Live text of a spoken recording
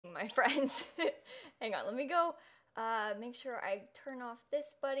my friends. Hang on, let me go make sure I turn off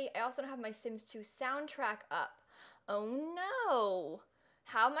this buddy. I also don't have my Sims 2 soundtrack up. Oh no.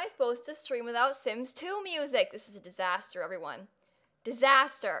 How am I supposed to stream without Sims 2 music? This is a disaster, everyone.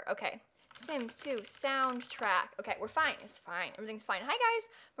 Disaster. Okay. Sims 2 soundtrack. Okay, we're fine. It's fine. Everything's fine. Hi, guys.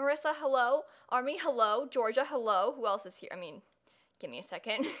 Marissa, hello. Army, hello. Georgia, hello. Who else is here? I mean, give me a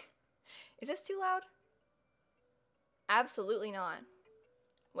second. Is this too loud? Absolutely not.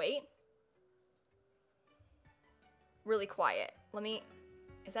 Wait. Really quiet. Let me...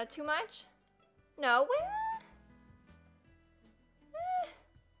 Is that too much? No.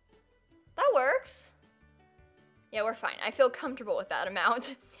 That works. Yeah, we're fine. I feel comfortable with that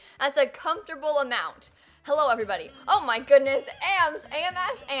amount. That's a comfortable amount. Hello, everybody. Oh my goodness. AMS.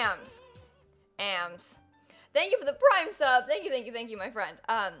 AMS. AMS. AMS. Thank you for the Prime sub. Thank you, my friend.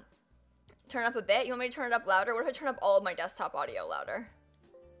 Turn up a bit. You want me to turn it up louder? What if I turn up all of my desktop audio louder?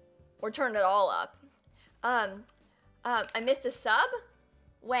 Or turn it all up? I missed a sub?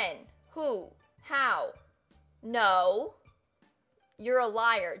 When? Who? How? No. You're a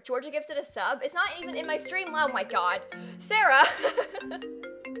liar. Georgia gifted a sub? It's not even in my stream. Oh my god. Sarah!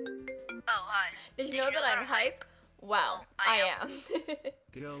 Oh, hi. Did you know that I'm hype? Well, I am.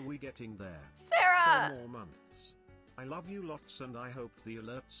 Girl, we getting there. Sarah! 4 more months. I love you lots and I hope the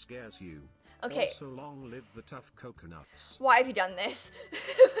alert scares you. Okay. Also, long live the tough coconuts. Why have you done this?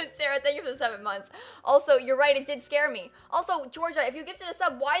 Sarah, thank you for the 7 months. Also, you're right, it did scare me. Also, Georgia, if you gifted a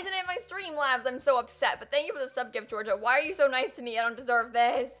sub, why isn't it in my Streamlabs? I'm so upset. But thank you for the sub gift, Georgia. Why are you so nice to me? I don't deserve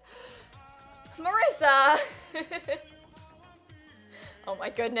this. Marissa! Oh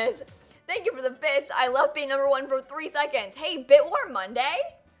my goodness. Thank you for the bits. I love being #1 for 3 seconds. Hey, Bit War Monday?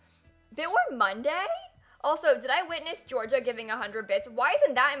 Bit War Monday? Also, did I witness Georgia giving 100 bits? Why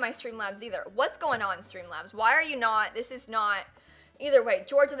isn't that in my Streamlabs either? What's going on, Streamlabs? Why are you not? This is not... Either way,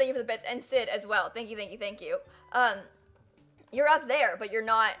 Georgia, thank you for the bits, and Sid as well. Thank you. You're up there, but you're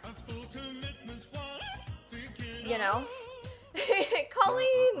not... You know?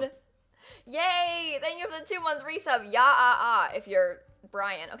 Colleen! Yay! Thank you for the 2-month resub. Yeah, if you're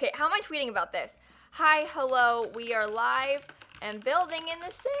Brian. Okay, how am I tweeting about this? Hi, hello, we are live and building in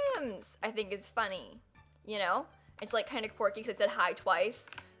The Sims. I think is funny. You know? It's like kind of quirky because it said hi twice.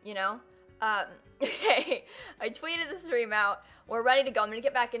 You know? Okay. I tweeted the stream out. We're ready to go. I'm gonna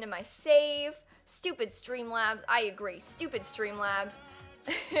get back into my save. Stupid Streamlabs. I agree. Stupid Streamlabs.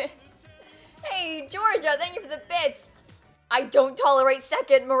 Hey, Georgia, thank you for the bits. I don't tolerate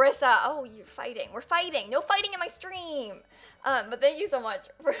second, Marissa. Oh, you're fighting. We're fighting. No fighting in my stream. But thank you so much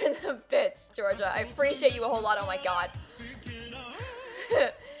for the bits, Georgia. I appreciate you a whole lot. Oh my god.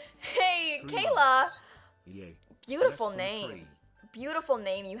 Hey, Kayla. Yay. Beautiful name. Beautiful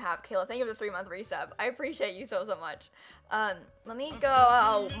name you have, Kayla. Thank you for the 3-month resub. I appreciate you so much. Let me go.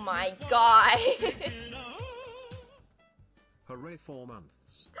 Oh my god. Hooray, 4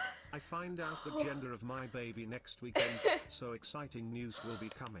 months. I find out the gender of my baby next weekend, so exciting news will be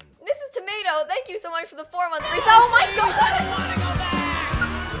coming. Mrs. Tomato, thank you so much for the 4-month resub. Oh my god. I want to go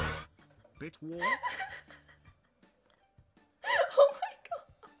back. Bit war? Oh my god.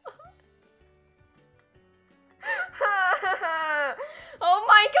 Oh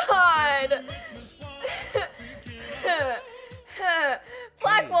my god.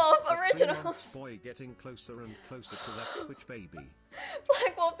 Black Wolf Originals. Boy getting closer and closer to that Twitch baby.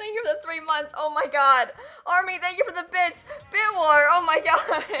 Black Wolf, thank you for the 3 months. Oh my god. Army, thank you for the bits. Bit War, oh my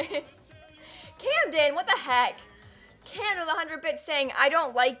god. Camden, what the heck? Camden with 100 bits saying, I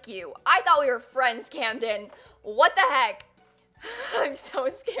don't like you. I thought we were friends, Camden. What the heck? I'm so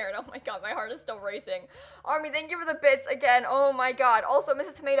scared. Oh my god, my heart is still racing. Army, thank you for the bits again. Oh my god. Also,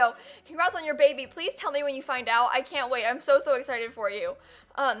 Mrs. Tomato, congrats on your baby. Please tell me when you find out. I can't wait. I'm so excited for you.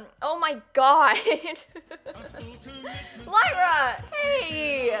 Oh my god. Lyra,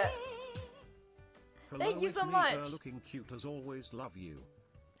 hey. Hello, thank you so me, much. Looking cute as always. Love you.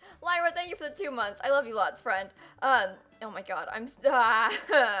 Lyra, thank you for the 2 months. I love you lots, friend. Oh my god,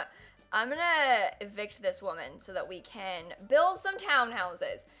 I'm gonna evict this woman so that we can build some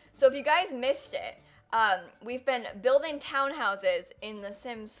townhouses. So if you guys missed it, we've been building townhouses in The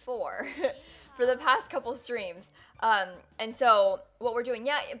Sims 4 for the past couple streams. And so what we're doing,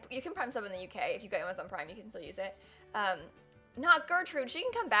 yeah, you can Prime sub in the UK. If you got Amazon Prime, you can still use it. Not Gertrude, she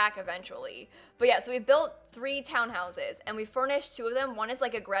can come back eventually. But yeah, so we built 3 townhouses and we furnished 2 of them. One is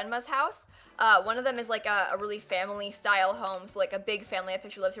like a grandma's house. One of them is like a really family style home. So like a big family. I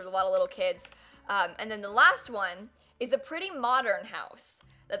picture lives here with a lot of little kids. And then the last one is a pretty modern house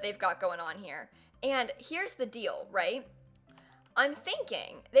that they've got going on here. And here's the deal, right? I'm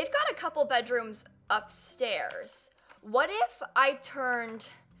thinking they've got a couple bedrooms upstairs. What if I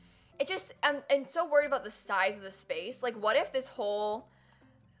turned I'm so worried about the size of the space. Like, what if this whole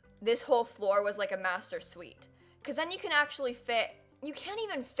floor was like a master suite? Because then you can actually you can't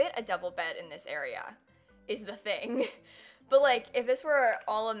even fit a double bed in this area, is the thing. But like, if this were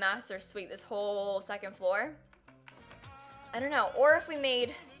all a master suite, this whole second floor, I don't know. Or if we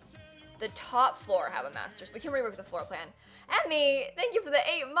made the top floor have a master suite. We can rework the floor plan. Emmy, thank you for the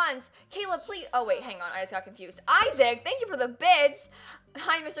 8 months. Kayla, please. Oh, wait, hang on. I just got confused. Isaac, thank you for the bids.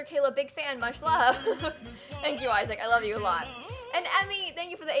 Hi, Mr. Kayla. Big fan. Much love. Thank you, Isaac. I love you a lot. And Emmy,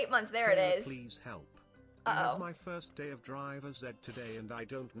 thank you for the 8 months. There it is. Please help. Uh-oh. I have my first day of driver's ed today and I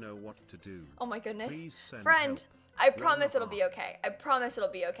don't know what to do. Oh my goodness. Please send Friend, help. I promise it'll be okay. I promise it'll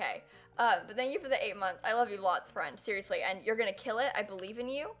be okay. But thank you for the 8 months. I love you lots, friend. Seriously. And you're gonna kill it. I believe in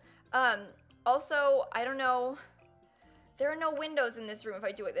you. Also, I don't know. There are no windows in this room if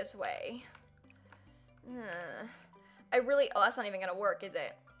I do it this way. Oh, that's not even gonna work, is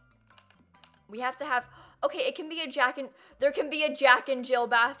it? We have to have, okay, it can be there can be a Jack and Jill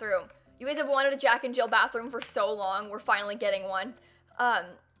bathroom. You guys have wanted a Jack and Jill bathroom for so long. We're finally getting one.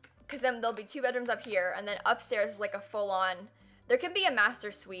 Because then there'll be 2 bedrooms up here, and then upstairs is like a full-on, there can be a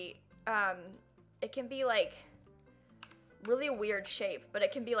master suite. It can be like really weird shape, but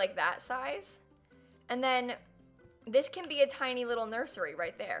it can be like that size. And then this can be a tiny little nursery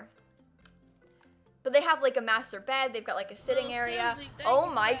right there. But they have like a master bed, they've got like a sitting area. Oh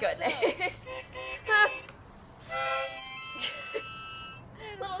my goodness.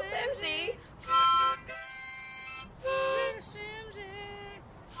 Little Simsie.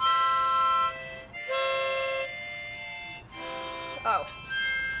 Oh.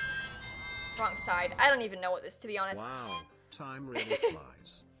 Wrong side. I don't even know what this, to be honest. Wow, time really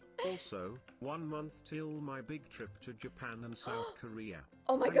flies. Also, 1 month till my big trip to Japan and South Korea.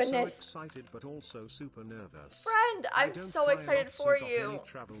 Oh my goodness. I'm so excited but also super nervous. Friend, I'm so excited for you. Any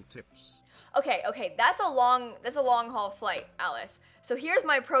travel tips? Okay, that's a long haul flight, Alice. So here's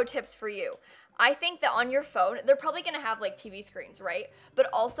my pro tips for you. I think that on your phone, they're probably gonna have like TV screens, right? But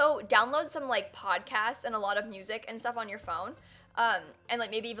also download some like podcasts and a lot of music and stuff on your phone. And like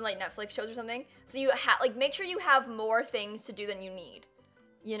maybe even like Netflix shows or something. So you like make sure you have more things to do than you need.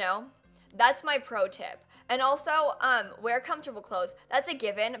 You know? That's my pro tip. And also, wear comfortable clothes. That's a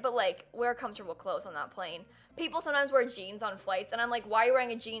given, but like, wear comfortable clothes on that plane. People sometimes wear jeans on flights, and I'm like, why are you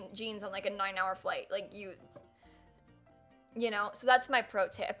wearing jeans on like a 9-hour flight? Like, you know? So that's my pro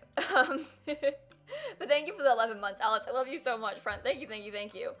tip. But thank you for the 11 months, Alice. I love you so much, friend. Thank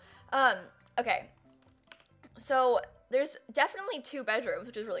you. Okay. So, there's definitely 2 bedrooms,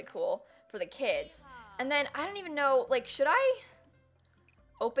 which is really cool for the kids. And then, I don't even know, like, should I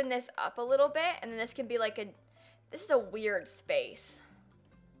open this up a little bit, and then this can be like this is a weird space.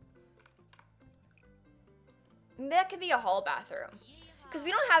 Maybe that could be a hall bathroom. Because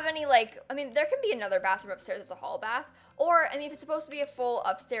we don't have any like, I mean, there can be another bathroom upstairs as a hall bath. Or, I mean, if it's supposed to be a full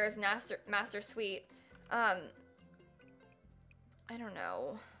upstairs master suite, I don't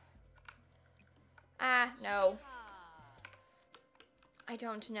know. No. I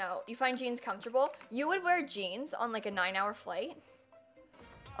don't know. You find jeans comfortable? You would wear jeans on like a 9-hour flight?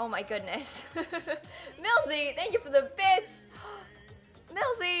 Oh my goodness. Milsey, thank you for the bits.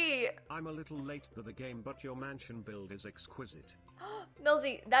 Milsey. I'm a little late to the game, but your mansion build is exquisite.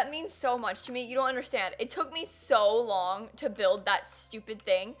 Milsey, that means so much to me. You don't understand. It took me so long to build that stupid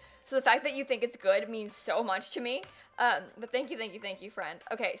thing. So the fact that you think it's good means so much to me. But thank you, friend.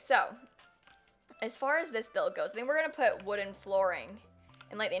 Okay, so as far as this build goes, I think we're gonna put wooden flooring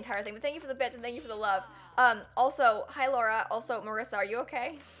in like the entire thing. But thank you for the bits and thank you for the love. Also, hi Laura. Also, Marissa, are you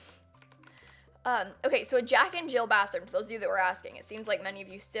okay? Okay, so a Jack and Jill bathroom, for those of you that were asking. It seems like many of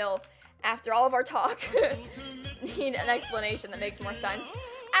you still, after all of our talk, need an explanation that makes more sense.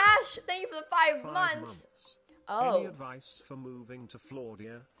 Ash, thank you for the 5 months. Oh. Any advice for moving to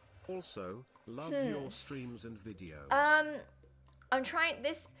Florida? Also, love your streams and videos. I'm trying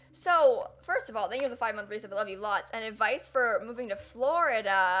this. So, first of all, thank you for the 5-month resub. I love you lots. And advice for moving to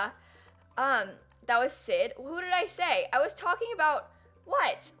Florida. That was Sid. Who did I say? I was talking about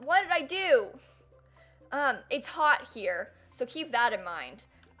what? What did I do? It's hot here, so keep that in mind.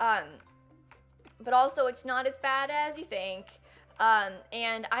 But also, it's not as bad as you think.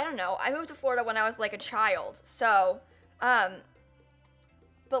 And I don't know. I moved to Florida when I was like a child, so,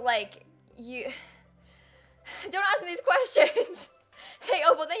 but like, you, don't ask me these questions. Hey,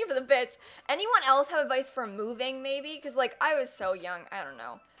 Opal, thank you for the bits. Anyone else have advice for moving, maybe? Because, like, I was so young. I don't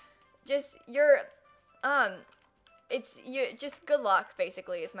know. Just, just good luck,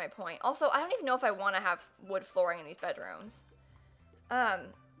 basically, is my point. Also, I don't even know if I want to have wood flooring in these bedrooms.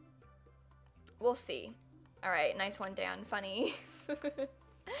 We'll see. All right, nice one, Dan. Funny.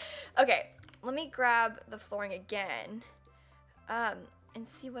 Okay, let me grab the flooring again. And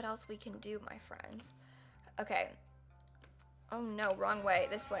see what else we can do, my friends. Okay. Oh no, wrong way.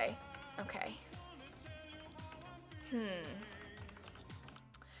 This way. Okay.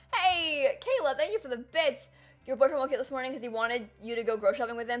 Hey, Kayla, thank you for the bits. Your boyfriend woke you up this morning because he wanted you to go grocery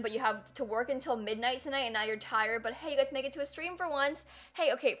shopping with him, but you have to work until midnight tonight and now you're tired, but hey, you got to make it to a stream for once.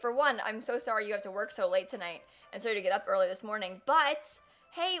 Hey, okay, for one, I'm so sorry you have to work so late tonight and sorry to get up early this morning, but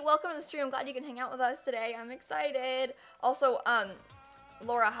hey, welcome to the stream. I'm glad you can hang out with us today. I'm excited. Also,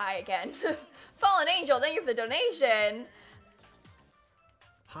 Laura, hi again. Fallen Angel, thank you for the donation.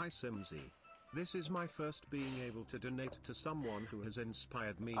 Hi Simsie. This is my first being able to donate to someone who has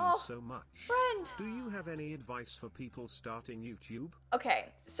inspired me so much. Friend. Do you have any advice for people starting YouTube? Okay,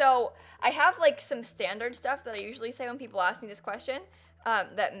 so I have like some standard stuff that I usually say when people ask me this question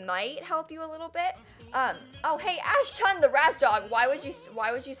that might help you a little bit. Oh, hey, Ash Chun, the rat dog. Why would you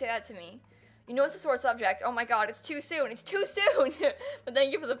say that to me? You know it's a sore subject. Oh my god, it's too soon. It's too soon. But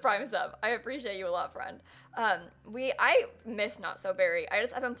thank you for the prime sub. I appreciate you a lot, friend. I miss Not So Berry.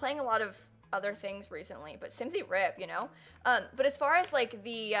 I've been playing a lot of other things recently, but Simsie rip, you know? But as far as like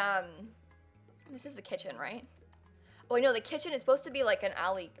the, this is the kitchen, right? Oh, I know, the kitchen is supposed to be like an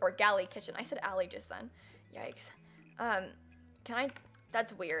alley or galley kitchen. I said alley just then. Yikes.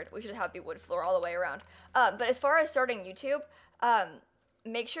 That's weird. We should have the wood floor all the way around. But as far as starting YouTube,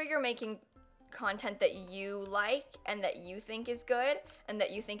 make sure you're making content that you like and that you think is good and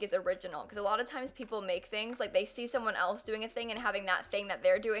that you think is original, because a lot of times people make things like they see someone else doing a thing and having that thing that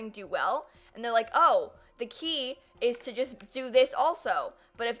they're doing do well, and they're like, oh, the key is to just do this also.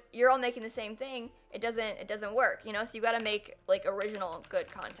 But if you're all making the same thing, it doesn't work, you know? So you got to make like original good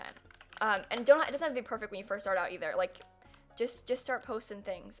content, and it doesn't have to be perfect when you first start out either. Like just start posting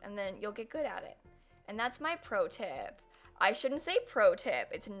things and then you'll get good at it. And that's my pro tip. I shouldn't say pro tip.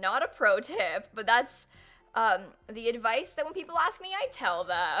 It's not a pro tip, but that's the advice that when people ask me, I tell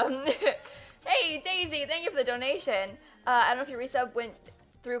them. Hey, Daisy, thank you for the donation. I don't know if your resub went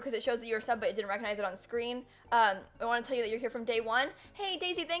through because it shows that you're a sub, but it didn't recognize it on screen. I want to tell you that you're here from day one. Hey,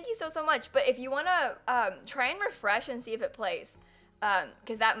 Daisy, thank you so much. But if you want to try and refresh and see if it plays,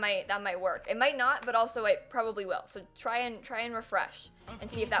 because that might work. It might not, but also it probably will. So try and refresh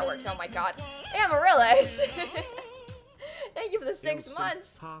and see if that works. Oh my God, Amaryllis. Thank you for the 6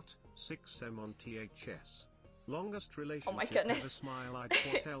 months. Heart 6M on THS. Longest relationship. Oh my goodness. Ever smile. I'd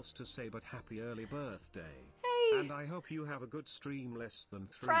what else to say but happy early birthday. Hey. And I hope you have a good stream less than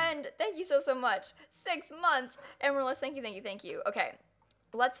 3. Friend, thank you so much. 6 months. Amaryllis, thank you. Okay,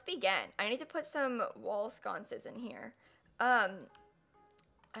 let's begin. I need to put some wall sconces in here.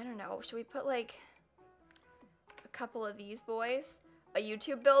 I don't know. Should we put like a couple of these boys? A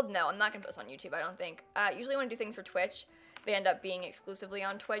YouTube build? No, I'm not gonna put this on YouTube, I don't think. Usually when I do things for Twitch, they end up being exclusively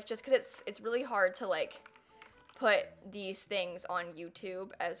on Twitch just because it's really hard to like put these things on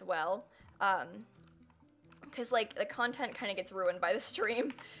YouTube as well. Because like the content kind of gets ruined by the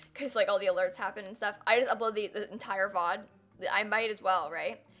stream because like all the alerts happen and stuff. I just upload the entire VOD. I might as well,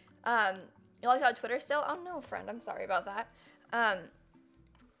 right? You logged out of Twitter still? Oh no, friend, I'm sorry about that.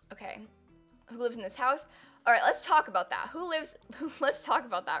 Okay, who lives in this house? All right, let's talk about that. Let's talk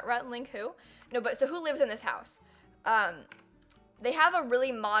about that. Rent link who? No, but so who lives in this house? They have a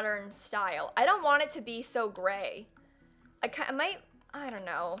really modern style. I don't want it to be so gray. I don't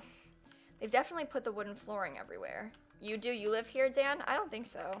know. They've definitely put the wooden flooring everywhere. You do? You live here, Dan? I don't think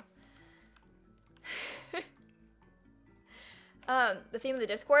so. The theme of the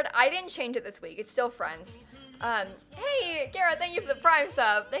Discord, I didn't change it this week. It's still friends. Hey, Garrett, thank you for the prime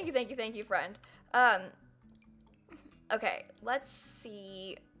sub. Thank you, friend. Okay, let's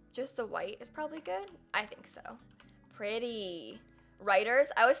see. Just the white is probably good. I think so. Pretty. Writers,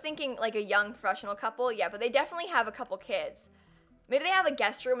 I was thinking like a young professional couple. Yeah, but they definitely have a couple kids. Maybe they have a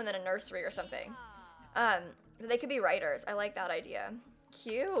guest room and then a nursery or something. But they could be writers. I like that idea.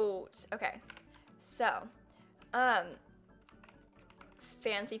 Cute. Okay, so,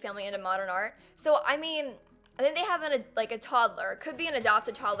 fancy family into modern art. So, I mean, I think they have a toddler. Could be an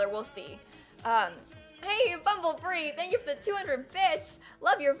adopted toddler. We'll see. Hey, Bumblebee, thank you for the 200 bits.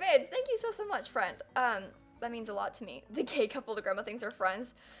 Love your vids. Thank you so much, friend. That means a lot to me. The gay couple the grandma thinks are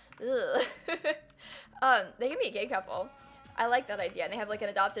friends. Ugh. They can be a gay couple. I like that idea. And they have like an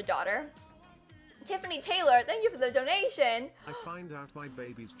adopted daughter. Tiffany Taylor, thank you for the donation. I find out my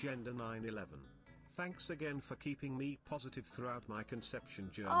baby's gender 9/11. Thanks again for keeping me positive throughout my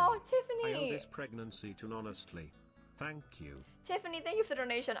conception journey. Oh, Tiffany. I owe this pregnancy to honestly. Thank you. Tiffany, thank you for the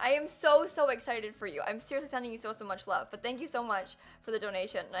donation. I am so excited for you. I'm seriously sending you so much love. But thank you so much for the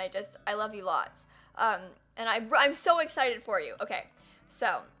donation. And I love you lots. And I'm so excited for you. Okay,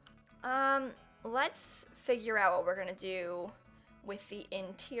 so Let's figure out what we're gonna do with the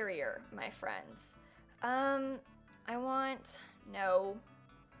interior, my friends. I want, no.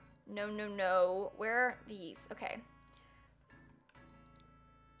 Where are these? Okay.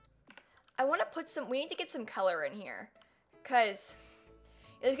 I want to put some, we need to get some color in here, because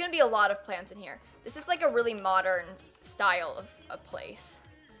there's going to be a lot of plants in here. This is like a really modern style of a place.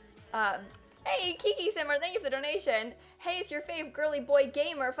 Hey, Kiki Simmer, thank you for the donation. Hey, it's your fave girly boy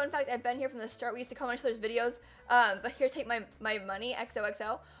gamer. Fun fact, I've been here from the start. We used to comment on each other's videos, but here, take my money,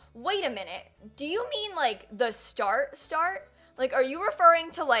 XOXO. Wait a minute. Do you mean like the start? Like, are you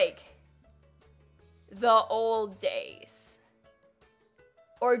referring to like the old days?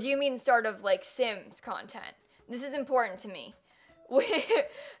 Or do you mean start of like Sims content? This is important to me.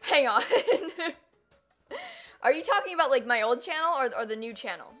 Hang on. Are you talking about like my old channel or the new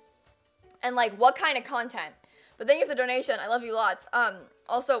channel? And like what kind of content? But thank you for the donation. I love you lots.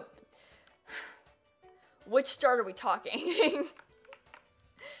 Also, which start are we talking?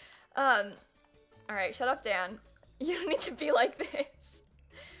 All right, shut up, Dan. You don't need to be like this.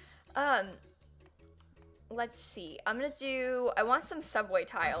 Let's see. I'm gonna do, I want some subway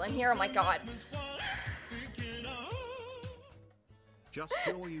tile in here. Oh my god. Just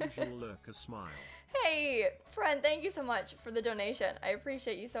your usual lurker smile. Hey, friend, thank you so much for the donation. I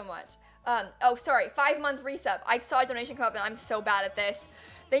appreciate you so much. Oh, sorry, 5-month resub. I saw a donation come up and I'm so bad at this.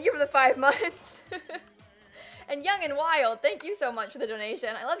 Thank you for the 5 months. And Young and Wild, thank you so much for the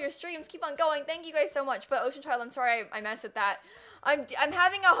donation. I love your streams. Keep on going. Thank you guys so much. But Ocean Child, I'm sorry I messed with that. I'm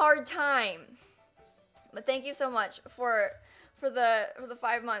having a hard time. But thank you so much for the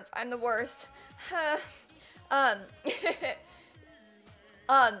 5 months. I'm the worst.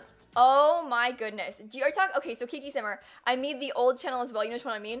 Oh my goodness. Are you talking? Okay, so Kiki Simmer, I mean the old channel as well. You know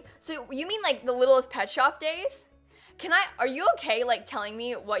what I mean? So you mean like the Littlest Pet Shop days? Are you okay like telling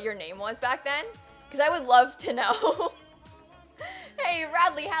me what your name was back then? Because I would love to know. Hey,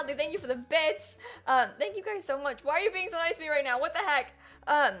 Radley Hadley, thank you for the bits. Thank you guys so much. Why are you being so nice to me right now? What the heck?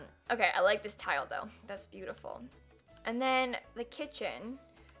 Okay, I like this tile though. That's beautiful. And then the kitchen,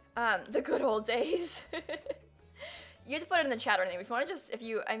 the good old days. You have to put it in the chat or anything. If you want to just,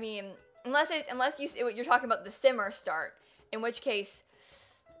 I mean, unless you're talking about the simmer start, in which case,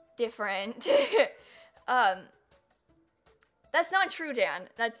 different. That's not true, Dan.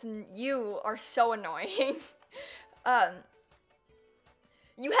 You are so annoying.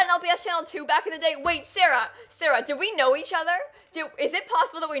 You had an LPS channel too back in the day? Wait, Sarah, did we know each other? Is it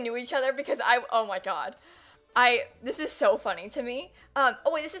possible that we knew each other? Because oh my god. This is so funny to me. Oh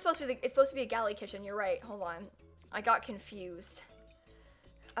wait, this is supposed to be a galley kitchen. You're right, hold on. I got confused.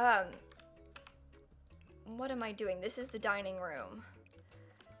 What am I doing? This is the dining room.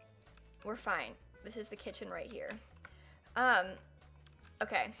 We're fine. This is the kitchen right here.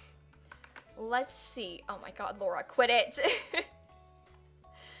 Okay. Let's see. Oh my god, Laura, quit it.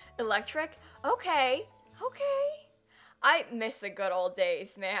 Electric? Okay. I miss the good old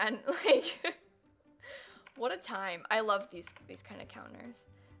days, man. Like, what a time. I love these kind of counters.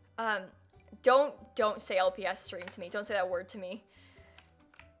 Don't say LPS stream to me. Don't say that word to me.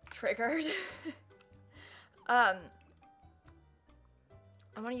 Triggered. I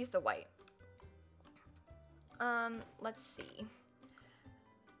want to use the white. Let's see.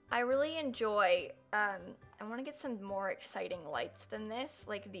 I really enjoy, I want to get some more exciting lights than this.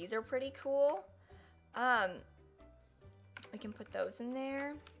 Like, these are pretty cool. We can put those in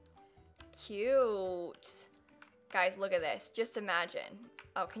there. Cute. Guys, look at this. Just imagine.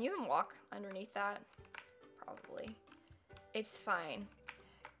 Oh, can you even walk underneath that? Probably. It's fine.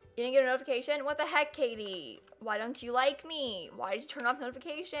 You didn't get a notification? What the heck, Katie? Why don't you like me? Why did you turn off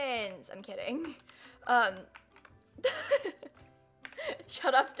notifications? I'm kidding.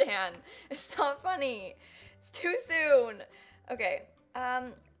 Shut up, Dan. It's not funny. It's too soon. Okay.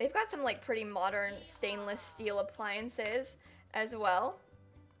 They've got some like pretty modern stainless steel appliances as well.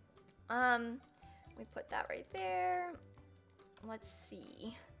 We put that right there. Let's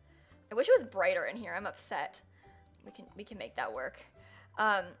see. I wish it was brighter in here. I'm upset. We can make that work.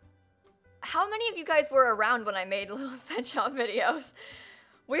 How many of you guys were around when I made Little Pet Shop videos?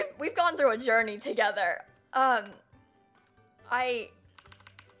 We've gone through a journey together.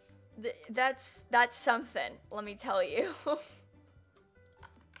 That's something, let me tell you.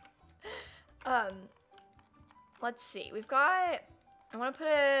 Let's see. We've got, I want to put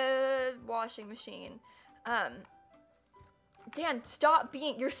a washing machine. Dan, stop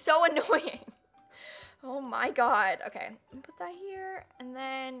being, you're so annoying. Oh my god. Okay, put that here, and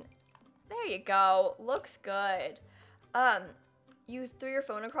then, there you go. Looks good.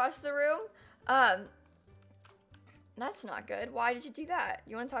 That's not good. Why did you do that?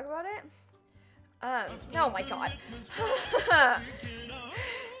 You want to talk about it? Oh my god.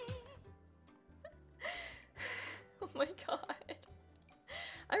 Oh my god.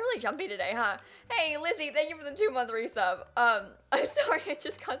 I'm really jumpy today, huh? Hey, Lizzie, thank you for the 2-month resub. I'm sorry, I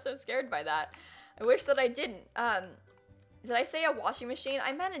just got so scared by that. I wish that I didn't. Did I say a washing machine?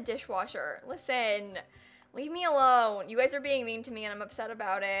 I meant a dishwasher. Listen, leave me alone. You guys are being mean to me and I'm upset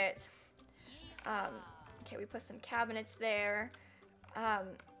about it. Okay, we put some cabinets there.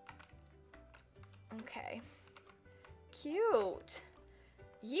 Okay. Cute.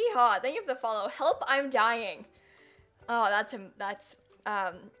 Yeehaw, thank you for the follow. Help, I'm dying. Oh,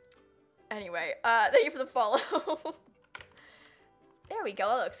 anyway, thank you for the follow. There we go,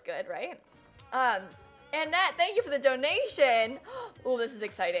 that looks good, right? And Nat, thank you for the donation. Oh, this is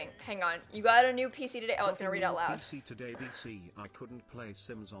exciting. Hang on, you got a new PC today? Oh, it's gonna read out loud. PC today, BC. I couldn't play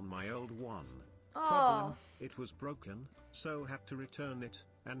Sims on my old one. Oh. Problem, it was broken, so had to return it,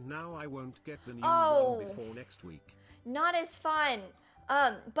 and now I won't get the new one before next week. Not as fun.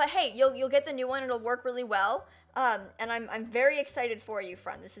 But hey, you'll get the new one. It'll work really well. And I'm very excited for you,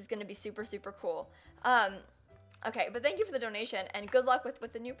 friend. This is gonna be super, super cool. Okay, but thank you for the donation and good luck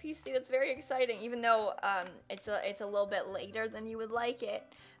with the new PC. That's very exciting, even though it's a little bit later than you would like it.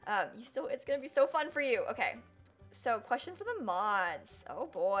 It's gonna be so fun for you. Okay, so question for the mods. Oh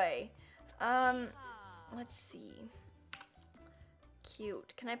boy. Let's see.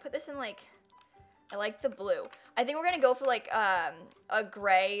 Cute. Can I put this in like? I like the blue. I think we're gonna go for like a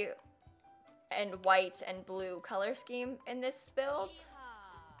gray and white and blue color scheme in this build.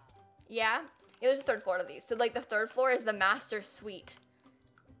 Yeah, there's a 3rd floor to these. So like the 3rd floor is the master suite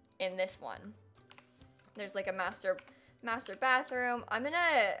in this one. There's like a master bathroom. I'm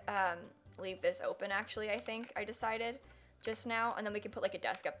gonna leave this open actually, I think I decided just now, and then we can put like a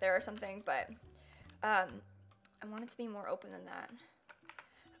desk up there or something, but I want it to be more open than that.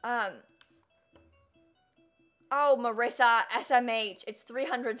 Oh, Marissa, SMH. It's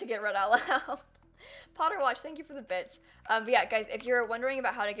 300 to get read out loud. Potter Watch, thank you for the bits. But yeah, guys, if you're wondering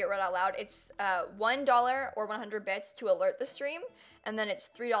about how to get read out loud, it's $1 or 100 bits to alert the stream, and then it's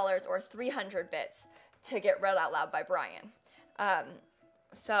 $3 or 300 bits to get read out loud by Brian.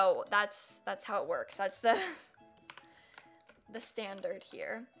 So that's how it works. That's the standard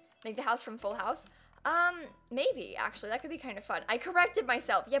here. Make the house from Full House. Maybe, actually. That could be kind of fun. I corrected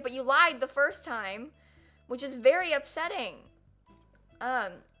myself. Yeah, but you lied the first time, which is very upsetting.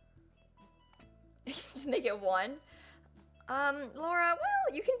 Just make it 1. Laura, well,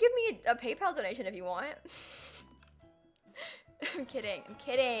 you can give me a PayPal donation if you want. I'm kidding.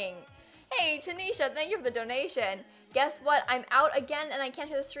 Hey, Tanisha, thank you for the donation. Guess what? I'm out again and I can't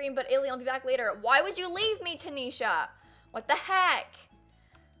hear the stream, but Alien will be back later. Why would you leave me, Tanisha? What the heck?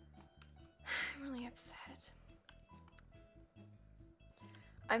 I'm really upset.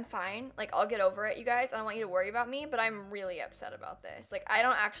 I'm fine. Like, I'll get over it, you guys. I don't want you to worry about me, but I'm really upset about this. Like, I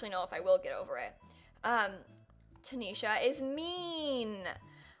don't actually know if I will get over it. Tanisha is mean.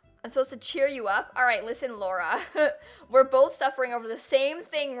 I'm supposed to cheer you up? All right, listen, Laura. We're both suffering over the same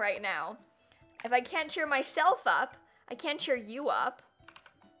thing right now. If I can't cheer myself up, I can't cheer you up.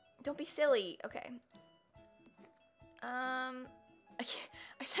 Don't be silly. Okay.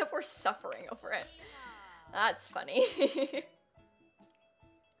 I said we're suffering over it. That's funny.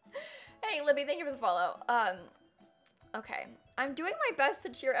 Hey, Libby, thank you for the follow. Okay. I'm doing my best to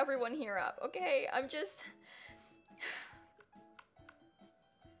cheer everyone here up, okay? I'm just...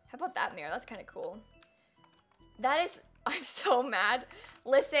 How about that mirror? That's kind of cool. That is... I'm so mad.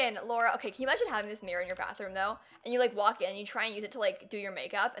 Listen, Laura, okay, can you imagine having this mirror in your bathroom, though? And you, like, walk in and you try and use it to, like, do your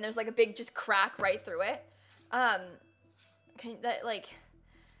makeup, and there's, like, a big just crack right through it.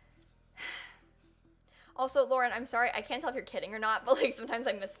 Also, Lauren, I'm sorry, I can't tell if you're kidding or not, but like sometimes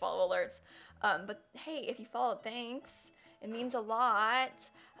I miss follow alerts. But hey, if you followed, thanks. It means a lot.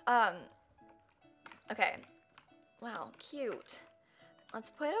 Okay. Wow, cute.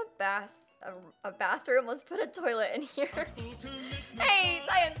 Let's put a bathroom. Let's put a toilet in here. Hey,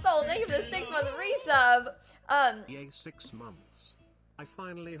 Science Soul, thank you for the 6-month resub. Yay, 6 months. I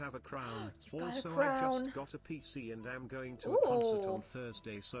finally have a crown. Also, I just got a PC and I'm going to a concert on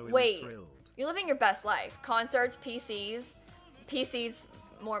Thursday, so I'm thrilled. You're living your best life. Concerts, PCs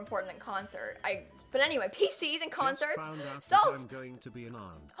more important than concert. But anyway, PCs and concerts. Just found out that I'm going to be an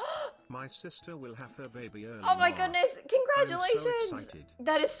aunt. My sister will have her baby early. Oh my goodness! Congratulations! I'm so excited.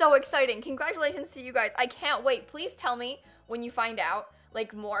 That is so exciting. Congratulations to you guys. I can't wait. Please tell me when you find out,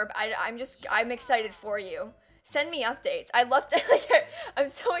 like, more. I'm excited for you. Send me updates. I'd love to, like, I'm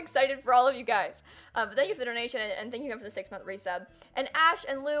so excited for all of you guys. But thank you for the donation, and thank you again for the 6-month resub. And Ash,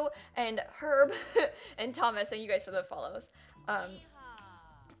 and Lou, and Herb, and Thomas, thank you guys for the follows.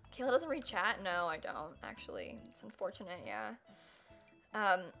 Kayla doesn't read chat? No, I don't, actually. It's unfortunate, yeah.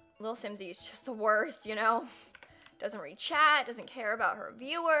 lilsimsie is just the worst, you know? Doesn't read chat, doesn't care about her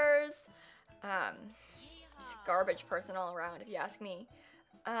viewers. Just garbage person all around, if you ask me.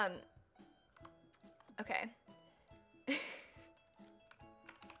 Okay.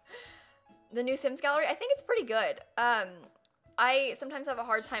 The new Sims gallery, I think it's pretty good. I sometimes have a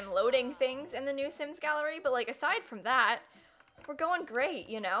hard time loading things in the new Sims gallery, but like aside from that, we're going great,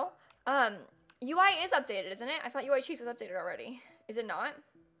 you know? UI is updated, isn't it? I thought UI Cheese was updated already. Is it not?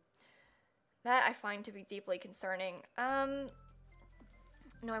 That I find to be deeply concerning. No,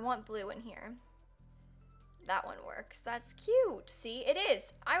 I want blue in here. That one works. That's cute. See, it is.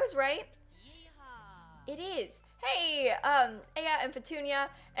 I was right. It is. Hey, Aya and Petunia,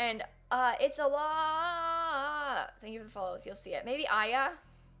 and it's a lot. Thank you for the follows. You'll see it. Maybe Aya?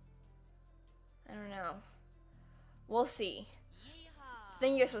 I don't know. We'll see.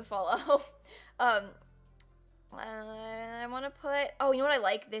 Thank you guys for the follow. I want to put... Oh, you know what I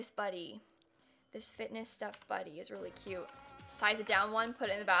like? This buddy. This fitness stuff buddy is really cute. Size it down one, put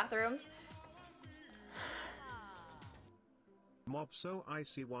it in the bathrooms. Mob so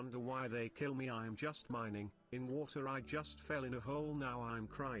icy, wonder why they kill me. I'm just mining in water. I just fell in a hole, now I'm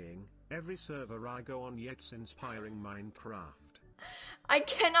crying. Every server I go on, yet's inspiring Minecraft. I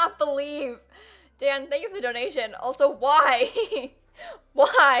cannot believe. Dan, thank you for the donation. Also, why?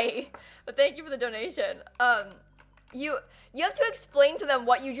 Why? But thank you for the donation. You have to explain to them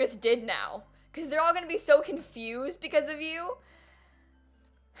what you just did now, because they're all gonna be so confused because of you.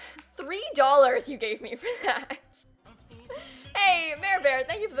 $3 you gave me for that. Hey, Mare Bear,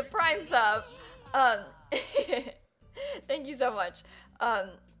 thank you for the Prime sub. Thank you so much.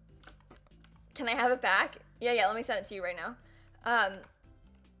 Can I have it back? Yeah, let me send it to you right now.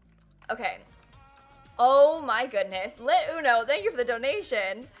 Okay. Oh my goodness. Lit Uno, thank you for the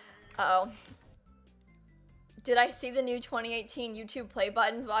donation. Uh-oh. Did I see the new 2018 YouTube play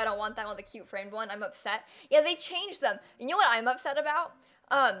buttons? Well, I don't want that one, the cute framed one. I'm upset. Yeah, they changed them. You know what I'm upset about?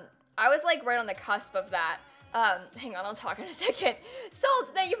 I was like right on the cusp of that. Hang on, I'll talk in a second.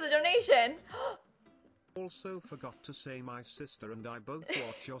 Salt, thank you for the donation. Also forgot to say my sister and I both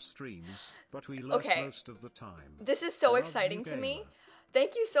watch your streams, but we love most of the time. This is so exciting to me.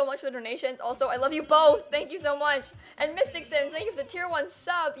 Thank you so much for the donations. Also, I love you both. Thank you so much. And Mystic Sims, thank you for the tier 1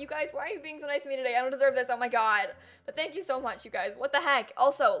 sub. You guys, why are you being so nice to me today? I don't deserve this. Oh my god. But thank you so much, you guys. What the heck?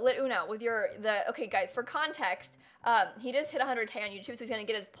 Also, Lit Uno with okay guys, for context, he just hit 100K on YouTube, so he's gonna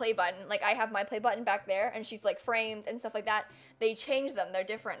get his play button. Like, I have my play button back there, and she's like framed and stuff like that. They changed them. They're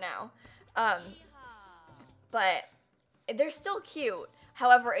different now. But they're still cute.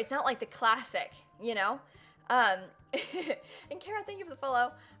 However, it's not like the classic, you know? And Kara, thank you for the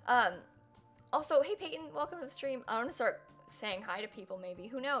follow. Also, hey Peyton, welcome to the stream. I want to start saying hi to people maybe.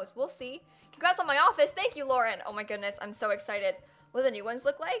 Who knows? We'll see. Congrats on my office. Thank you, Lauren. Oh my goodness, I'm so excited. What do the new ones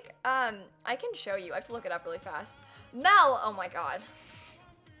look like? I can show you. I have to look it up really fast. Mel, oh my god.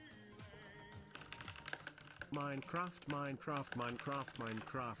 Minecraft,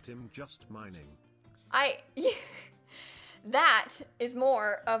 I'm just mining. That is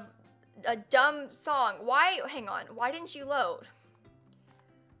more of a dumb song. Why, hang on, why didn't you load?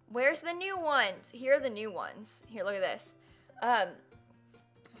 Where's the new ones? Here are the new ones. Here, look at this.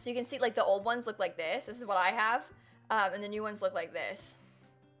 So you can see like the old ones look like this. This is what I have. And the new ones look like this.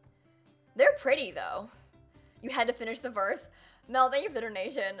 They're pretty though. You had to finish the verse. Mel, thank you for the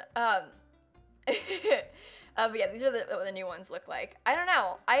donation. But yeah, these are what the new ones look like. I don't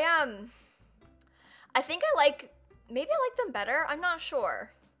know. I think maybe I like them better. I'm not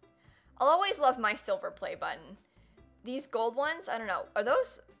sure. I'll always love my silver play button. These gold ones, I don't know.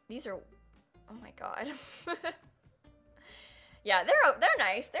 These are, oh my god. Yeah, they're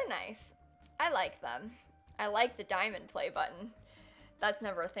nice. They're nice. I like them. I like the diamond play button. That's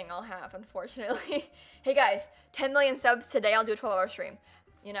never a thing I'll have, unfortunately. Hey guys, 10 million subs today, I'll do a 12-hour stream.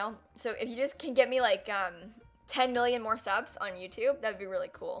 You know? So if you just can get me like 10 million more subs on YouTube, that'd be really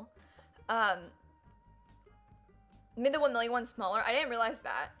cool. Made the 1 million one smaller. I didn't realize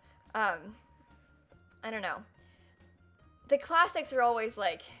that. I don't know. The classics are always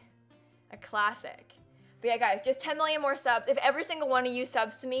like a classic. But yeah, guys, just 10 million more subs. If every single one of you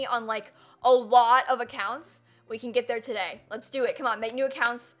subs to me on like a lot of accounts, we can get there today. Let's do it. Come on, make new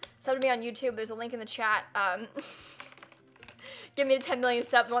accounts. Sub to me on YouTube. There's a link in the chat. Give me to 10 million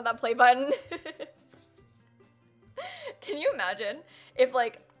subs. I want that play button. Can you imagine if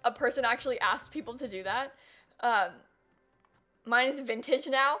like a person actually asked people to do that? Mine is vintage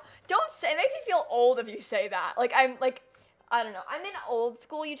now. Don't say, it makes me feel old if you say that. Like, I'm like, I don't know. I'm an old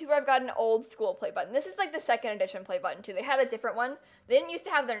school YouTuber. I've got an old school play button. This is like the second edition play button too. They had a different one. They didn't used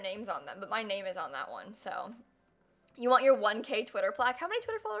to have their names on them, but my name is on that one. So you want your 1K Twitter plaque? How many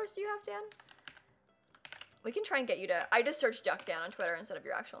Twitter followers do you have, Dan? We can try and get you to, I just searched Duck Dan on Twitter instead of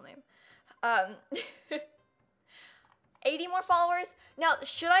your actual name. 80 more followers. Now,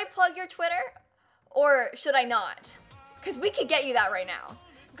 should I plug your Twitter or should I not? Because we could get you that right now.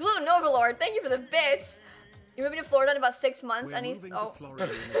 Gluten Overlord, thank you for the bits. You're moving to Florida in about 6 months. We're moving to Florida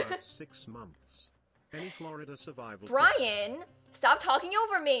in about 6 months. Any Florida survival Brian, tips? Stop talking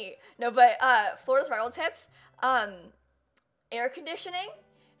over me. No, but Florida survival tips. Air conditioning.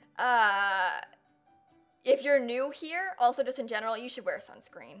 If you're new here, also just in general, you should wear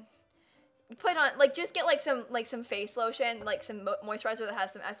sunscreen. Put on, like, just get like some face lotion, like some moisturizer that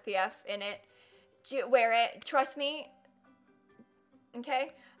has some SPF in it. Wear it. Trust me.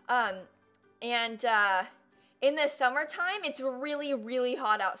 Okay. And in the summertime, it's really, really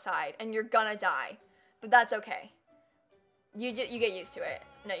hot outside, and you're gonna die, but that's okay. You get used to it.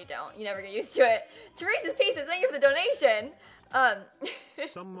 No, you don't. You never get used to it. Teresa's Pieces, thank you for the donation.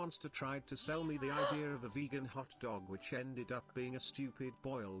 Some monster tried to sell me the idea of a vegan hot dog, which ended up being a stupid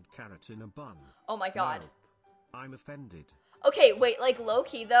boiled carrot in a bun. Oh my god. No, I'm offended. Okay, wait, like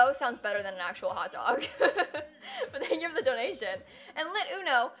low-key though, sounds better than an actual hot dog. But thank you for the donation. And Lit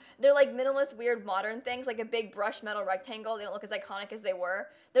Uno, they're like minimalist, weird, modern things, like a big brushed metal rectangle. They don't look as iconic as they were.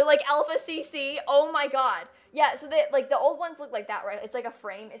 They're like Alpha CC, oh my god. Yeah, so they, like the old ones look like that, right? It's like a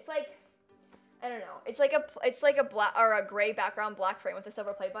frame, it's like, I don't know. It's like a black or a gray background, black frame with a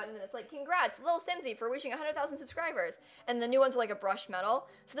silver play button, and it's like, congrats, lilsimsie, for reaching 100,000 subscribers. And the new ones are like a brushed metal,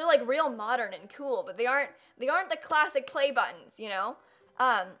 so they're like real modern and cool, but they aren't the classic play buttons, you know.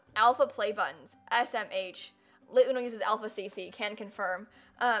 Alpha play buttons, SMH. Lit Uno uses Alpha CC, can confirm.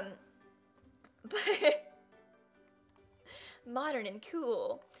 But modern and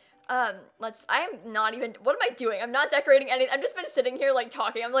cool. I'm not even, what am I doing? I'm not decorating anything. I've just been sitting here, like,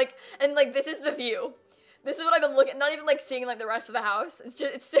 talking. I'm like, and, like, this is the view. This is what I've been looking, not even, like, seeing, like, the rest of the house. It's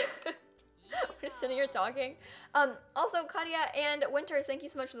just, we're just sitting here talking. Also, Katia and Winters, thank you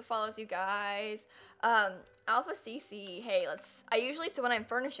so much for the follows, you guys. Alpha CC, hey, I usually, so when I'm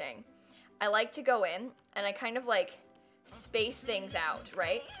furnishing, I like to go in, and I kind of, like, space things out,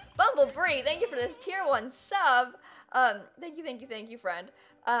 right? Bumblebee, thank you for this tier 1 sub. Thank you, friend.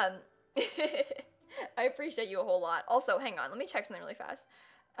 I appreciate you a whole lot. Also, hang on, let me check something really fast.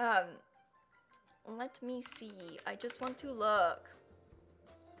 Let me see. I just want to look.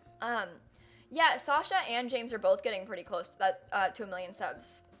 Yeah, Sasha and James are both getting pretty close to that, to 1 million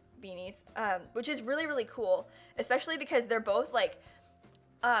subs, beanies, which is really, really cool, especially because they're both, like,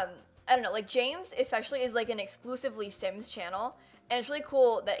 I don't know, like, James especially is, like, an exclusively Sims channel, and it's really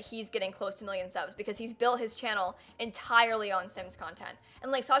cool that he's getting close to 1 million subs because he's built his channel entirely on Sims content.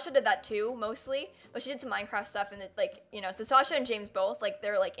 And like Sasha did that too, mostly, but she did some Minecraft stuff and it, like, you know, so Sasha and James both, like,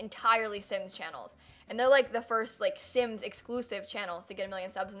 they're like entirely Sims channels. And they're like the first like Sims exclusive channels to get 1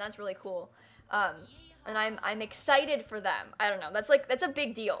 million subs, and that's really cool. And I'm excited for them. I don't know, that's a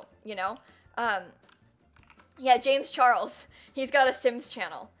big deal, you know? Yeah, James Charles, he's got a Sims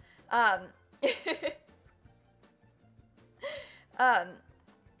channel.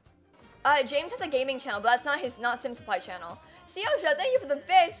 James has a gaming channel, but that's not Sim Supply channel. Siosha, thank you for the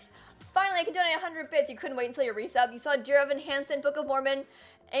bits. Finally, I can donate 100 bits. You couldn't wait until your resub. You saw Dear Evan Hansen, Book of Mormon,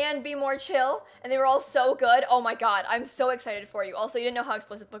 and Be More Chill, and they were all so good. Oh my god, I'm so excited for you. Also, you didn't know how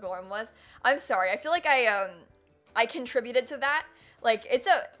explicit Book of Mormon was. I'm sorry. I feel like I contributed to that. Like,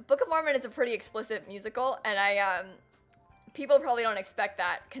 Book of Mormon is a pretty explicit musical, and people probably don't expect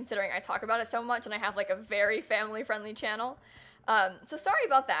that considering I talk about it so much, and I have like a very family-friendly channel. So sorry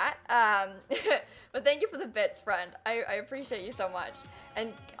about that, but thank you for the bits, friend. I appreciate you so much,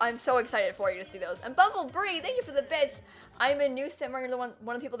 and I'm so excited for you to see those. And Bumblebee, thank you for the bits. I'm a new simmer. You're the one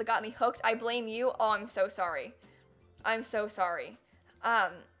of the people that got me hooked. I blame you. Oh, I'm so sorry. I'm so sorry.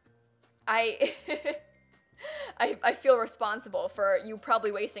 I feel responsible for you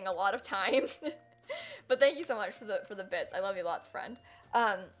probably wasting a lot of time, but thank you so much for the bits. I love you lots, friend.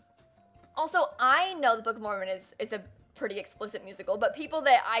 Also, I know the Book of Mormon is a pretty explicit musical, but people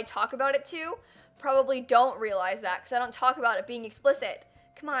that I talk about it to probably don't realize that because I don't talk about it being explicit.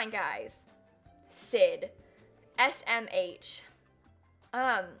 Come on, guys. Sid. SMH.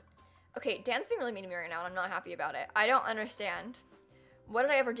 Okay, Dan's being really mean to me right now, and I'm not happy about it. I don't understand. What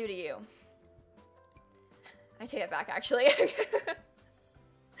did I ever do to you? I take it back, actually.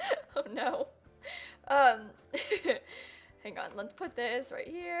 Oh, no. Hang on, let's put this right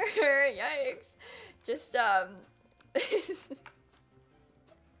here. Yikes. Just,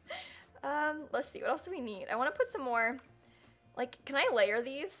 let's see, what else do we need? I want to put some more, like, can I layer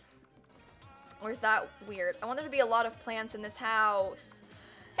these? Or is that weird? I want there to be a lot of plants in this house.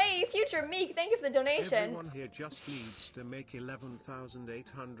 Hey, Future Meek, thank you for the donation. Everyone here just needs to make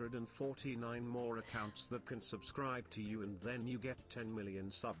 11,849 more accounts that can subscribe to you, and then you get 10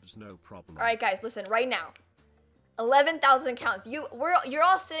 million subs, no problem. All right, guys, listen, right now. 11,000 accounts. You're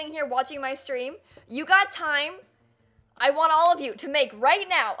all sitting here watching my stream. You got time. I want all of you to make right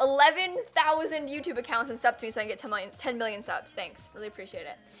now 11,000 YouTube accounts and sub to me so I can get 10 million subs. Thanks, really appreciate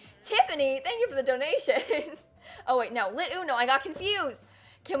it. Tiffany, thank you for the donation. Oh wait, no, Lit Uno, I got confused.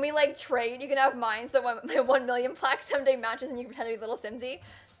 Can we like trade? You can have mine so that my 1 million plaque someday matches and you can pretend to be Little Simsie.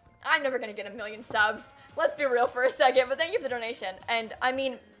 I'm never gonna get 1 million subs. Let's be real for a second, but thank you for the donation. And I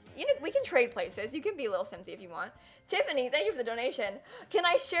mean, you know, we can trade places. You can be Little Simsie if you want. Tiffany, thank you for the donation. Can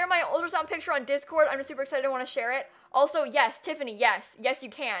I share my ultrasound picture on Discord? I'm just super excited. I want to share it. Also, yes, Tiffany, yes. Yes, you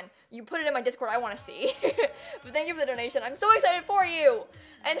can. You put it in my Discord. I want to see. But thank you for the donation. I'm so excited for you.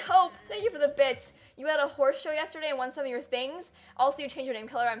 And Hope, thank you for the bits. You had a horse show yesterday and won some of your things. Also, you changed your name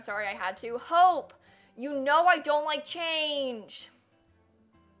color. I'm sorry I had to. Hope, you know I don't like change.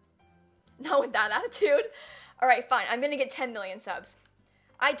 Not with that attitude. All right, fine. I'm going to get 10 million subs.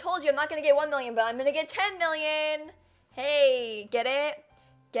 I told you I'm not going to get 1 million, but I'm going to get 10 million. Hey, get it?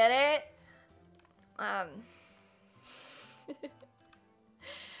 Get it?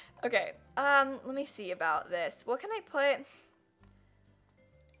 Okay, let me see about this. What can I put?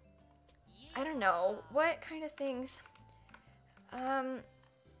 I don't know. What kind of things? I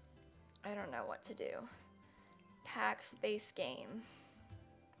don't know what to do. Packs base game.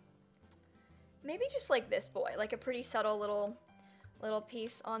 Maybe just like this boy, like a pretty subtle little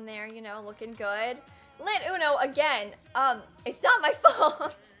piece on there, you know, looking good. Lit Uno again. It's not my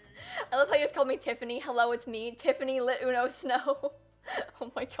fault. I love how you just called me Tiffany. Hello, it's me, Tiffany Lit Uno Snow.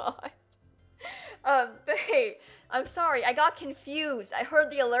 Oh my god. But hey, I'm sorry, I got confused. I heard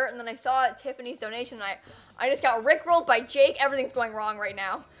the alert and then I saw Tiffany's donation and I just got rickrolled by Jake. Everything's going wrong right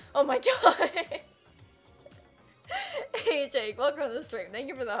now. Oh my god. Hey Jake, welcome to the stream. Thank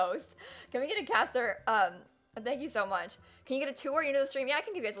you for the host. Can we get a caster? Thank you so much. Can you get a tour into the stream? Yeah, I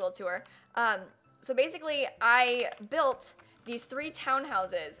can give you guys a little tour. So basically, I built these 3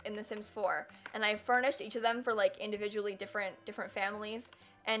 townhouses in The Sims 4, and I furnished each of them for like individually different families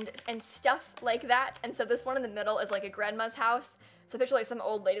and stuff like that. And so this one in the middle is like a grandma's house. So picture like some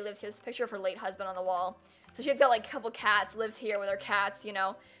old lady lives here. This is a picture of her late husband on the wall. So she's got like a couple cats, lives here with her cats, you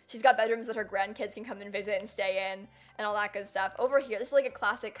know. She's got bedrooms that her grandkids can come and visit and stay in and all that good stuff. Over here, this is like a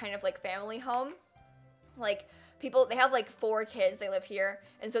classic kind of like family home. Like people, they have like 4 kids, they live here.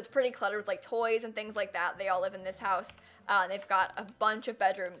 And so it's pretty cluttered with like toys and things like that. They all live in this house. They've got a bunch of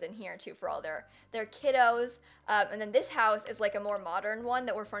bedrooms in here too for all their kiddos. And then this house is like a more modern one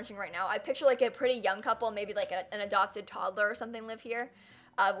that we're furnishing right now. I picture like a pretty young couple, maybe like an adopted toddler or something live here.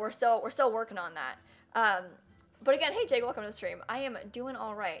 We're still working on that. But again, hey Jake, welcome to the stream. I am doing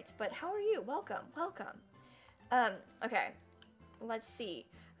all right, but how are you? Welcome. Okay, let's see.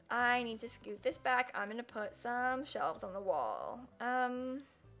 I need to scoot this back. I'm gonna put some shelves on the wall.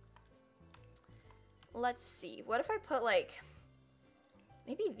 Let's see. What if I put like,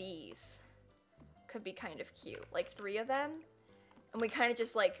 maybe these could be kind of cute. Like 3 of them. And we kind of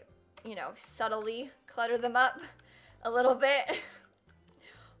just like, you know, subtly clutter them up a little bit.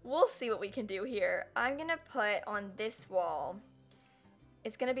 We'll see what we can do here. I'm gonna put on this wall,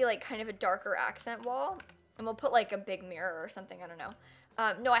 it's gonna be like kind of a darker accent wall. And we'll put like a big mirror or something, I don't know.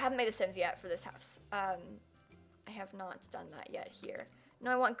 No, I haven't made the Sims yet for this house. I have not done that yet here.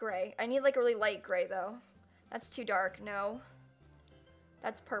 No, I want gray. I need like a really light gray though. That's too dark, no.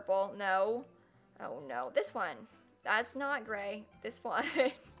 That's purple, no. Oh no, this one. That's not gray, this one.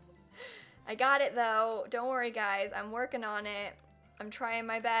 I got it though. Don't worry guys, I'm working on it. I'm trying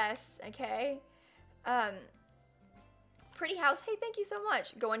my best, okay? Pretty house, hey, thank you so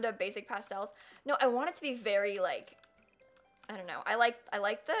much. Go into basic pastels. No, I want it to be very like, I don't know. I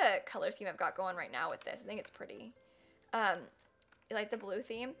like the color scheme I've got going right now with this. I think it's pretty. You like the blue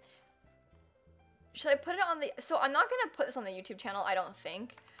theme? Should I put it on the, so I'm not gonna put this on the YouTube channel, I don't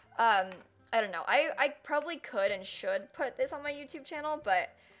think. I don't know. I probably could and should put this on my YouTube channel,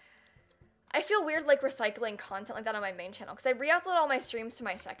 but I feel weird like recycling content like that on my main channel because I re-upload all my streams to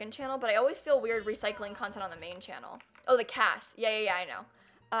my second channel, but I always feel weird recycling content on the main channel. Oh, the cast. Yeah, I know.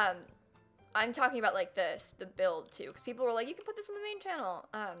 I'm talking about like the build too, because people were like, you can put this on the main channel.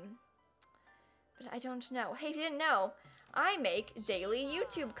 But I don't know. Hey, if you didn't know, I make daily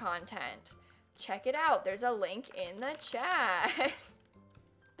YouTube content. check it out. There's a link in the chat.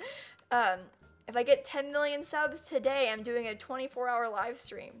 If I get 10 million subs today, I'm doing a 24-hour live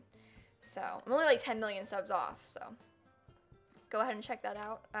stream. So I'm only like 10 million subs off, so go ahead and check that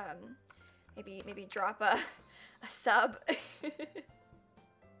out. Maybe drop a sub.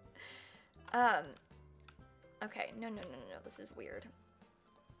 Okay, no, this is weird.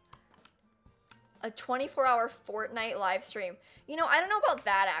 A 24-hour Fortnite live stream. You know, I don't know about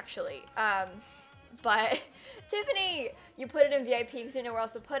that actually. But Tiffany, you put it in VIP because you know where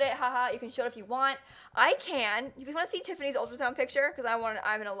else to put it. Haha, you can show it if you want. I can. You guys want to see Tiffany's ultrasound picture? Because I'm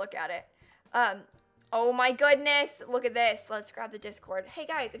gonna look at it. Oh my goodness, look at this. Let's grab the Discord. Hey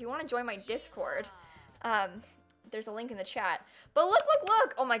guys, if you want to join my Discord, there's a link in the chat. But look.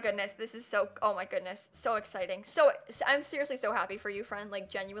 Oh my goodness, this is so, oh my goodness, so exciting. So, I'm seriously so happy for you, friend, like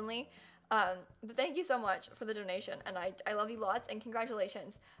genuinely. But thank you so much for the donation, and I love you lots, and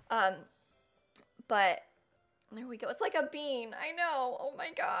congratulations. But there we go. It's like a bean. I know. Oh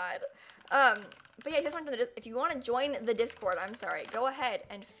my god. But yeah, if you want to join the Discord, I'm sorry, go ahead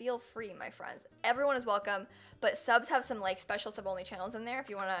and feel free, my friends. Everyone is welcome, but subs have some like special sub-only channels in there. If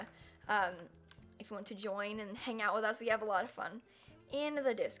you want to join and hang out with us, we have a lot of fun in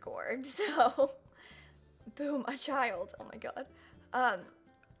the Discord. So, boom, a child. Oh my god.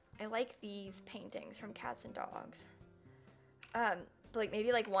 I like these paintings from Cats and Dogs. But like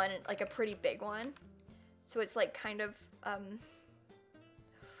maybe like one, like a pretty big one. So it's like kind of,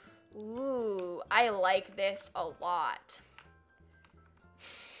 ooh, I like this a lot.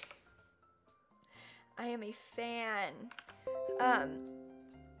 I am a fan.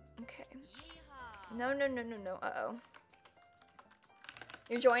 Okay. No. Uh-oh.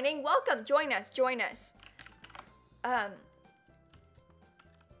 You're joining? Welcome. Join us.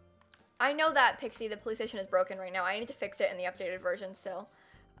 I know that, Pixie, the police station is broken right now. I need to fix it in the updated version still.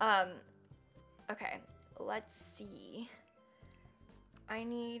 Okay. Let's see. I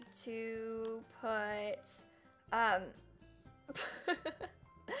need to put, oh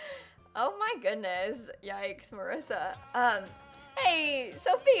my goodness. Yikes, Marissa. Hey,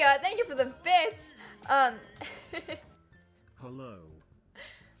 Sophia, thank you for the bits. Hello.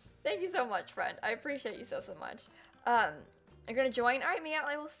 Thank you so much, friend. I appreciate you so much. You're gonna join? All right, Mia,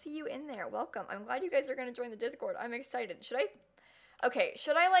 I will see you in there. Welcome. I'm glad you guys are gonna join the Discord. I'm excited. Should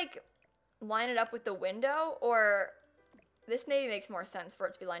I like line it up with the window, or this maybe makes more sense for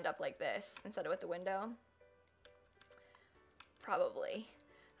it to be lined up like this instead of with the window? Probably.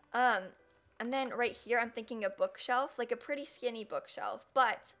 And then right here, I'm thinking a bookshelf, like a pretty skinny bookshelf,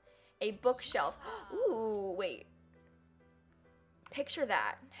 but a bookshelf. Ooh, wait. Picture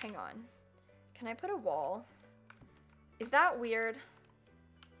that. Hang on. Can I put a wall? Is that weird?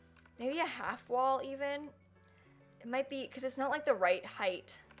 Maybe a half wall even? It might be, because it's not like the right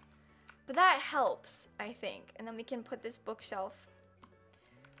height. But that helps, I think. And then we can put this bookshelf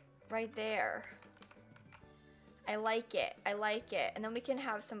right there. I like it. And then we can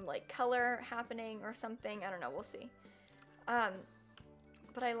have some like color happening or something. I don't know, we'll see.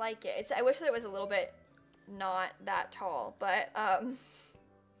 But I like it. I wish that it was a little bit not that tall, but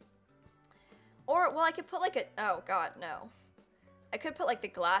or, well, I could put like a, oh god, no. I could put like the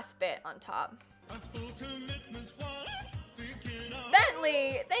glass bit on top.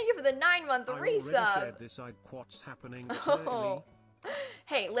 Bentley, thank you for the 9-month resub. I already shared this. What's happening? Oh.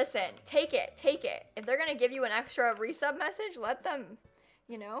 Hey, listen, take it. If they're gonna give you an extra resub message, let them,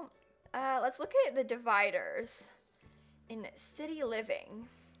 you know. Let's look at the dividers in city living.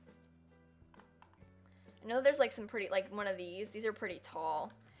 I know there's like some pretty, like one of these. These are pretty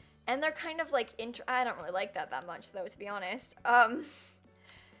tall. And they're kind of like, I don't really like that much though, to be honest. Let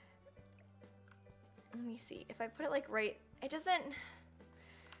me see. If I put it like right, it doesn't,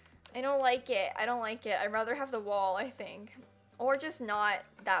 I don't like it. I'd rather have the wall, I think. Or just not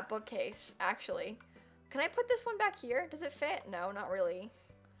that bookcase, actually. Can I put this one back here? Does it fit? No, not really.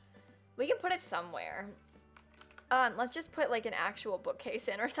 We can put it somewhere. Let's just put like an actual bookcase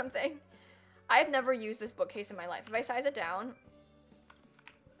in or something. I've never used this bookcase in my life. If I size it down,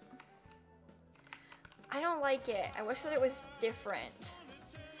 I don't like it. I wish that it was different.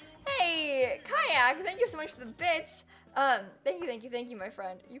 Hey, Kayak, thank you so much for the bits. Thank you, my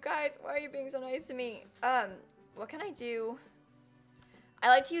friend. You guys, why are you being so nice to me? What can I do? I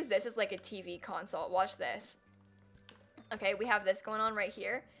like to use this as like a TV console. Watch this. Okay, we have this going on right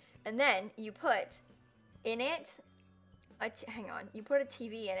here. And then you put in it, hang on, you put a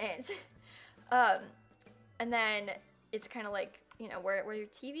TV in it. And then it's kind of like, you know, where your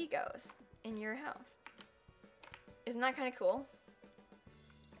TV goes in your house. Isn't that kind of cool?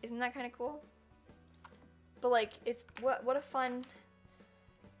 But like, it's, what a fun,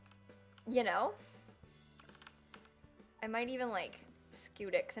 You know? I might even like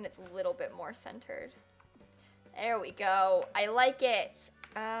scoot it because then it's a little bit more centered. There we go. I like it.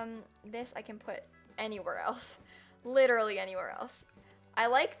 This I can put anywhere else. Literally anywhere else. I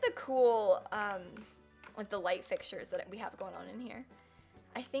like the cool, like the light fixtures that we have going on in here.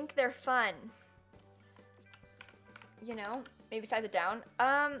 I think they're fun. You know, maybe size it down.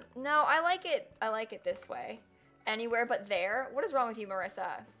 No, I like it this way. Anywhere but there. What is wrong with you,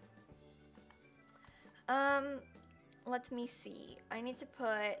 Marissa? Let me see. I need to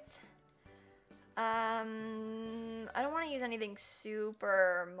put, I don't want to use anything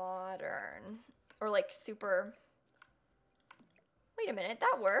super modern or like super, wait a minute,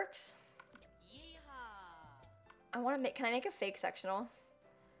 that works. I want to make, can I make a fake sectional?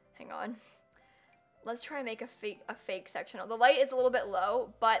 Hang on. Let's try and make a fake sectional. The light is a little bit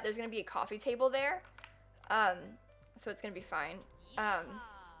low, but there's going to be a coffee table there. So it's going to be fine.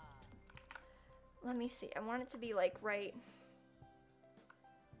 Let me see. I want it to be like right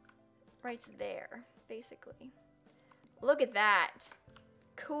there, basically. Look at that.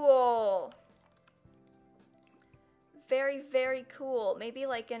 Cool. Very, very cool. Maybe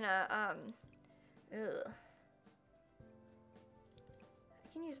like in a, ugh.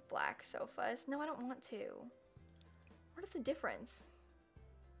 I can use black sofas. No, I don't want to. What is the difference?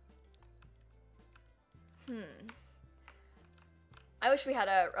 I wish we had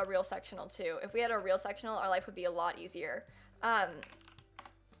a real sectional too. If we had a real sectional, our life would be a lot easier.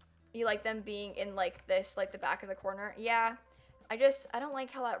 You like them being in like this, like the back of the corner? Yeah, I don't like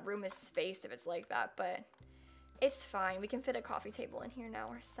how that room is spaced if it's like that, but it's fine. We can fit a coffee table in here now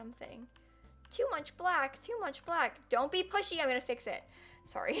or something. Too much black, too much black. Don't be pushy, I'm gonna fix it.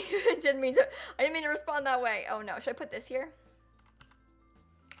 Sorry, I didn't mean to respond that way. Oh no, should I put this here?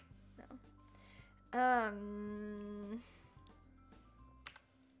 No.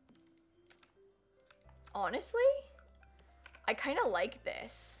 Honestly, I kind of like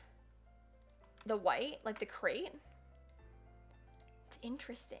this. The white, like the crate. It's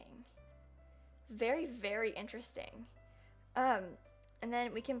interesting. Very, very interesting. And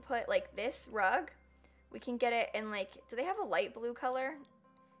then we can put like this rug. We can get it in like, do they have a light blue color?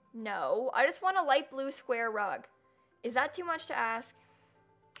 No, I just want a light blue square rug. Is that too much to ask?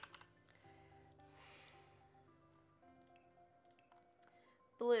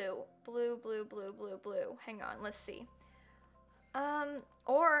 Blue, blue, blue, blue, blue, blue. Hang on, let's see.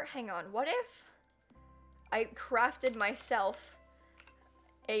 Or hang on, what if I crafted myself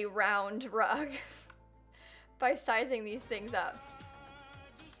a round rug by sizing these things up?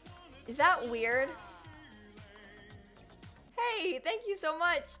 Is that weird? Hey, thank you so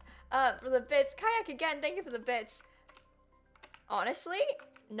much for the bits. Kayak again, thank you for the bits. Honestly,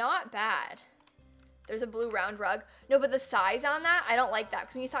 not bad. There's a blue round rug. No, but the size on that, I don't like that.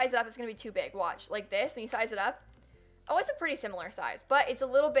 Because when you size it up, it's going to be too big. Watch, like this, when you size it up. Oh, it's a pretty similar size. But it's a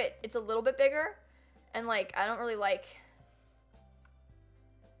little bit bigger. And like, I don't really like,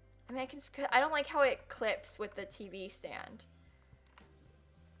 I mean, I don't like how it clips with the TV stand.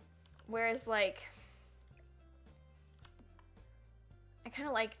 Whereas like, I kind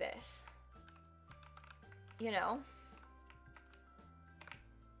of like this. You know?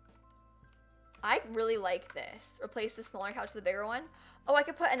 I really like this. Replace the smaller couch with the bigger one. Oh, I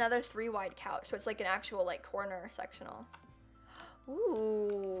could put another 3-wide couch, so it's like an actual like corner sectional.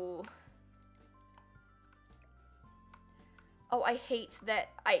 Ooh. Oh, I hate that.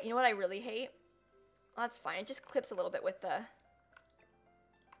 You know what I really hate? Oh, that's fine. It just clips a little bit with the.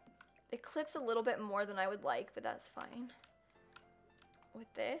 It clips a little bit more than I would like, but that's fine.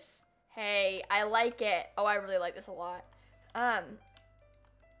 With this, hey, I like it. Oh, I really like this a lot.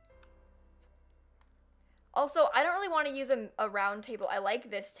 Also, I don't really want to use a round table. I like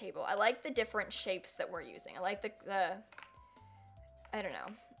this table. I like the different shapes that we're using. I like the I don't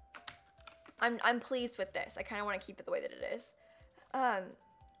know. I'm pleased with this. I kind of want to keep it the way that it is.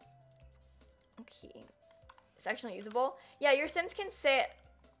 Okay. Sectional usable. Yeah, your Sims can sit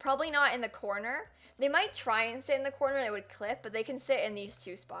probably not in the corner. They might try and sit in the corner and it would clip, but they can sit in these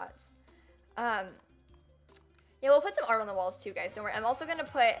two spots. Yeah, we'll put some art on the walls too, guys. Don't worry. I'm also gonna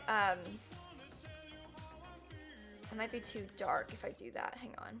put it might be too dark if I do that.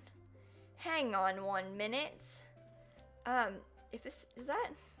 Hang on. Hang on 1 minute. If this, is that?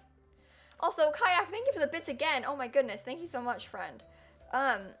 Also, Kayak, thank you for the bits again. Oh my goodness, thank you so much, friend.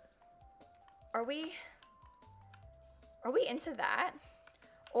 Are we into that?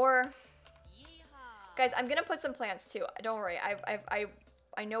 Or, guys, I'm gonna put some plants too. Don't worry,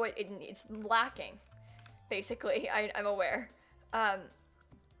 I know it's lacking, basically. I'm aware.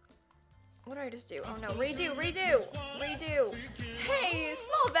 What did I just do? Oh no, redo, redo, redo. Hey,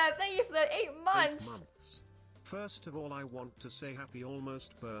 Small Bev, thank you for the 8 months. 8 months. First of all, I want to say happy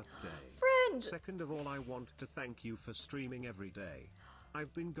almost birthday. Friend. Second of all, I want to thank you for streaming every day.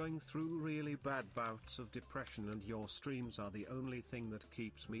 I've been going through really bad bouts of depression and your streams are the only thing that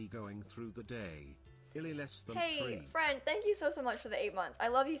keeps me going through the day. Illy less than 3. Hey, friend, thank you so much for the 8 months. I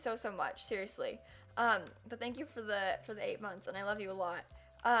love you so much, seriously. But thank you for the 8 months, and I love you a lot.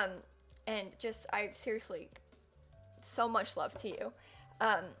 And just, I seriously, so much love to you.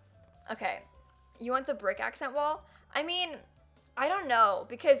 Okay, you want the brick accent wall? I mean, I don't know,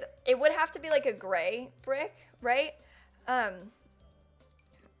 because it would have to be like a gray brick, right?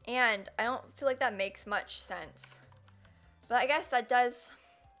 And I don't feel like that makes much sense. But I guess that does,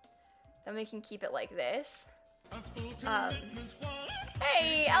 then we can keep it like this.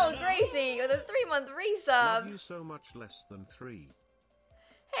 Hey, El Gracie, with a 3-month resub. Love you so much, less than 3.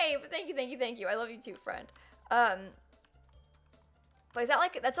 Hey, but thank you. I love you too, friend. But is that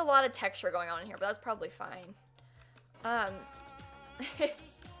like, that's a lot of texture going on in here, but that's probably fine.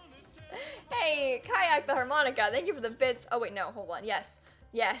 Hey, Kayak the harmonica, thank you for the bits. Oh wait, no, hold on, yes,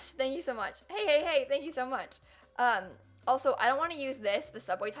 thank you so much. Hey, thank you so much. Also, I don't want to use the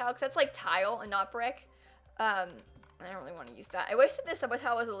subway tile, because that's like tile and not brick. I don't really want to use that. I wish that the subway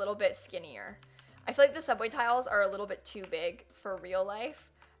tile was a little bit skinnier. I feel like the subway tiles are a little bit too big for real life.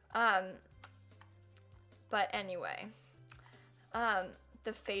 But anyway,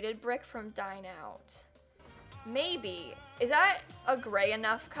 the faded brick from Dine Out. Maybe, is that a gray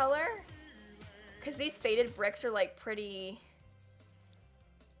enough color? Because these faded bricks are like pretty,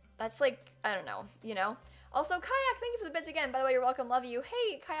 that's like, I don't know, you know? Also, Kayak, thank you for the bits again. By the way, you're welcome, love you.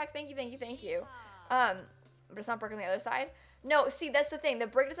 Hey, Kayak, thank you. But it's not brick on the other side. No, see, that's the thing. The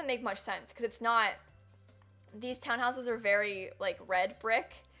brick doesn't make much sense because it's not, these townhouses are very like red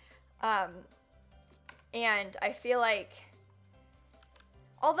brick. And I feel like,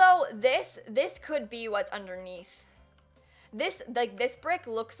 although this could be what's underneath. This brick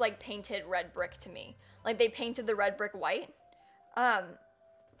looks like painted red brick to me. Like they painted the red brick white.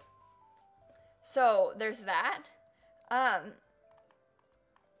 So there's that. I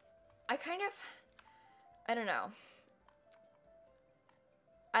don't know.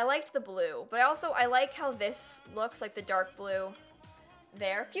 I liked the blue, but I like how this looks, like the dark blue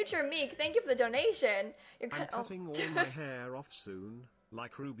there. Future Meek, thank you for the donation. I'm cutting all my hair off soon,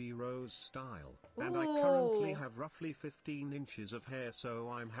 like Ruby Rose style. And Ooh. I currently have roughly 15 inches of hair, so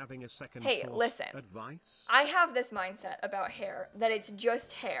I'm having a second Hey, thought. listen. Advice? I have this mindset about hair, that it's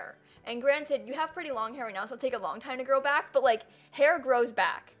just hair. And granted, you have pretty long hair right now, so it'll take a long time to grow back, but like, hair grows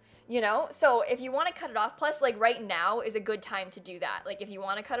back, you know? So if you want to cut it off, plus like right now is a good time to do that. Like if you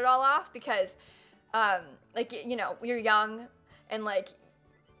want to cut it all off, because like, you know, you're young and like,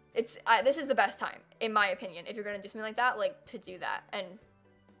 this is the best time, in my opinion, if you're going to do something like that, like to do that. And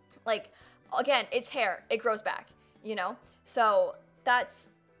like, again, it's hair, it grows back, you know? So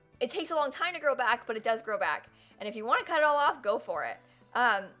it takes a long time to grow back, but it does grow back. And if you want to cut it all off, go for it.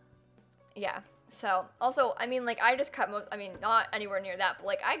 Yeah, so also, I mean, like, I just cut not anywhere near that, but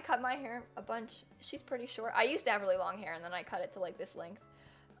like, I cut my hair a bunch. She's pretty short. I used to have really long hair, and then I cut it to like this length.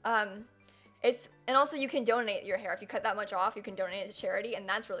 And also you can donate your hair. If you cut that much off, you can donate it to charity, and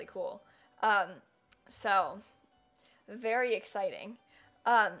that's really cool. So very exciting.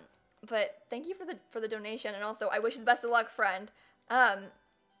 But thank you for the donation, and also I wish you the best of luck, friend.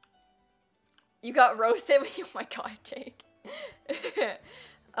 You got roasted. Oh my god, Jake.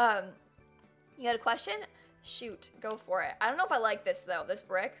 You got a question? Shoot, go for it. I don't know if I like this though, this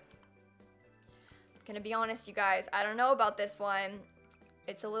brick. Gonna be honest, you guys, I don't know about this one.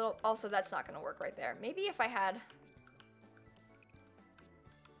 It's a little, also that's not gonna work right there. Maybe if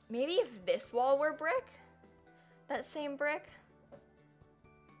this wall were brick, that same brick.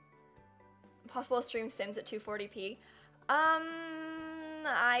 Possible to stream Sims at 240p.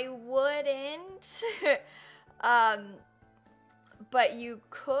 I wouldn't. But you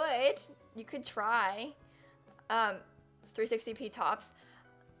could try 360p tops.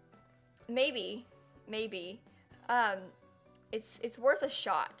 Maybe. It's worth a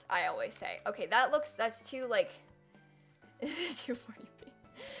shot, I always say. Okay, that's too like 240p.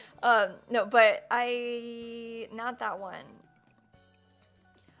 No, but not that one.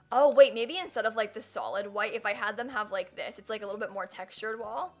 Oh wait, maybe instead of like the solid white, if I had them have like this, it's like a little bit more textured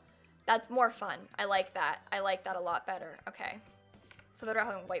wall. That's more fun. I like that. I like that a lot better. Okay. Feel better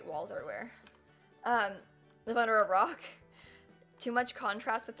having white walls everywhere. Live under a rock. Too much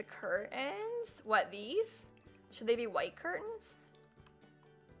contrast with the curtains. What, these? Should they be white curtains?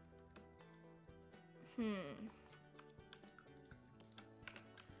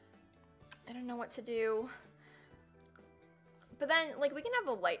 I don't know what to do. But then, like, we can have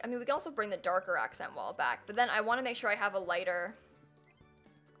a light. I mean, we can also bring the darker accent wall back. But then I want to make sure I have a lighter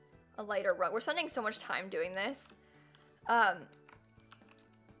rug. We're spending so much time doing this. I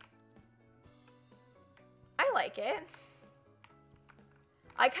like it.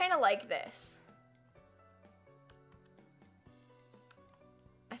 I kind of like this.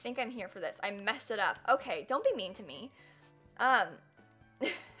 I think I'm here for this. I messed it up. Okay, don't be mean to me.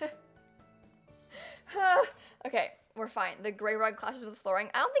 Okay, we're fine. The gray rug clashes with the flooring.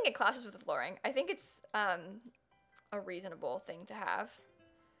 I don't think it clashes with the flooring. I think it's a reasonable thing to have.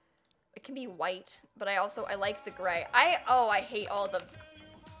 It can be white, but I like the gray. I hate all the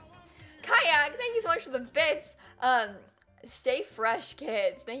Kayak. Thank you so much for the bits. Stay fresh,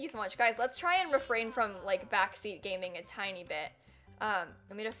 kids. Thank you so much, guys. Let's try and refrain from like backseat gaming a tiny bit. I'm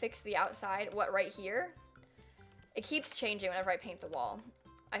gonna fix the outside. What, right here? It keeps changing whenever I paint the wall.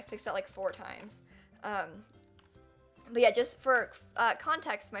 I fixed that like 4 times. But yeah, just for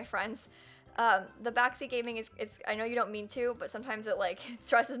context, my friends, the backseat gaming is, I know you don't mean to, but sometimes it like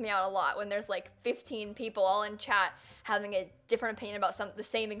stresses me out a lot when there's like 15 people all in chat having a different opinion about the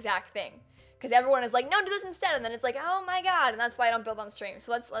same exact thing. Because everyone is like, no, do this instead, and then it's like, oh my god, and that's why I don't build on stream.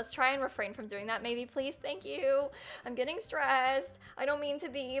 So let's try and refrain from doing that, maybe, please. Thank you. I'm getting stressed. I don't mean to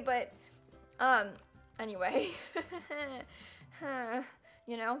be, but anyway,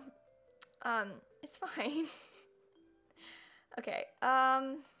 you know, it's fine. Okay,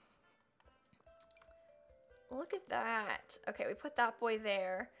 look at that. Okay, we put that boy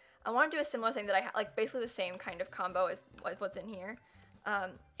there. I want to do a similar thing that I like, basically the same kind of combo as what's in here.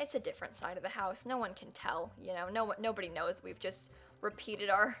 It's a different side of the house. No one can tell, you know. Nobody knows. We've just repeated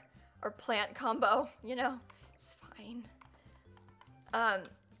our plant combo, you know. It's fine.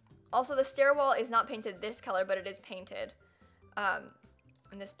 Also, the stairwell is not painted this color, but it is painted.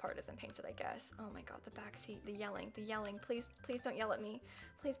 And this part isn't painted, I guess. Oh my god, the backseat, the yelling. Please don't yell at me.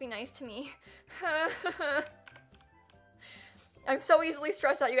 Please be nice to me. I'm so easily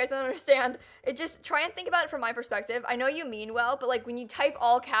stressed out, you guys don't understand. Try and think about it from my perspective. I know you mean well, but like when you type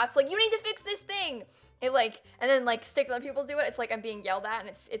all caps, like, you need to fix this thing. It like, and then like 6 other people do it, it's like I'm being yelled at and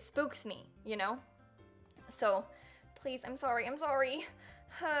it spooks me, you know? So, please, I'm sorry.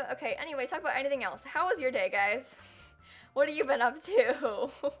 Okay, anyway, talk about anything else. How was your day, guys? What have you been up to?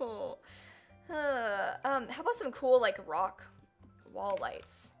 How about some cool like rock wall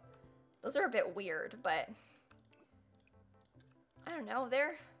lights? Those are a bit weird, but I don't know,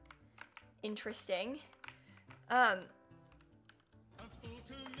 they're interesting.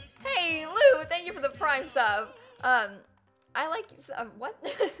 Hey, Lou, thank you for the Prime sub. I like, what?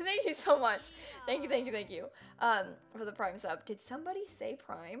 Thank you so much. Thank you. For the Prime sub. Did somebody say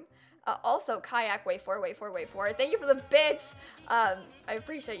Prime? Also, Kayak, wait for it. Thank you for the bits. I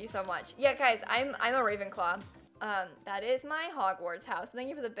appreciate you so much. Yeah, guys, I'm a Ravenclaw. That is my Hogwarts house. Thank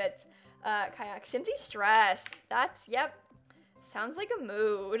you for the bits. Kayak, Simsie stressed. Yep. Sounds like a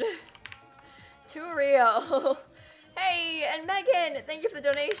mood. Too real. Hey, and Megan, thank you for the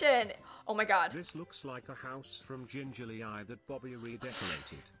donation. Oh my god. This looks like a house from Gingerly Eye that Bobby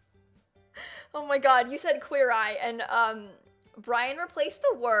redecorated. Oh my god, you said Queer Eye, and Brian replaced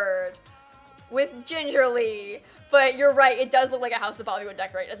the word with gingerly. But you're right, it does look like a house that Bobby would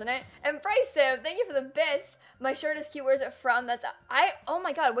decorate, doesn't it? And Bryce Sim, thank you for the bits. My shirt is cute, where's it from? Oh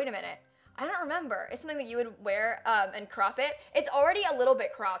my god, wait a minute. I don't remember. It's something that you would wear and crop it. It's already a little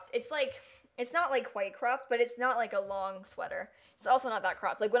bit cropped. It's like, it's not like quite cropped, but it's not like a long sweater. It's also not that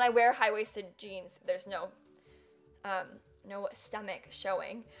cropped. Like when I wear high-waisted jeans, there's no stomach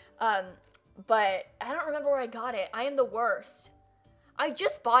showing. But I don't remember where I got it. I am the worst. I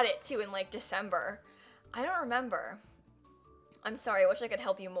just bought it too in like December. I don't remember. I'm sorry, I wish I could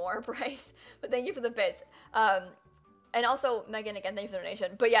help you more, Bryce. But thank you for the bits. And also, Megan, again, thank you for the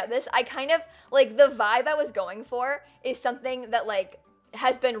donation. But yeah, I kind of, like, the vibe I was going for is something that, like,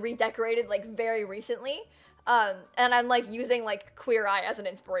 has been redecorated, like, very recently. And I'm, like, using, like, Queer Eye as an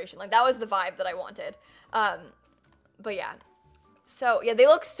inspiration. Like, that was the vibe that I wanted. But yeah. So, yeah, they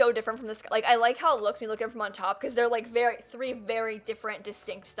look so different from this. Like, I like how it looks when you look at it from on top, because they're, like, 3 very different,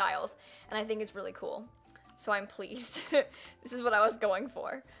 distinct styles. And I think it's really cool. So I'm pleased. This is what I was going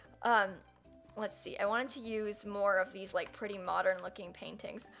for. Let's see, I wanted to use more of these like pretty modern looking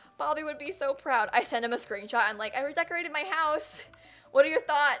paintings. Bobby would be so proud. I sent him a screenshot. I'm like, I redecorated my house. What are your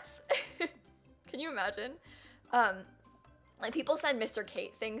thoughts? Can you imagine? Like people send Mr.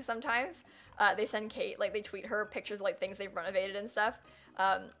 Kate things sometimes. They send Kate, like they tweet her pictures of like things they've renovated and stuff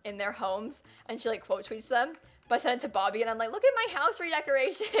in their homes. And she like quote tweets them. But I sent it to Bobby and I'm like, look at my house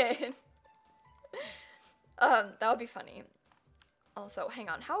redecoration. That would be funny. Also, hang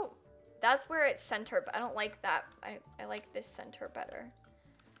on, how That's where it's centered, but I don't like that. I like this center better.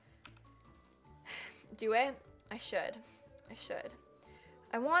 Do it? I should. I should.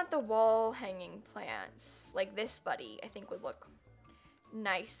 I want the wall hanging plants. Like this, buddy, I think would look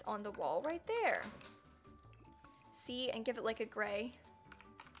nice on the wall right there. See, and give it like a gray.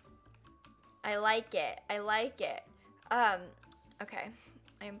 I like it. I like it. Okay.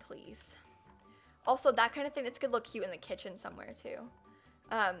 I am pleased. Also, that kind of thing, that's gonna look cute in the kitchen somewhere too.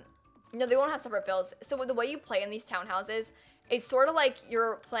 No, they won't have separate bills. So the way you play in these townhouses, it's sort of like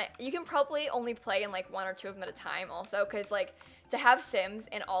you're playing, you can probably only play in like 1 or 2 of them at a time also, because like to have Sims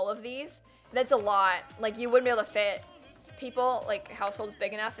in all of these, that's a lot. Like you wouldn't be able to fit people, like households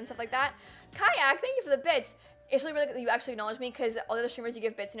big enough and stuff like that. Kayak, thank you for the bits. It's really good that you actually acknowledge me, because all the other streamers you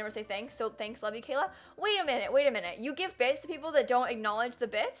give bits, you never say thanks. So thanks, love you, Kayla. Wait a minute. You give bits to people that don't acknowledge the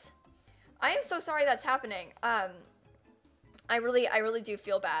bits? I am so sorry that's happening. I really do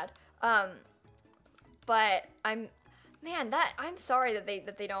feel bad. But I'm sorry that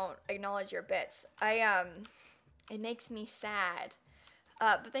they don't acknowledge your bits. It makes me sad.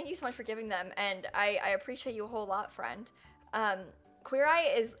 But thank you so much for giving them, and I appreciate you a whole lot, friend. Queer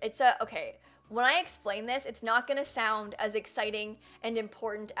Eye okay, when I explain this, it's not gonna sound as exciting and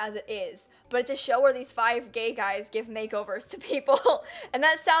important as it is, but it's a show where these 5 gay guys give makeovers to people, and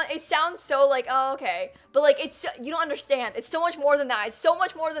it sounds so like, oh, okay, but like, you don't understand, it's so much more than that,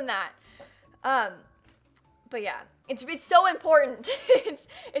 but yeah, it's so important.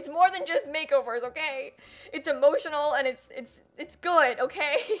 it's more than just makeovers, okay? It's emotional and it's good,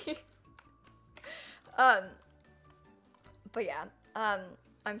 okay? But yeah,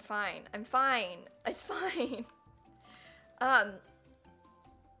 I'm fine. It's fine.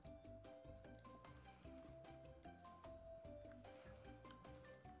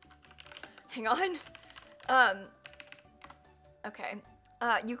 Hang on. Okay.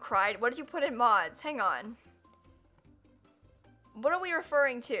 You cried. What did you put in mods? Hang on. What are we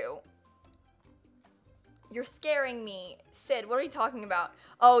referring to? You're scaring me. Sid, what are you talking about?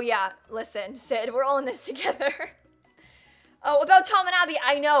 Oh yeah, listen, Sid, we're all in this together. Oh, about Tom and Abby,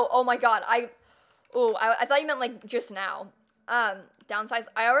 I know. Oh my god, I thought you meant like just now. Downsize.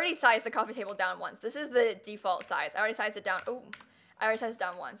 I already sized the coffee table down once. This is the default size. I already sized it down. Oh, I already sized it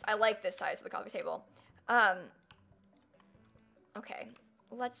down once. I like this size of the coffee table. Okay,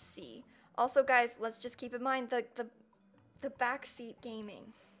 let's see. Also, guys, let's just keep in mind the backseat gaming.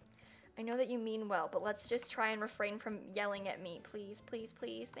 I know that you mean well, but let's just try and refrain from yelling at me, please, please,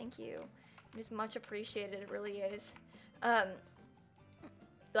 please. Thank you. It is much appreciated. It really is.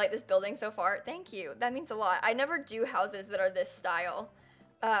 Like this building so far. Thank you. That means a lot. I never do houses that are this style.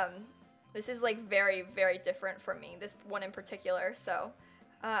 This is like very, very different from me. This one in particular. So,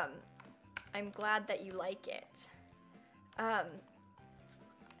 I'm glad that you like it.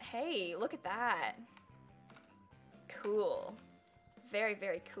 Hey, look at that. Cool. Very,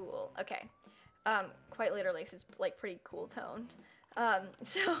 very cool. Okay. Quite literally, this is like pretty cool toned.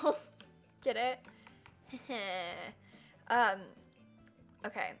 So, get it?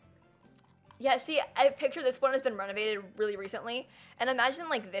 Okay. Yeah, see, I picture this one has been renovated really recently, and imagine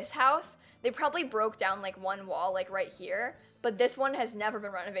like this house, they probably broke down like one wall like right here, but this one has never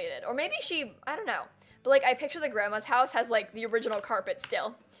been renovated. Or maybe I don't know. But like I picture the grandma's house has like the original carpet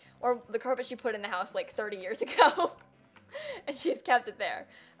still, or the carpet she put in the house like 30 years ago, and she's kept it there.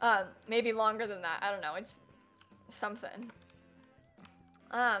 Maybe longer than that, I don't know, it's something.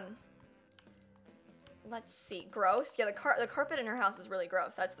 Let's see, gross? Yeah, the carpet in her house is really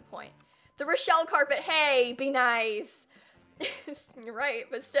gross, that's the point. The Rochelle carpet, hey, be nice. You're right,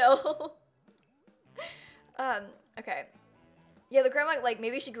 but still. Okay. Yeah, the grandma, like,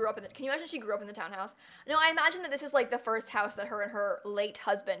 maybe she grew up in can you imagine she grew up in the townhouse? No, I imagine that this is, like, the first house that her and her late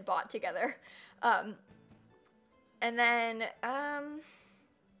husband bought together. And then, I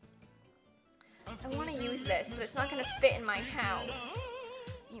want to use this, but it's not going to fit in my house.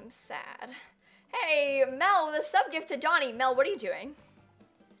 I'm sad. Hey, Mel, with a sub gift to Donnie. Mel, what are you doing?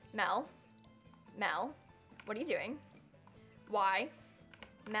 Mel, what are you doing? Why?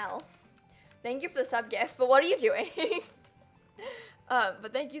 Mel, thank you for the sub gift, but what are you doing?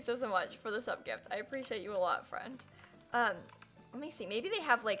 But thank you so much for the sub gift. I appreciate you a lot, friend. Let me see, maybe they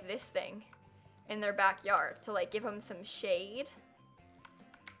have like this thing in their backyard to like give them some shade.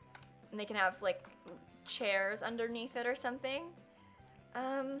 And they can have like chairs underneath it or something.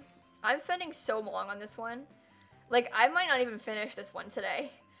 I'm spending so long on this one. Like, I might not even finish this one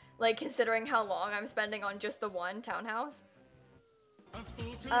today. Like, considering how long I'm spending on just the one townhouse.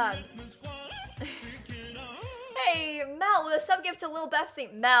 Hey, Mel, with a sub gift to Lil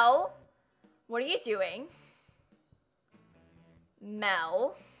Bestie. Mel, what are you doing?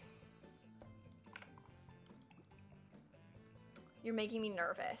 Mel, You're making me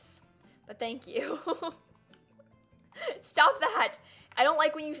nervous. But thank you. Stop that. I don't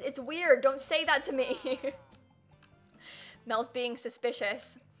like when you, it's weird. Don't say that to me. Mel's being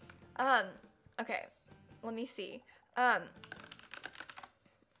suspicious. Okay. Let me see. But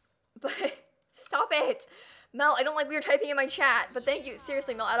stop it. Mel, I don't like weird typing in my chat, but thank you.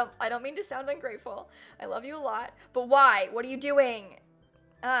 Seriously, Mel, I don't mean to sound ungrateful. I love you a lot. But why? What are you doing?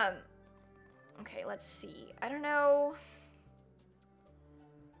 Okay, let's see. I don't know.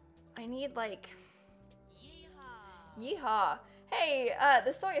 I need like Yeehaw. Hey,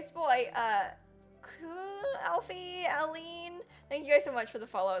 the soyest boy, Alfie, Aline. Thank you guys so much for the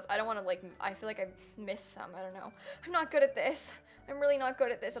follows. I don't want to like, I feel like I missed some. I don't know. I'm not good at this. I'm really not good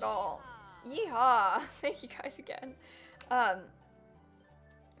at this at all. Yeehaw. Thank you guys again.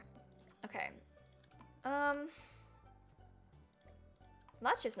 Okay.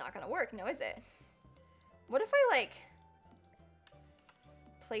 That's just not gonna work, no, is it? What if I like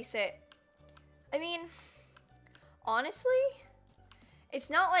place it? I mean, honestly, it's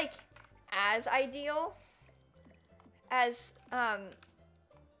not like as ideal as I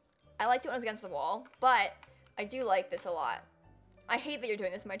liked it when it was against the wall, but I do like this a lot. I hate that you're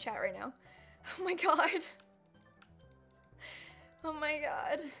doing this in my chat right now. Oh my god. Oh my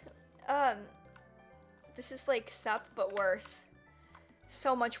god. This is like sup but worse.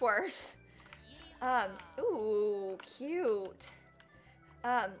 So much worse. Ooh, cute.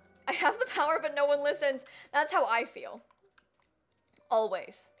 I have the power but no one listens. That's how I feel.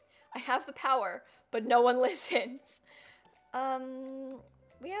 Always. I have the power but no one listens.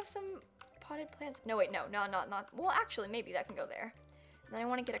 We have some potted plants. No, wait, no, not. Well, actually, maybe that can go there. And then I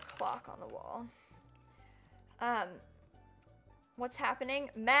want to get a clock on the wall. What's happening?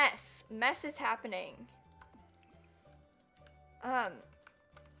 Mess. Mess is happening. I'm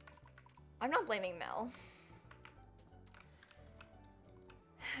not blaming Mel.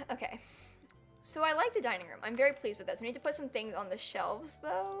 Okay. So I like the dining room. I'm very pleased with this. We need to put some things on the shelves,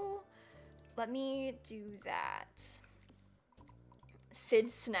 though. Let me do that.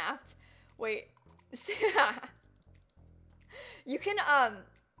 Sid snapped. Wait. You can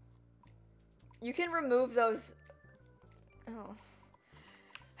remove those. Oh.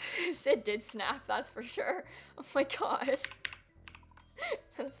 Sid did snap, that's for sure. Oh my god.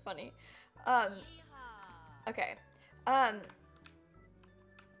 That's funny. Okay.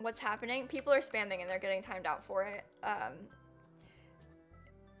 What's happening? People are spamming and they're getting timed out for it.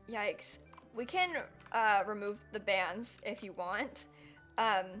 Yikes. We can remove the bans if you want.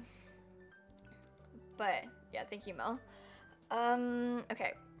 But yeah, thank you, Mel.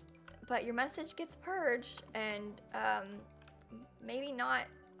 Okay. But your message gets purged and maybe not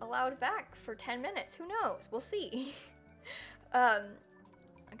allowed back for 10 minutes. Who knows? We'll see.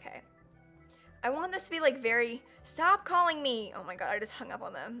 Okay. I want this to be like very, stop calling me. Oh my god, I just hung up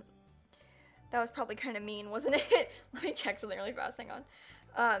on them. That was probably kind of mean, wasn't it? Let me check something really fast, hang on.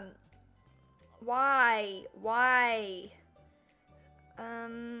 Why?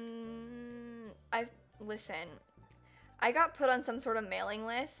 Listen, I got put on some sort of mailing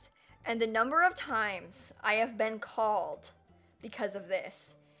list and the number of times I have been called because of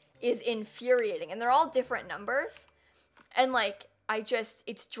this is infuriating. And they're all different numbers. And like,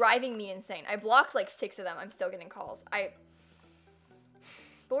 it's driving me insane. I blocked like 6 of them. I'm still getting calls. But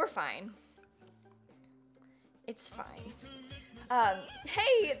we're fine. It's fine.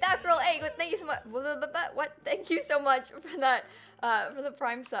 Hey, that girl, hey, thank you so much. What? Thank you so much for that, for the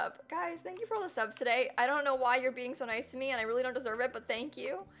Prime sub. Guys, thank you for all the subs today. I don't know why you're being so nice to me, and I really don't deserve it, but thank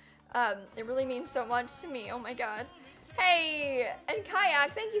you. It really means so much to me. Oh my god. Hey, and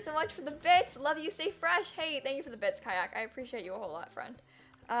Kayak, thank you so much for the bits. Love you, stay fresh. Hey, thank you for the bits, Kayak. I appreciate you a whole lot, friend.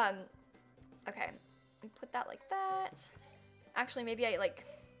 Okay. We put that like that. Actually, maybe I, like,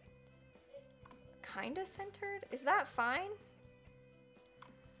 kinda centered? Is that fine?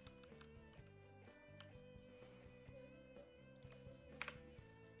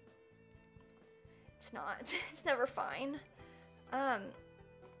 It's not. It's never fine.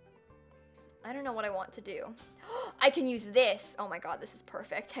 I don't know what I want to do. I can use this. Oh my god, this is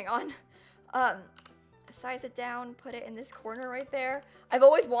perfect. Hang on. Size it down, put it in this corner right there. I've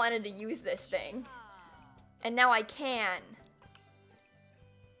always wanted to use this thing. And now I can.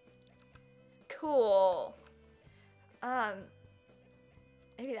 Cool.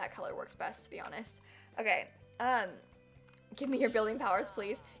 Maybe that color works best, to be honest. Okay. Give me your building powers,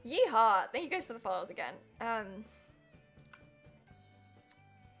 please. Yeehaw! Thank you guys for the follows again.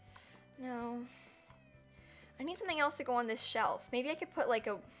 No. I need something else to go on this shelf. Maybe I could put like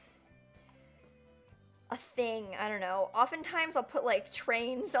a thing, I don't know. Oftentimes I'll put like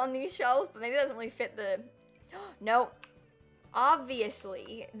trains on these shelves, but maybe that doesn't really fit the... Nope.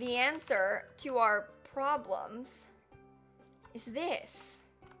 Obviously, the answer to our problems is this.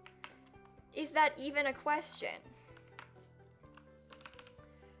 Is that even a question?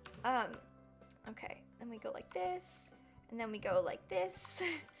 Okay, then we go like this, and then we go like this,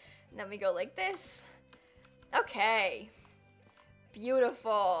 and then we go like this. Okay.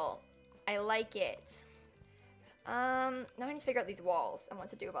 Beautiful. I like it. Now I need to figure out these walls and what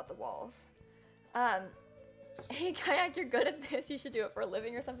to do about the walls. Hey, Kayak, you're good at this. You should do it for a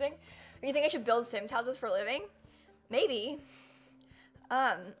living or something. Or you think I should build Sims houses for a living? Maybe.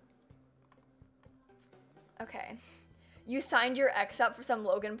 Okay. You signed your ex up for some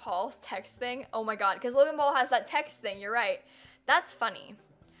Logan Paul's text thing? Oh my god, because Logan Paul has that text thing, you're right. That's funny.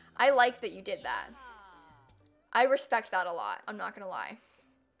 I like that you did that. I respect that a lot, I'm not gonna lie.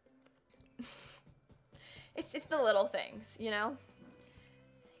 It's the little things, you know?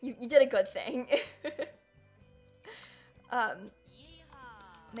 You did a good thing.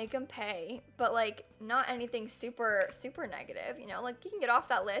 Make him pay, but like not anything super negative, you know? Like you can get off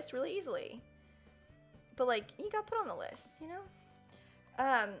that list really easily. But like he got put on the list, you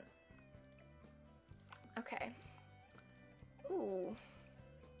know? Okay. Ooh.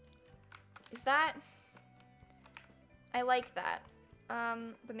 Is that? I like that.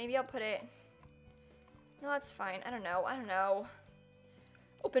 But maybe I'll put it. No, that's fine. I don't know.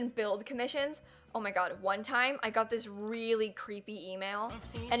 Open build commissions. Oh my god, one time I got this really creepy email.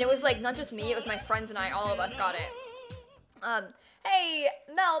 And it was like, not just me, it was my friends and I, all of us got it. Hey,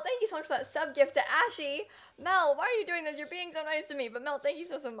 Mel, thank you so much for that sub gift to Ashy. Mel, why are you doing this? You're being so nice to me. But Mel, thank you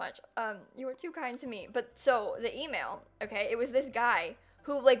so much. You were too kind to me. But so the email, okay, it was this guy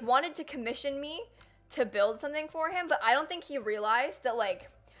who like wanted to commission me to build something for him, but I don't think he realized that like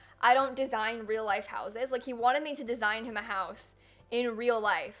I don't design real life houses. Like he wanted me to design him a house in real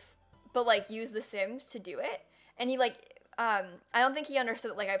life, but like use The Sims to do it. And he like, I don't think he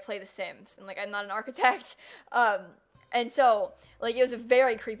understood that like I play The Sims and like I'm not an architect. And so like it was a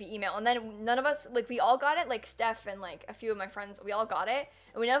very creepy email. And then none of us, like we all got it, like Steph and like a few of my friends, we all got it.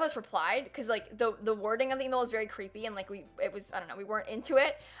 And none of us replied because like the wording of the email was very creepy and like it was, I don't know, we weren't into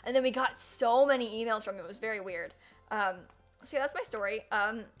it. And then we got so many emails from him. It was very weird. So yeah, that's my story.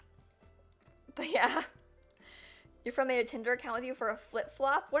 But yeah, your friend made a Tinder account with you for a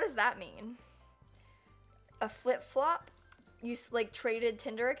flip-flop? What does that mean? A flip-flop? You like traded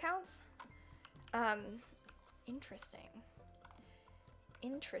Tinder accounts? Interesting.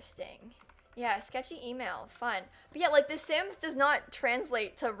 Yeah, sketchy email, fun. But yeah, like The Sims does not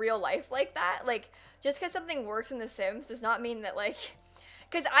translate to real life like that. Like, just because something works in The Sims does not mean that like,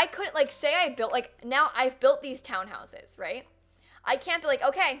 because I couldn't like, say I built, like now I've built these townhouses, right? I can't be like,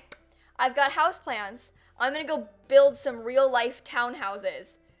 okay, I've got house plans. I'm gonna go build some real life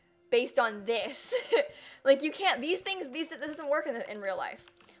townhouses based on this. Like you can't, this doesn't work in real life.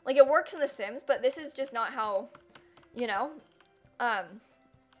 Like it works in The Sims, but this is just not how, you know?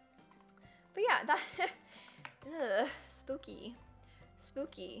 But yeah, that, ugh, spooky.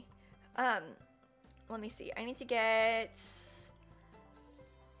 Let me see, I need to get,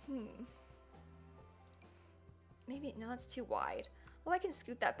 maybe, no, that's too wide. Well, I can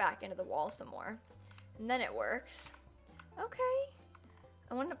scoot that back into the wall some more. And then it works. Okay.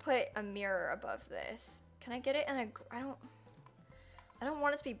 I want to put a mirror above this. Can I get it in a, I don't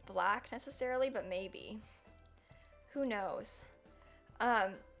want it to be black necessarily, but maybe. Who knows?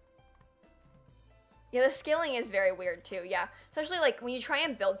 Yeah, the scaling is very weird too, yeah. Especially like when you try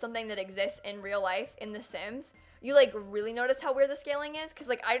and build something that exists in real life in The Sims, you like really notice how weird the scaling is. Cause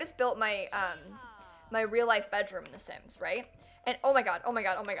like I just built my, my real life bedroom in The Sims, right? And oh my god.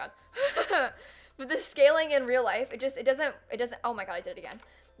 But the scaling in real life, it doesn't, oh my god, I did it again.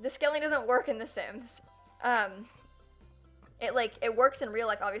 The scaling doesn't work in The Sims. It works in real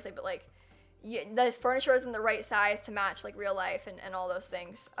life, obviously, but like, the furniture isn't the right size to match like real life and all those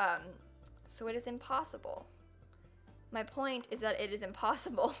things. So it is impossible. My point is that it is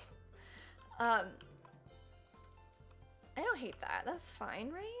impossible. I don't hate that, that's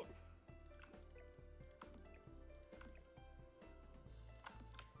fine, right?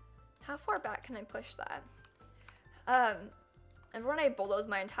 How far back can I push that? Everyone, I bulldozed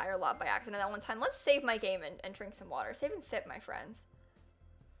my entire lot by accident that one time. Let's save my game and drink some water. Save and sip, my friends.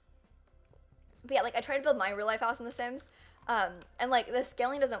 But yeah, like I tried to build my real life house in The Sims, and like the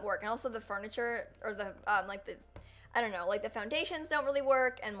scaling doesn't work, and also the furniture or the like the, I don't know, like the foundations don't really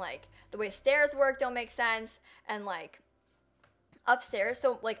work, and like the way stairs work don't make sense, and like upstairs,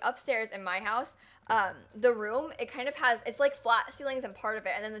 so like upstairs in my house, the room, it kind of has, it's like flat ceilings and part of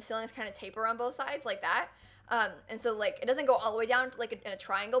it, and then the ceilings kind of taper on both sides like that. And so like it doesn't go all the way down to like in a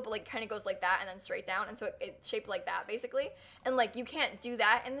triangle, but like kind of goes like that and then straight down, and so it's shaped like that basically. And like you can't do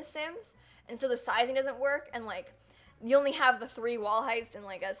that in The Sims, and so the sizing doesn't work, and like you only have the 3 wall heights, and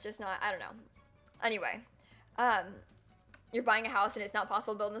like that's just not, I don't know. Anyway, you're buying a house and it's not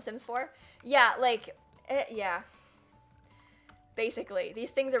possible to build in The Sims 4. Yeah, like yeah. Basically, these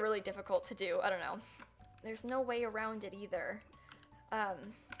things are really difficult to do. I don't know. There's no way around it either.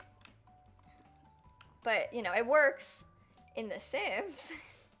 But, you know, it works in The Sims.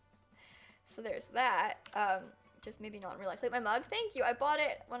 So there's that. Just maybe not in real life. Like my mug, thank you. I bought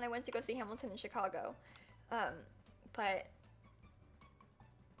it when I went to go see Hamilton in Chicago. But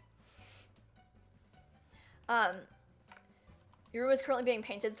your room is currently being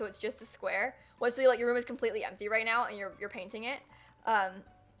painted, so it's just a square. What's the, like, your room is completely empty right now and you're painting it.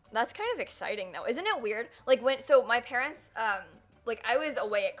 That's kind of exciting though. Isn't it weird? Like so my parents, like I was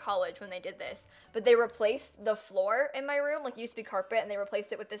away at college when they did this, but they replaced the floor in my room, like it used to be carpet, and they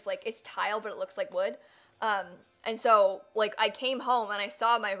replaced it with this, like, it's tile, but it looks like wood. And so like I came home and I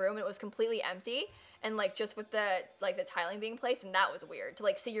saw my room and it was completely empty, and like just with the, like the tiling being placed, and that was weird to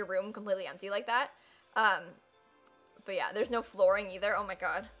like see your room completely empty like that. But yeah, there's no flooring either. Oh my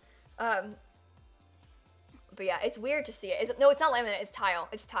god. But yeah, it's weird to see it. No, it's not laminate, it's tile.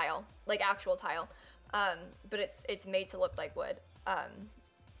 It's tile, like actual tile. But it's made to look like wood.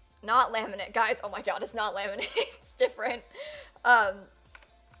 Not laminate, guys. Oh my god, it's not laminate. It's different.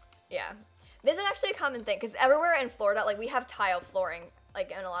 Yeah. This is actually a common thing, because everywhere in Florida, like, we have tile flooring, like,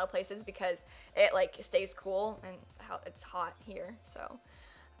 in a lot of places, because it, like, stays cool, and it's hot here, so.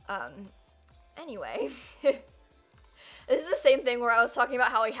 Anyway. This is the same thing where I was talking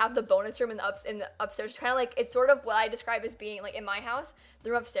about how we have the bonus room in the upstairs. Kind of like, it's sort of what I describe as being, like, in my house,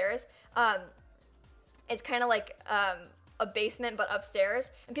 the room upstairs. It's kind of like a basement but upstairs,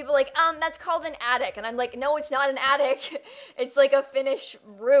 and people are like, that's called an attic, and I'm like, no, it's not an attic. It's like a finished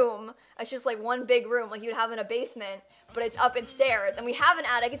room. It's just like one big room like you'd have in a basement, but it's up in stairs, and we have an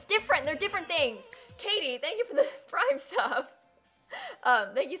attic. It's different. They're different things. Katie, thank you for the Prime sub.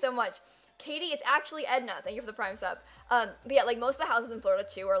 Thank you so much. Katie, it's actually Edna. Thank you for the Prime sub. But yeah, like most of the houses in Florida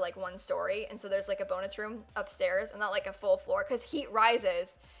too are like 1 story, and so there's like a bonus room upstairs and not like a full floor, because heat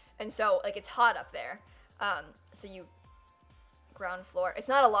rises, and so like it's hot up there. So you ground floor. It's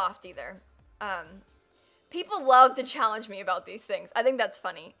not a loft either. People love to challenge me about these things. I think that's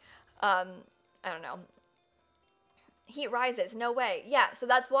funny. I don't know. Heat rises. No way. Yeah, so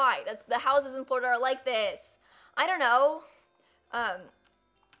that's why. The houses in Florida are like this. I don't know.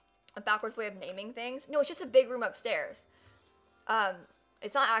 A backwards way of naming things. No, it's just a big room upstairs.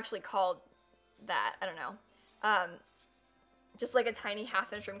 It's not actually called that. I don't know. Just like a tiny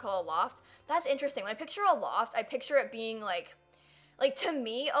half-inch room called a loft. That's interesting. When I picture a loft, I picture it being like to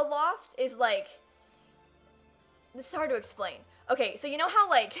me, a loft is like, this is hard to explain. Okay, so you know how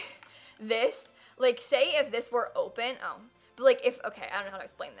like this, like say if this were open, but like if, okay, I don't know how to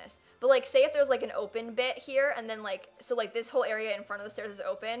explain this, but like say if there's like an open bit here, and then like, so like this whole area in front of the stairs is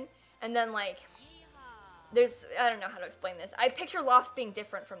open, and then like, there's, I don't know how to explain this. I picture lofts being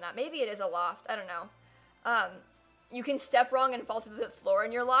different from that. Maybe it is a loft, I don't know. You can step wrong and fall to the floor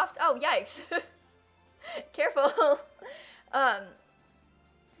in your loft. Oh, yikes. Careful.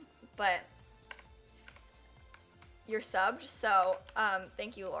 But you're subbed, so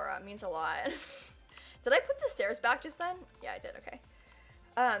thank you, Laura. It means a lot. Did I put the stairs back just then? Yeah, I did. Okay.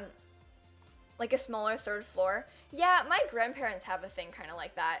 Like a smaller 3rd floor. Yeah, my grandparents have a thing kind of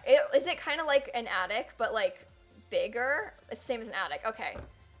like that. Is it kind of like an attic, but like bigger? It's the same as an attic. Okay,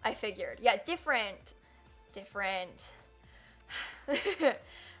 I figured. Yeah, different.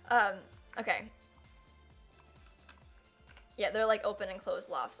 Okay. Yeah, they're like open and closed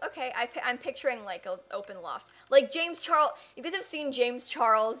lofts. Okay, I'm picturing like an open loft. Like James Charles, you guys have seen James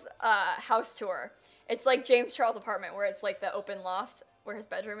Charles' house tour. It's like James Charles' apartment where it's like the open loft where his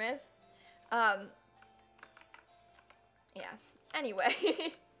bedroom is. Yeah, anyway.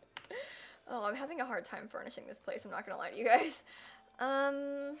 Oh, I'm having a hard time furnishing this place, I'm not gonna lie to you guys.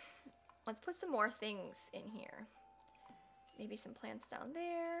 Let's put some more things in here. Maybe some plants down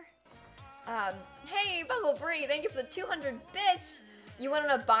there. Hey, Puzzle Bree, thank you for the 200 bits. You went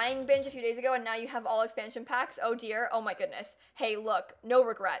on a buying binge a few days ago and now you have all expansion packs. Oh dear, oh my goodness. Hey, look, no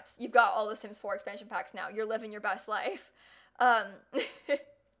regrets. You've got all the Sims 4 expansion packs now. You're living your best life. But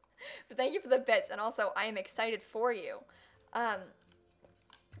thank you for the bits, and also I am excited for you.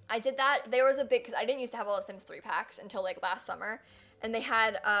 I did that. There was a big, because I didn't used to have all the Sims 3 packs until like last summer. And they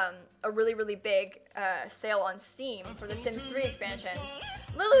had a really, really big sale on Steam for the Sims 3 expansions.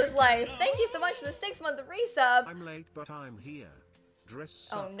 Lulu's Life, thank you so much for the 6-month resub. I'm late, but I'm here. dress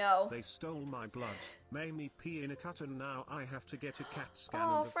Oh suck. no. They stole my blood, made me pee in a cut, and now I have to get a CAT scan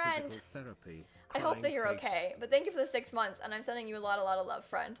Oh, and a friend. physical therapy. I hope that you're Crying face. okay. But thank you for the 6 months, and I'm sending you a lot of love,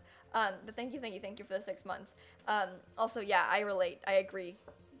 friend. But thank you for the 6 months. Also, yeah, I relate. I agree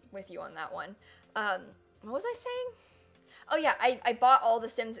with you on that one. What was I saying? Oh yeah, I bought all the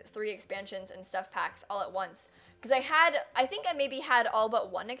Sims 3 expansions and stuff packs all at once. Because I think I maybe had all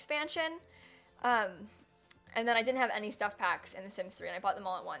but one expansion. And then I didn't have any stuff packs in the Sims 3, and I bought them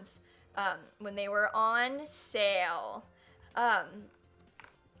all at once. When they were on sale.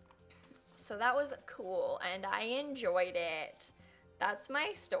 So that was cool, and I enjoyed it. That's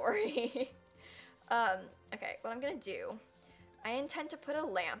my story. Okay, what I'm gonna do, I intend to put a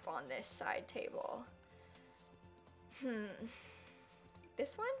lamp on this side table.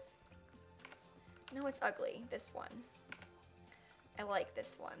 This one? No, it's ugly. This one. I like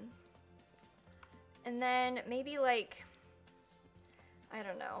this one. And then maybe like, I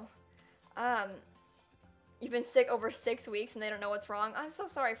don't know. You've been sick over 6 weeks and they don't know what's wrong. I'm so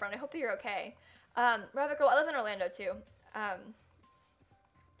sorry, friend. I hope you're okay. Rabbit Girl, I live in Orlando too.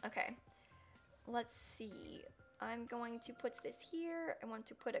 Okay. Let's see. I'm going to put this here. I want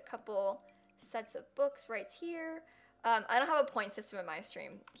to put a couple sets of books right here. I don't have a point system in my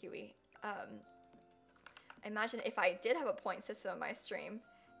stream, Kiwi. I imagine if I did have a point system in my stream,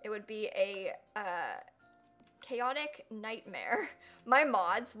 it would be a chaotic nightmare. My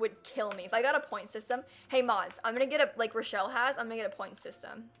mods would kill me if I got a point system. Hey mods, I'm gonna get a, like Rochelle has, I'm gonna get a point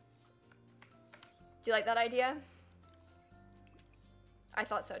system. Do you like that idea? I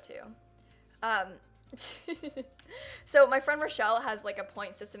thought so too. So my friend Rochelle has like a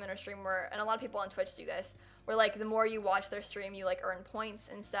point system in her stream where, and a lot of people on Twitch do this, where like the more you watch their stream, you like earn points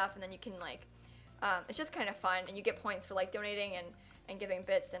and stuff, and then you can like, it's just kind of fun, and you get points for like donating and giving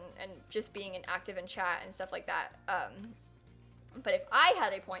bits and just being active in chat and stuff like that. But if I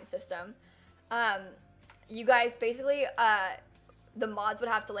had a point system, you guys basically, the mods would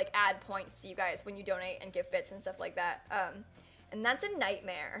have to like add points to you guys when you donate and give bits and stuff like that. And that's a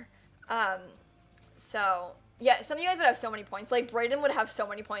nightmare. So yeah, some of you guys would have so many points. Like Brayden would have so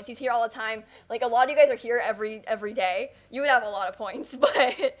many points. He's here all the time. Like a lot of you guys are here every day. You would have a lot of points,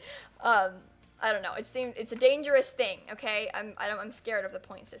 but I don't know. It's a dangerous thing. Okay, I'm scared of the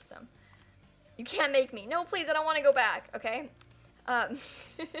point system. You can't make me. No, please. I don't want to go back. Okay.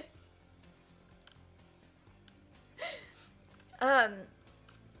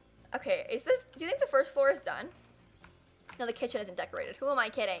 Okay. Do you think the first floor is done? No, the kitchen isn't decorated. Who am I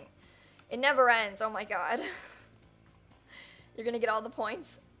kidding? It never ends. Oh my god. You're gonna get all the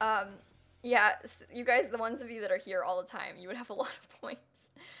points. Yeah, you guys, the ones of you that are here all the time, you would have a lot of points.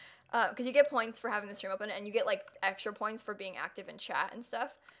 Because you get points for having the stream open, and you get like extra points for being active in chat and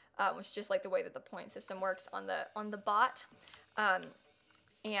stuff, which is just like the way that the point system works on the bot. I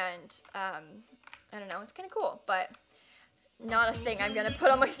don't know, it's kind of cool, but not a thing I'm gonna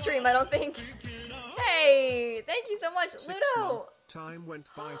put on my stream, I don't think. Hey, thank you so much, Ludo. Time went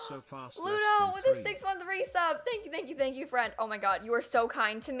by so fast. Ludo with a 6-month resub. Thank you, friend. Oh my god, you are so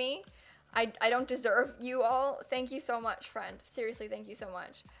kind to me. I don't deserve you all. Thank you so much, friend. Seriously, thank you so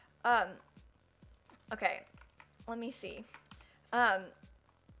much. Okay, let me see.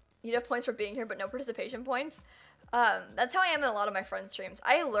 You'd have points for being here, but no participation points. That's how I am in a lot of my friends' streams.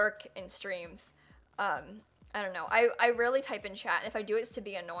 I lurk in streams. I don't know. I rarely type in chat, and if I do, it's to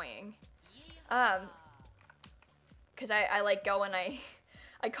be annoying. Because I like go and I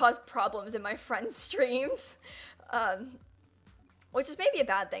cause problems in my friends' streams. Which is maybe a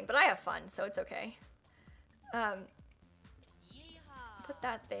bad thing, but I have fun, so it's okay. Put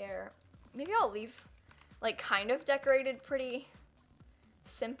that there. Maybe I'll leave, like, kind of decorated pretty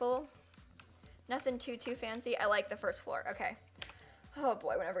simple. Nothing too fancy. I like the first floor. Okay. Oh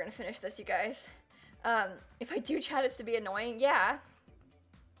boy, we're never gonna finish this, you guys. If I do chat, it's to be annoying. Yeah.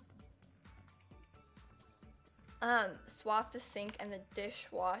 Swap the sink and the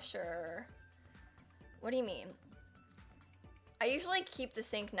dishwasher. What do you mean? I usually keep the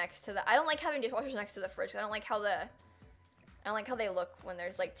sink next to I don't like having dishwashers next to the fridge. I don't like how they look when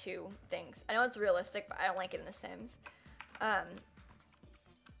there's like two things. I know it's realistic, but I don't like it in The Sims. But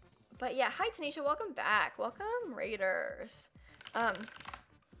yeah, hi Tanisha, welcome back. Welcome, Raiders. Let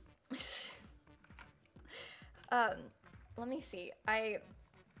me see.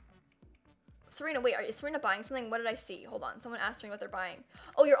 Serena, wait, is Serena buying something? What did I see? Hold on, someone asked me what they're buying.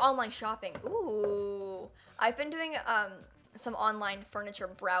 Oh, you're online shopping. Ooh. I've been doing, some online furniture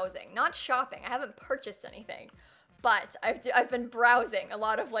browsing. Not shopping, I haven't purchased anything. But I've been browsing a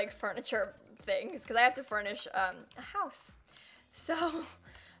lot of, like, furniture things, because I have to furnish, a house. So,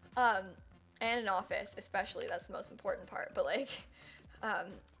 and an office, especially, that's the most important part. But, like,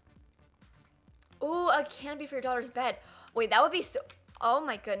 Oh, a canopy for your daughter's bed. Wait, that would be so... Oh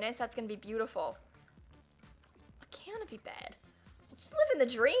my goodness, that's gonna be beautiful. A canopy bed. Just living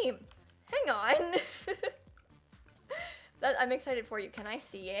the dream. Hang on. I'm excited for you. Can I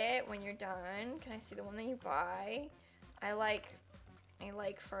see it when you're done? Can I see the one that you buy? I like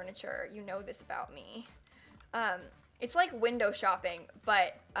furniture. You know this about me. It's like window shopping,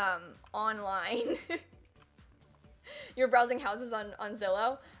 but online. You're browsing houses on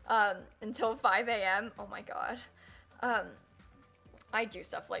Zillow until 5 a.m. Oh my god. I do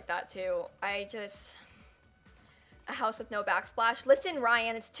stuff like that too. A house with no backsplash. Listen,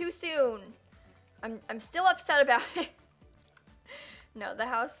 Ryan, it's too soon. I'm still upset about it. No, the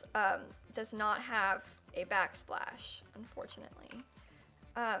house does not have a backsplash, unfortunately.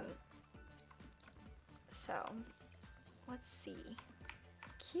 So, let's see.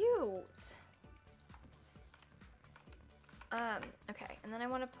 Cute. Okay, and then I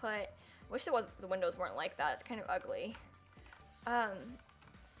want to put, wish the windows weren't like that. It's kind of ugly. I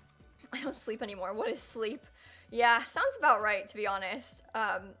don't sleep anymore. What is sleep? Yeah, sounds about right, to be honest.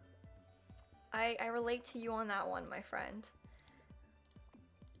 I relate to you on that one, my friend.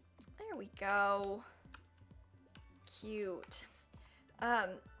 There we go. Cute.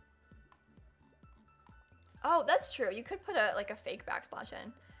 Oh, that's true. You could put a fake backsplash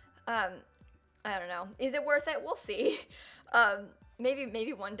in. I don't know. Is it worth it? We'll see.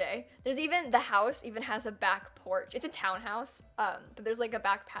 Maybe one day. There's the house even has a back porch. It's a townhouse, but there's like a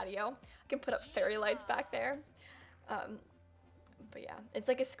back patio. I can put up fairy lights back there. But yeah, it's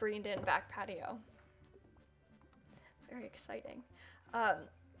like a screened in back patio. Very exciting.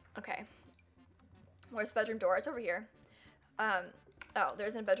 Okay. Where's the bedroom door? It's over here. Oh, there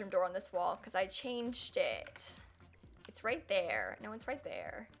isn't a bedroom door on this wall because I changed it. It's right there. No, it's right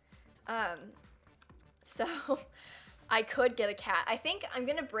there. So I could get a cat. I think I'm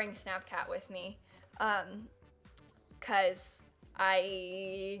gonna bring Snapcat with me. Cause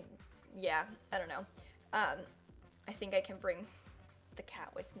I don't know. I think I can bring the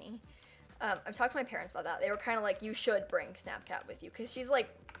cat with me. I've talked to my parents about that. They were kind of like, you should bring Snapcat with you. Cause she's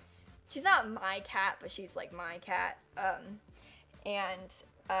not my cat, but she's like my cat.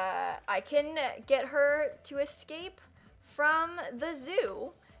 I can get her to escape from the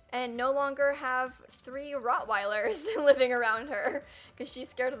zoo and no longer have 3 Rottweilers living around her because she's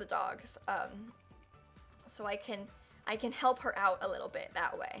scared of the dogs. So I can help her out a little bit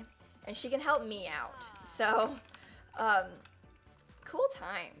that way, and she can help me out. So, cool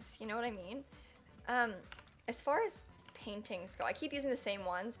times, you know what I mean? As far as paintings go, I keep using the same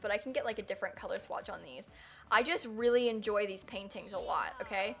ones, but I can get like a different color swatch on these. I just really enjoy these paintings a lot,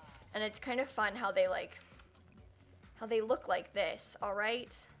 okay? And it's kind of fun how they look like this, all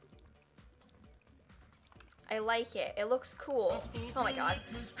right? I like it. It looks cool. Oh my god.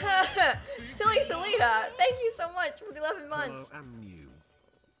 Silly Salita, thank you so much for the 11 months. Hello, I'm new.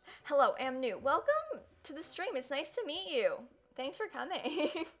 Hello, I'm new. Welcome to the stream. It's nice to meet you. Thanks for coming.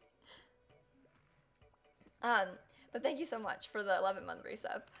 But thank you so much for the 11-month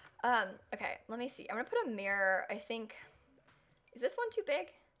resub. Okay, let me see. I'm gonna put a mirror, I think. Is this one too big?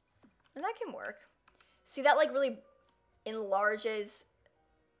 And that can work. See, that like really enlarges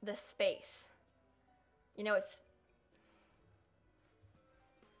the space. You know,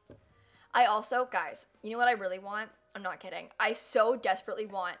 I also, guys, you know what I really want? I'm not kidding. I so desperately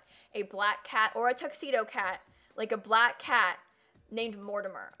want a black cat or a tuxedo cat, like a black cat named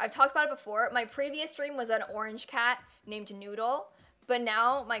Mortimer. I've talked about it before. My previous dream was an orange cat named Noodle, but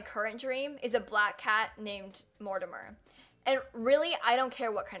now my current dream is a black cat named Mortimer. And really, I don't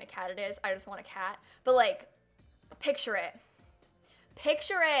care what kind of cat it is. I just want a cat. But like, picture it.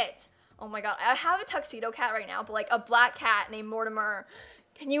 Picture it. Oh my god, I have a tuxedo cat right now, but like a black cat named Mortimer.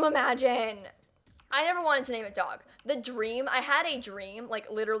 Can you imagine? I never wanted to name a dog. I had a dream,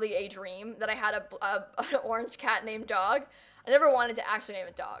 like literally a dream, that I had an orange cat named Dog. I never wanted to actually name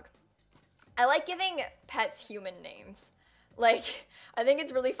a dog. I like giving pets human names. Like, I think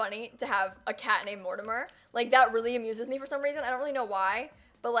it's really funny to have a cat named Mortimer. Like, that really amuses me for some reason. I don't really know why,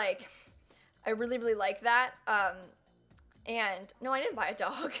 but like, I really, really like that. And no, I didn't buy a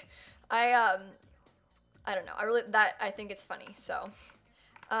dog. I don't know. I think it's funny. So,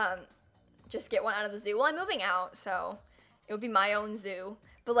 just get one out of the zoo. Well, I'm moving out, so it would be my own zoo.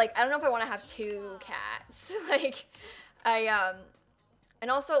 But like, I don't know if I want to have 2 cats. Like, and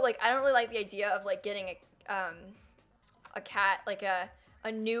also like, I don't really like the idea of like getting a cat, like a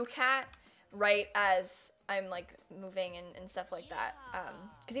new cat, right as I'm like moving and stuff like that.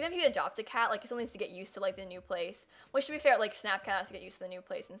 Because even if you adopt a cat, like it still needs to get used to like the new place. Which to be fair, like Snapcat has to get used to the new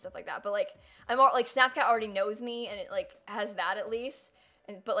place and stuff like that. But like like Snapcat already knows me and it like has that at least.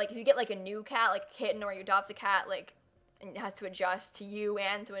 But like if you get like a new cat, like a kitten, or you adopt a cat, like and it has to adjust to you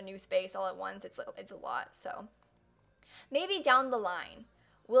and to a new space all at once, it's a lot. So maybe down the line,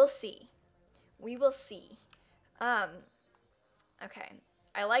 we'll see. We will see. Okay.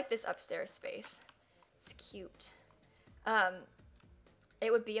 I like this upstairs space. It's cute. It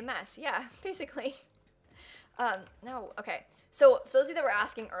would be a mess. Yeah, basically. No, okay. So, for those of you that were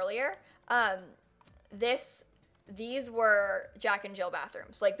asking earlier, these were Jack and Jill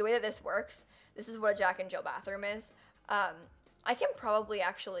bathrooms. Like, the way that this works, this is what a Jack and Jill bathroom is. I can probably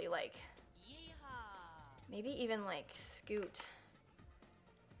actually, like, maybe even, like, scoot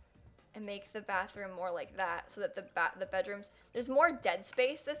and make the bathroom more like that so that the bedrooms, there's more dead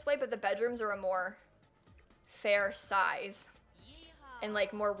space this way, but the bedrooms are a more fair size and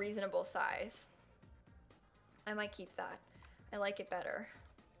like more reasonable size. I might keep that. I like it better.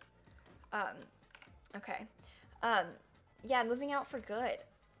 Okay. Yeah, moving out for good.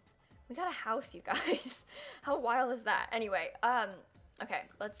 We got a house, you guys. How wild is that? Anyway, okay,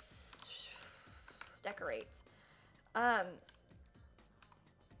 let's decorate.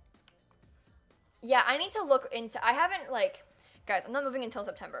 Yeah, I need to look into, I haven't, like, guys, I'm not moving until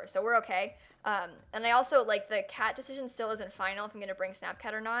September, so we're okay. And I also, like, the cat decision still isn't final if I'm going to bring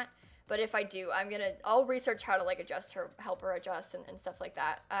Snapcat or not. But if I do, I'll research how to, like, adjust her, help her adjust and stuff like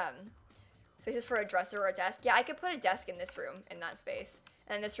that. Spaces for a dresser or a desk. Yeah, I could put a desk in this room, in that space.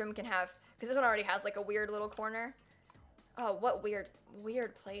 And this room can have, because this one already has, like, a weird little corner. Oh, what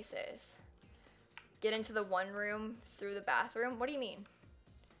weird places. Get into the one room through the bathroom? What do you mean?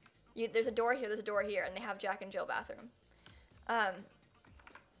 There's a door here, there's a door here, and they have Jack and Jill bathroom. Yeah,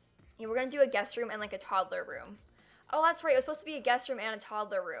 we're gonna do a guest room and like a toddler room. Oh, that's right, it was supposed to be a guest room and a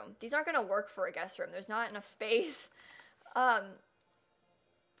toddler room. These aren't gonna work for a guest room. There's not enough space.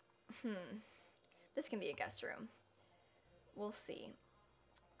 This can be a guest room. We'll see.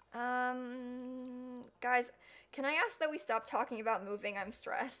 Guys, can I ask that we stop talking about moving? I'm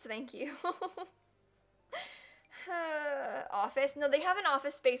stressed, thank you. Office? No, they have an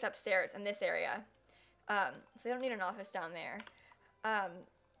office space upstairs in this area. So they don't need an office down there.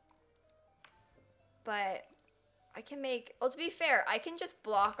 But I can make, well, to be fair, I can just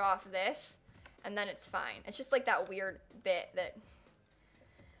block off this and then it's fine. It's just like that weird bit that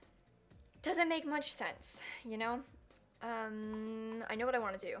doesn't make much sense, you know? I know what I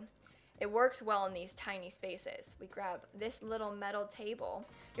want to do. It works well in these tiny spaces. We grab this little metal table.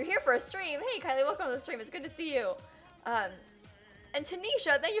 You're here for a stream. Hey, Kylie, welcome to the stream. It's good to see you. And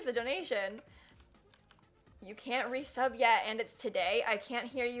Tanisha, thank you for the donation. You can't resub yet, and it's today. I can't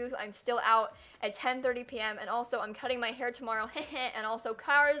hear you. I'm still out at 10:30 p.m. And also, I'm cutting my hair tomorrow. And also,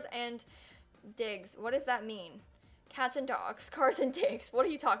 cars and digs. What does that mean? Cats and dogs. Cars and digs. What are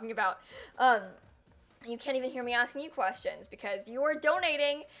you talking about? You can't even hear me asking you questions because you are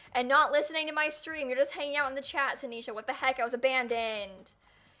donating and not listening to my stream. You're just hanging out in the chat, Tanisha. What the heck? I was abandoned.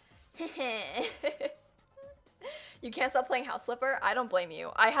 You can't stop playing House Flipper? I don't blame you.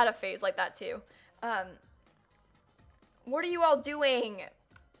 I had a phase like that too. What are you all doing?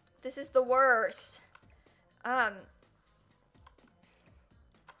 This is the worst.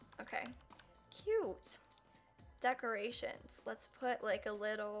 Okay. Cute. Decorations. Let's put like a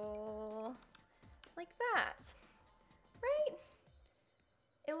little... like that, right?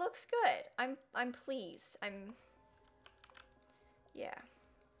 It looks good. I'm pleased. Yeah.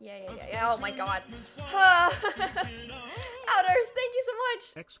 Oh my god. Outers, thank you so much.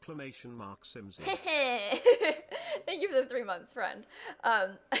 Exclamation mark Simsie. Thank you for the 3 months, friend.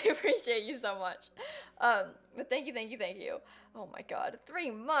 I appreciate you so much. But thank you. Oh my god,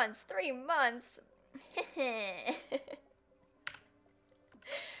 3 months.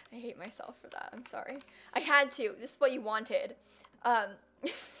 I hate myself for that. I'm sorry. I had to. This is what you wanted.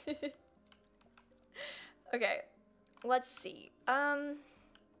 Okay. Let's see. Can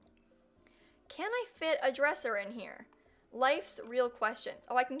I fit a dresser in here? Life's real questions.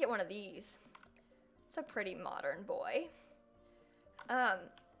 Oh, I can get one of these. It's a pretty modern boy.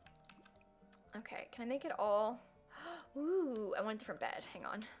 Okay. Can I make it all? Ooh, I want a different bed. Hang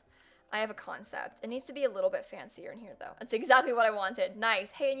on. I have a concept. It needs to be a little bit fancier in here, though. That's exactly what I wanted. Nice.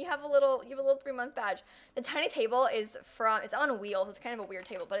 Hey, and you have a little 3-month badge. The tiny table is from, it's on wheels. It's kind of a weird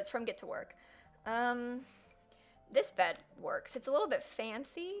table, but it's from Get to Work. This bed works. It's a little bit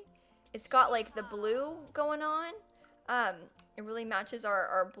fancy. It's got like the blue going on. It really matches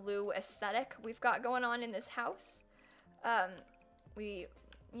our blue aesthetic we've got going on in this house. We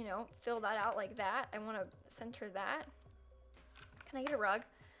you know, fill that out like that. I want to center that. Can I get a rug?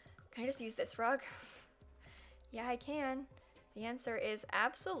 Can I just use this rug? Yeah, I can. The answer is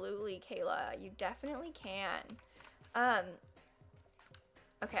absolutely, Kayla. You definitely can.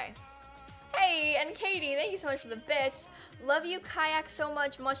 Okay. Hey, and Katie, thank you so much for the bits. Love you, Kayak, so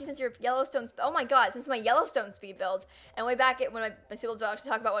much. Munchie, since your Yellowstone... Oh my god, since my Yellowstone speed build. And way back when my speed builds, I was to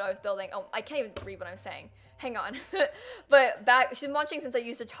talk about what I was building. Oh, I can't even read what I'm saying. Hang on. But back... She's munching since I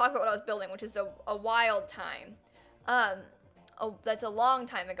used to talk about what I was building, which is a wild time. Oh, that's a long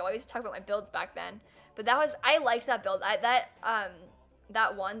time ago. I used to talk about my builds back then. But that was... I liked that build.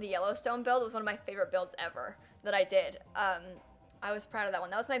 That one, the Yellowstone build, was one of my favorite builds ever that I did. I was proud of that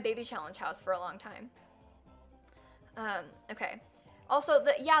one. That was my baby challenge house for a long time. Okay. Also,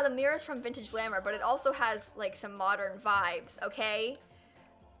 the mirror's from Vintage Glamour, but it also has, like, some modern vibes, okay?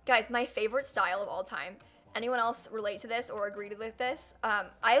 Guys, my favorite style of all time. Anyone else relate to this or agree with this?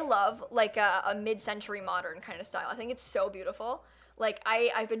 I love, like, a mid-century modern kind of style. I think it's so beautiful. Like,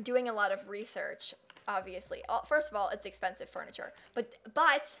 I've been doing a lot of research, obviously. First of all, it's expensive furniture. But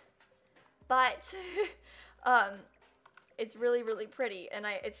it's really, really pretty, and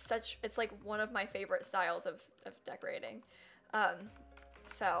it's like one of my favorite styles of decorating.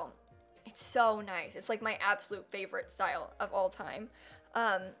 So it's so nice. It's like my absolute favorite style of all time.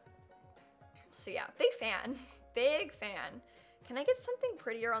 So yeah, big fan. Big fan. Can I get something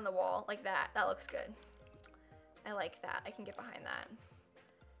prettier on the wall like that? That looks good. I like that. I can get behind that.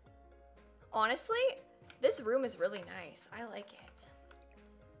 Honestly, this room is really nice. I like it.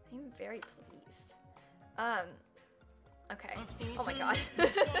 I'm very pleased. Okay. Oh my god.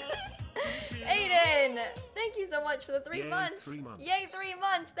 Aiden! Thank you so much for the 3 months. 3 months. Yay, 3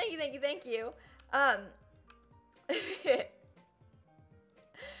 months. Thank you, thank you, thank you.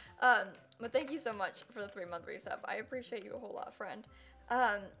 But thank you so much for the 3-month resub. I appreciate you a whole lot, friend.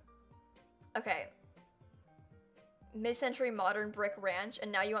 Okay. Mid-century modern brick ranch, and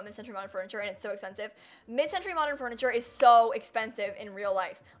now you want mid-century modern furniture, and it's so expensive. Mid-century modern furniture is so expensive in real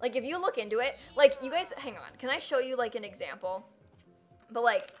life. Like, if you look into it, like, you guys, hang on. Can I show you, like, an example? But,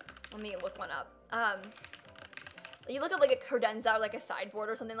 like, let me look one up. You look at, like, a credenza or, like, a sideboard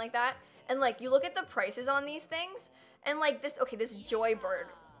or something like that, and, like, you look at the prices on these things, and, like, this Joybird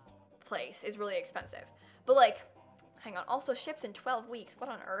place is really expensive. But, like, hang on. Also ships in 12 weeks. What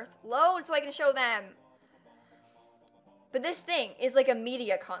on earth? Load so I can show them. But this thing is like a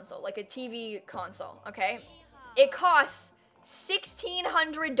media console, like a TV console, okay? It costs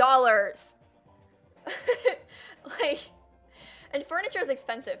 $1,600. Like, and furniture is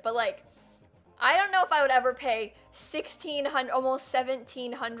expensive, but like, I don't know if I would ever pay $1,600, almost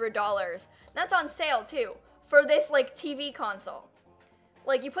 $1,700. That's on sale too, for this like TV console.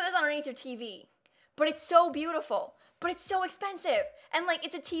 Like, you put this underneath your TV, but it's so beautiful, but it's so expensive. And like,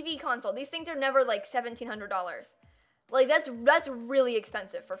 it's a TV console. These things are never like $1,700. Like, that's really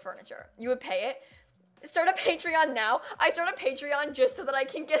expensive for furniture. You would pay it. Start a Patreon now. I start a Patreon just so that I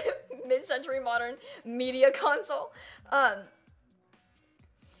can get a mid-century modern media console.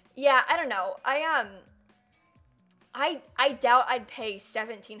 Yeah, I don't know. I doubt I'd pay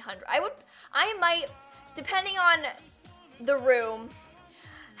 $1,700. I might, depending on the room.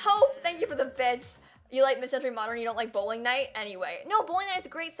 Hope, thank you for the bits. You like mid-century modern, you don't like bowling night? Anyway. No, bowling night is a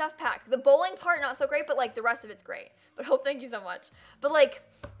great stuff pack. The bowling part, not so great, but like the rest of it's great. But Hope, thank you so much. But like,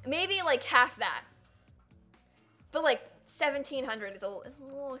 maybe like half that. But like, $1,700 is a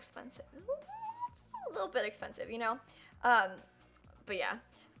little expensive. It's a little bit expensive, you know? But yeah.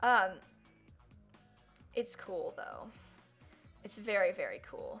 It's cool though. It's very, very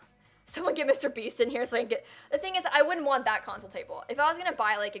cool. Someone get Mr. Beast in here so I can get... The thing is, I wouldn't want that console table. If I was gonna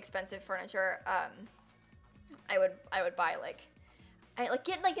buy like expensive furniture, I would buy like...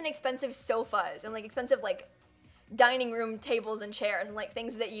 get like an expensive sofas and like expensive like dining room tables and chairs and like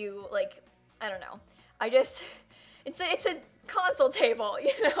things that you like, I don't know. It's a console table,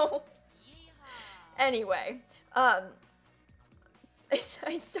 you know? Anyway, I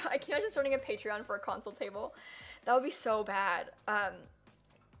can't imagine starting a Patreon for a console table. That would be so bad.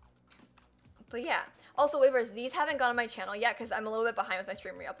 But yeah. Also, waivers, these haven't gone on my channel yet because I'm a little bit behind with my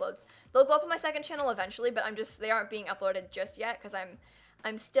stream re-uploads. They'll go up on my second channel eventually, but they aren't being uploaded just yet because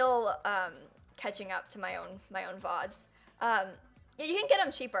I'm still catching up to my own VODs. Yeah, you can get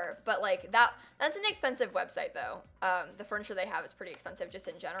them cheaper, but like that's an expensive website though. The furniture they have is pretty expensive just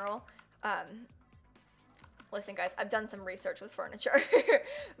in general. Listen guys, I've done some research with furniture,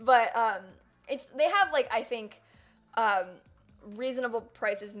 but they have like, I think, reasonable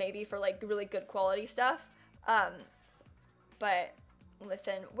prices maybe for like really good quality stuff. But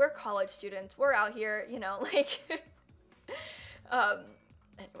listen, we're college students. We're out here, you know, like,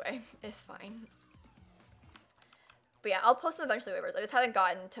 Anyway, it's fine. But yeah, I'll post them eventually, waivers. I just haven't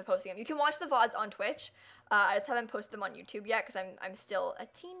gotten to posting them. You can watch the VODs on Twitch. I just haven't posted them on YouTube yet because I'm still a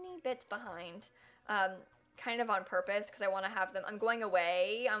teeny bit behind. Kind of on purpose because I want to have them. I'm going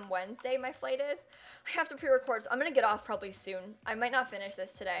away on Wednesday, my flight is. I have to pre-record, so I'm going to get off probably soon. I might not finish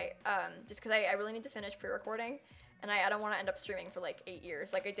this today, just because I really need to finish pre-recording, and I don't want to end up streaming for like 8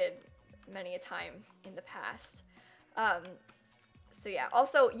 years like I did many a time in the past. So yeah,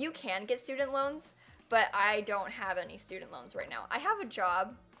 also you can get student loans, but I don't have any student loans right now. I have a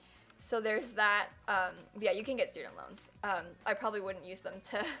job, so there's that. Yeah, you can get student loans. I probably wouldn't use them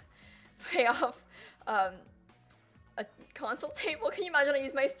to pay off a console table. Can you imagine I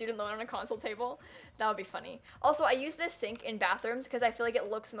use my student loan on a console table? That would be funny. Also, I use this sink in bathrooms because I feel like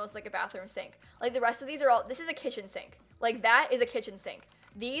it looks most like a bathroom sink. Like the rest of these are all, this is a kitchen sink. Like that is a kitchen sink.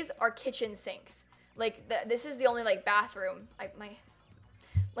 These are kitchen sinks. Like this is the only like bathroom,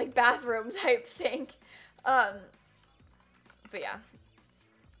 like bathroom type sink. But yeah.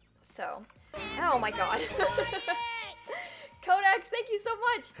 So, oh my god. Codex, thank you so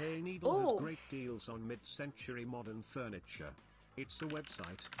much. Hey Needle has great deals on mid-century modern furniture. It's a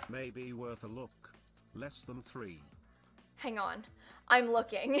website, maybe worth a look. Less than 3. Hang on, I'm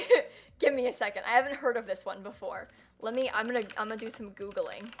looking. Give me a second. I haven't heard of this one before. I'm gonna do some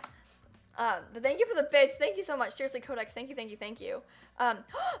Googling. But thank you for the bits. Thank you so much. Seriously, Codex, thank you.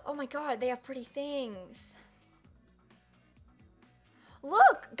 Oh my god, they have pretty things.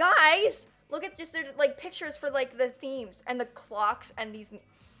 Look, guys! Look at just their like pictures for like the themes and the clocks and these.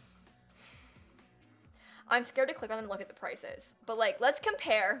 I'm scared to click on them and look at the prices. But like, let's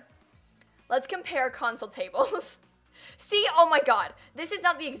compare. Let's compare console tables. See, oh my god. This is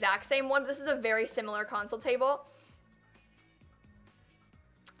not the exact same one. This is a very similar console table.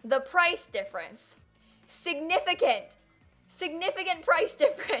 The price difference. Significant. Significant price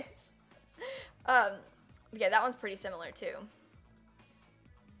difference. Yeah, that one's pretty similar too.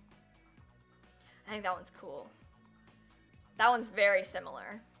 I think that one's cool. That one's very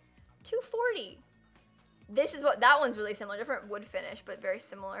similar. $240. This is what, that one's really similar. Different wood finish, but very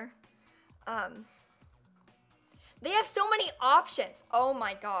similar. They have so many options. Oh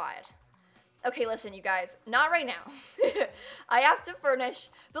my god. Okay, listen, you guys. Not right now. I have to furnish.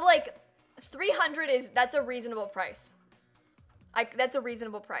 But like, 300 that's a reasonable price. That's a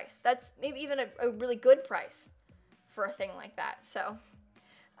reasonable price. That's maybe even a really good price for a thing like that. So,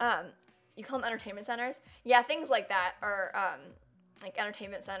 you call them entertainment centers? Yeah, things like that are like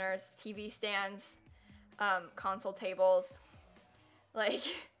entertainment centers, TV stands, console tables. Like,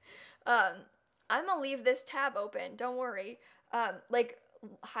 I'm gonna leave this tab open. Don't worry. Like,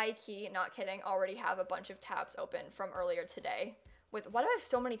 high key, not kidding, already have a bunch of tabs open from earlier today. Why do I have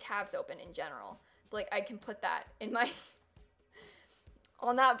so many tabs open in general? Like, I can put that in my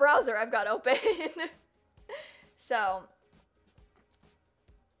on that browser I've got open. So.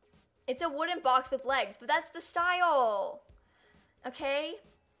 It's a wooden box with legs, but that's the style. Okay?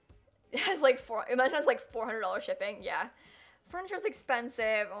 It has like imagine it's like $400 shipping. Yeah. Furniture's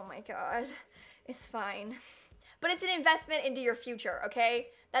expensive. Oh my god. It's fine. But it's an investment into your future, okay?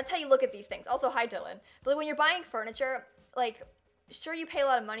 That's how you look at these things. Also, hi Dylan. But like, when you're buying furniture, like, sure you pay a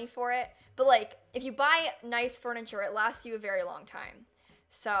lot of money for it, but like, if you buy nice furniture, it lasts you a very long time.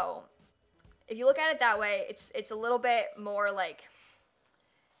 So, if you look at it that way, it's a little bit more like,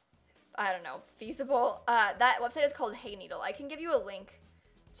 I don't know, feasible. That website is called Hey Needle. I can give you a link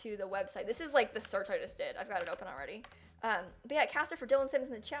to the website. This is like the search I just did. I've got it open already. But yeah, caster for Dylan Sims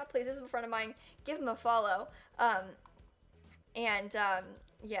in the chat, please. This is a friend of mine. Give him a follow. Yeah.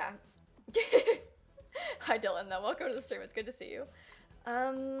 Hi Dylan, though. Welcome to the stream. It's good to see you.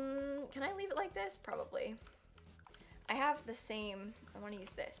 Can I leave it like this? Probably. I have the same. I want to use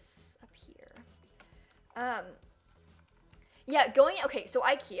this up here. Yeah, okay, so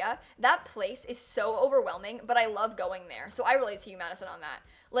IKEA, that place is so overwhelming, but I love going there. So I relate to you, Madison, on that.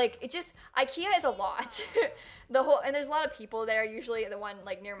 Like, it just, IKEA is a lot. And there's a lot of people there, usually the one,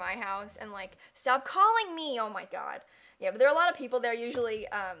 like, near my house, and, like, stop calling me, oh my god. Yeah, but there are a lot of people there usually,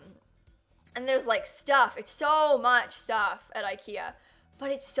 and there's, like, stuff. It's so much stuff at IKEA,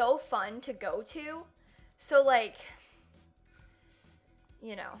 but it's so fun to go to. So, like,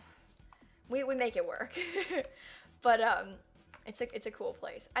 you know, we make it work. But, it's a cool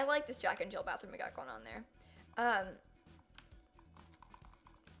place. I like this Jack and Jill bathroom we got going on there.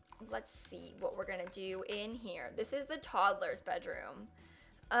 Let's see what we're gonna do in here. This is the toddler's bedroom.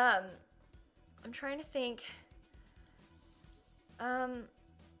 I'm trying to think.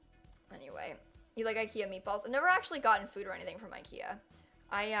 Anyway, you like IKEA meatballs? I've never actually gotten food or anything from IKEA.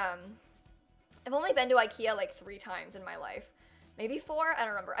 I've only been to IKEA like 3 times in my life. maybe 4. I don't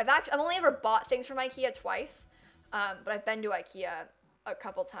remember. I've only ever bought things from IKEA twice, but I've been to IKEA a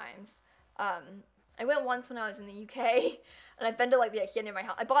couple times. I went once when I was in the UK, and I've been to like the IKEA near my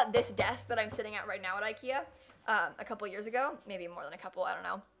house. I bought this desk that I'm sitting at right now at IKEA a couple years ago, maybe more than a couple, I don't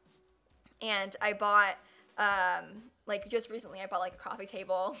know. And I bought like just recently I bought like a coffee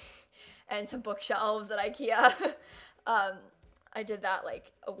table and some bookshelves at IKEA. I did that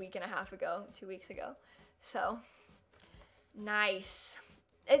like a week and a half ago, 2 weeks ago. So nice.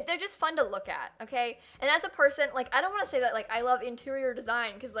 They're just fun to look at, okay? And as a person, like, I don't want to say that, like, I love interior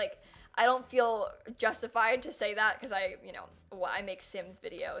design, because, like, I don't feel justified to say that, because I, you know, well, I make Sims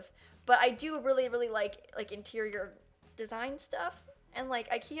videos. But I do really, really like interior design stuff, and, like,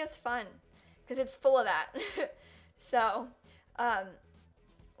 IKEA's fun, because it's full of that. So,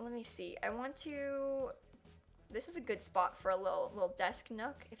 let me see. I want to, this is a good spot for a little desk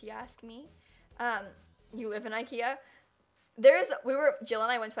nook, if you ask me. You live in IKEA? Jill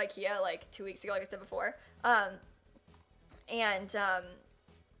and I went to IKEA like 2 weeks ago, like I said before.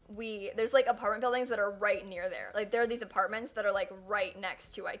 There's like apartment buildings that are right near there. Like there are these apartments that are like right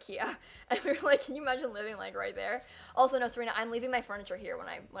next to IKEA. And we were like, can you imagine living like right there? Also, no, Serena, I'm leaving my furniture here when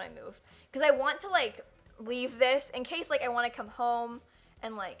I move. Because I want to like leave this in case like I want to come home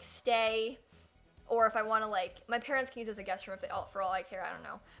and like stay. Or if I want to, like, my parents can use it as a guest room for all I care, I don't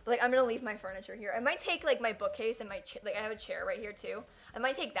know. But, like, I'm going to leave my furniture here. I might take, like, my bookcase and my, like, I have a chair right here, too. I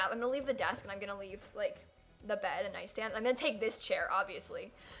might take that. I'm going to leave the desk, and I'm going to leave, like, the bed and nightstand. I'm going to take this chair,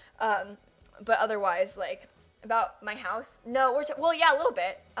 obviously. But otherwise, like, about my house. No, well, yeah, a little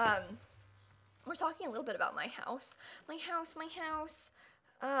bit. We're talking a little bit about my house. My house.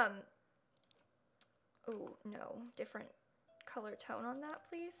 Oh, no. Different color tone on that,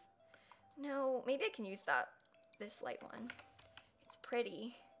 please. No, maybe I can use this light one. It's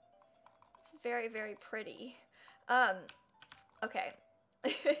pretty. It's very, very pretty. Okay.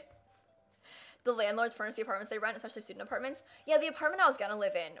 The landlords furnish the apartments they rent, especially student apartments. Yeah, the apartment I was gonna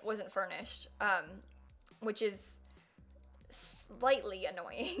live in wasn't furnished, which is slightly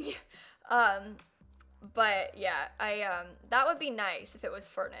annoying. But yeah, that would be nice if it was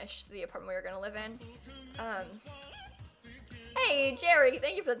furnished, the apartment we were gonna live in. Hey, Jerry,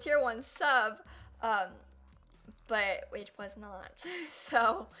 thank you for the tier 1 sub. But it was not.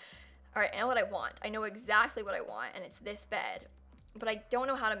 So, alright, I know what I want. I know exactly what I want, and it's this bed. But I don't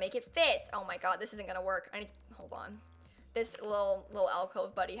know how to make it fit. Oh my god, this isn't gonna work. Hold on. This little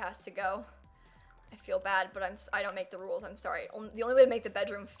alcove buddy has to go. I feel bad, but I don't make the rules, I'm sorry. The only way to make the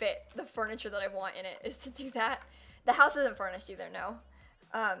bedroom fit the furniture that I want in it is to do that. The house isn't furnished either, no.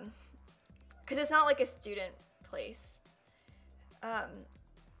 Because it's not like a student place.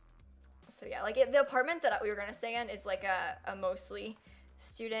 So yeah, like the apartment that we were gonna stay in is like a mostly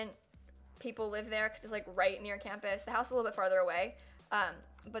student people live there because it's like right near campus. The house is a little bit farther away,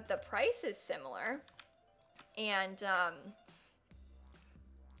 but the price is similar, and I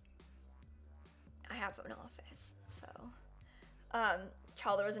have an office, so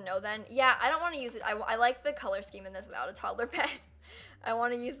toddler was a no then. Yeah, I don't want to use it. I like the color scheme in this without a toddler bed. I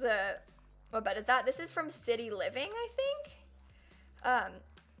want to use what bed is that? This is from City Living, I think.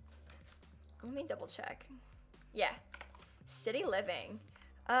 Let me double check. Yeah, City Living.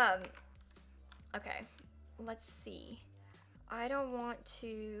 Okay, let's see. I don't want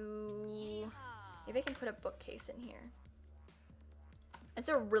to, maybe I can put a bookcase in here. It's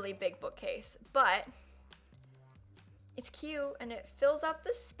a really big bookcase, but it's cute and it fills up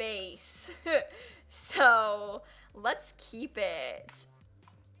the space. So let's keep it.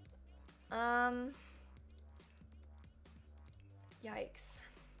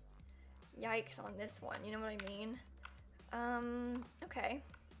 Yikes on this one, you know what I mean? Okay.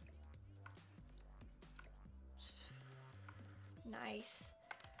 Nice.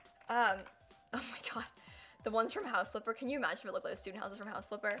 Oh my god. The ones from House Flipper, can you imagine if it looked like the student houses from House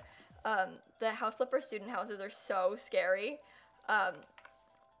Flipper? The House Flipper student houses are so scary.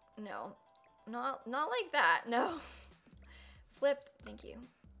 No. Not like that, no. Flip, thank you.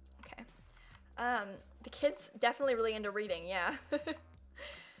 Okay. The kid's definitely really into reading, yeah.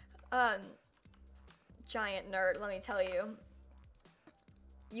 Giant nerd, let me tell you.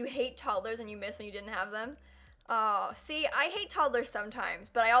 You hate toddlers and you miss when you didn't have them? Oh, see, I hate toddlers sometimes,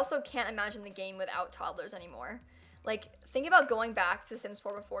 but I also can't imagine the game without toddlers anymore. Like, think about going back to Sims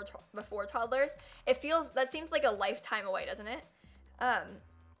 4 before toddlers. That seems like a lifetime away, doesn't it?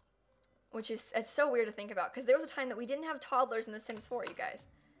 It's so weird to think about, because there was a time that we didn't have toddlers in The Sims 4, you guys.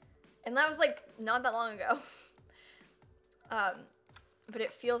 And that was, like, not that long ago. But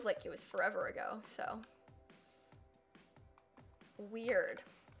it feels like it was forever ago, so. Weird.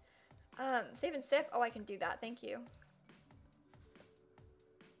 Save and sip? Oh, I can do that, thank you.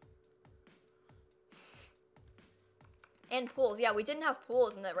 And pools. Yeah, we didn't have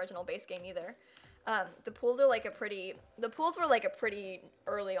pools in the original base game either. The pools were like a pretty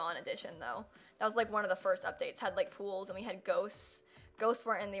early on addition though. That was like one of the first updates, had like pools, and we had ghosts. Ghosts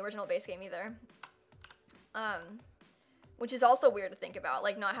weren't in the original base game either. Which is also weird to think about,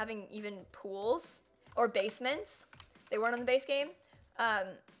 like not having even pools or basements. They weren't on the base game.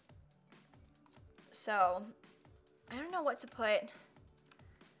 So I don't know what to put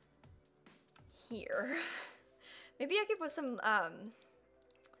here. Maybe I could put some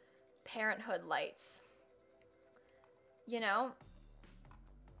parenthood lights. You know?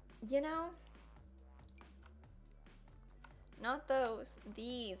 Not those.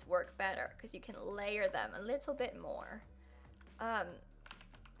 These work better because you can layer them a little bit more.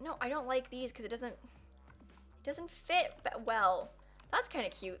 No, I don't like these because it doesn't fit well. That's kind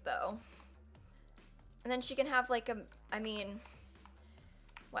of cute though. And then she can have like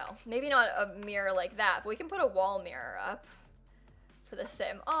well, maybe not a mirror like that, but we can put a wall mirror up for the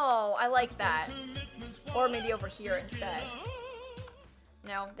sim. Oh, I like that. Or maybe over here instead.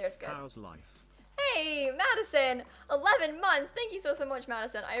 No, there's good. How's life? Hey, Madison! 11 months! Thank you so much,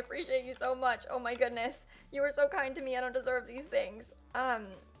 Madison. I appreciate you so much. Oh my goodness. You were so kind to me. I don't deserve these things.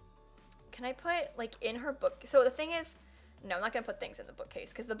 Can I put, like, in her book? So the thing is, no, I'm not gonna put things in the bookcase,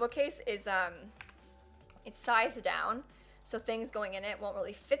 because the bookcase is, it's sized down, so things going in it won't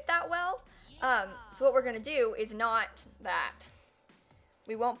really fit that well. So what we're gonna do is not that.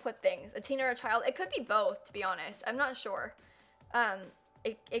 We won't put things. A teen or a child. It could be both, to be honest. I'm not sure.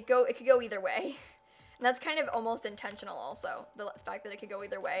 It could go either way. And that's kind of almost intentional also, the fact that it could go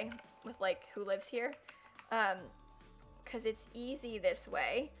either way with like who lives here. Because it's easy this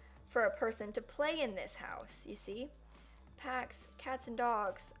way for a person to play in this house, you see? Packs, cats and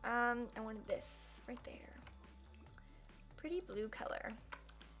dogs. I wanted this right there. Pretty blue color.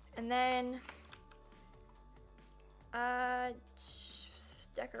 And then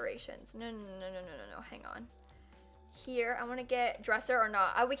decorations. No, hang on. Here, I want to get dresser or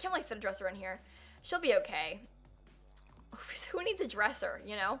not. We can't really fit a dresser in here. She'll be okay. Who needs a dresser,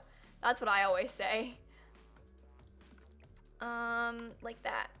 you know? That's what I always say. Like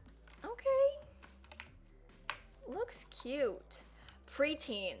that. Okay. Looks cute.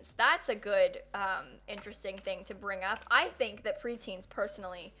 Preteens. That's a good, interesting thing to bring up. I think that preteens,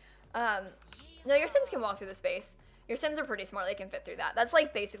 personally, no, your Sims can walk through the space. Your Sims are pretty smart. They can fit through that. That's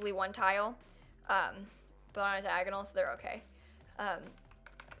like basically one tile, but on a diagonal, so they're okay.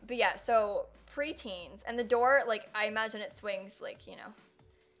 But yeah, so preteens. And the door, like, I imagine it swings, like, you know,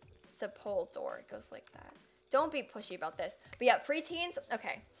 it's a pole door. It goes like that. Don't be pushy about this. But yeah, preteens,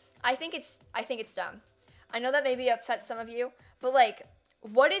 okay. I think it's dumb. I know that maybe upsets some of you, but like,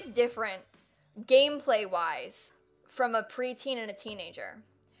 what is different gameplay-wise from a preteen and a teenager?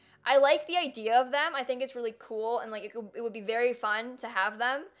 I like the idea of them. I think it's really cool, and like it would be very fun to have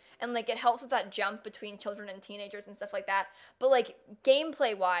them, and like it helps with that jump between children and teenagers and stuff like that. But like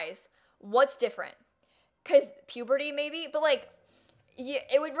gameplay-wise, what's different? Because puberty maybe, but like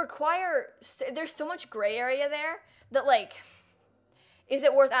it would require. There's so much gray area there that like, is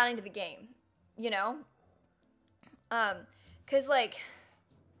it worth adding to the game? You know? Because like,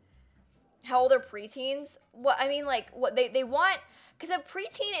 how old are preteens? What I mean, like what they want. Because a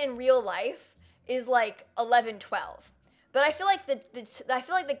preteen in real life is like 11, 12. But I feel like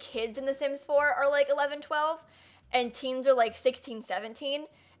the kids in The Sims 4 are like 11, 12, and teens are like 16, 17,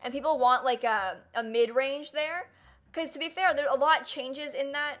 and people want like a mid-range there. Because to be fair, there's a lot changes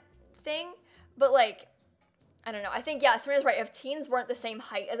in that thing, but like, I don't know. I think, yeah, Serena's right. If teens weren't the same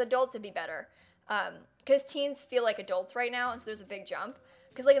height as adults, it'd be better. Because teens feel like adults right now, so there's a big jump.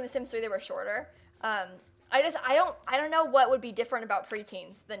 Because like in The Sims 3, they were shorter. I don't know what would be different about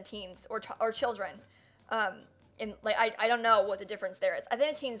preteens than teens or children. And like I don't know what the difference there is. I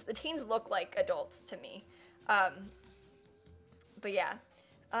think the teens look like adults to me. But yeah.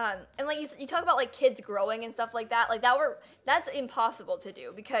 And like you talk about like kids growing and stuff like that. Like that's impossible to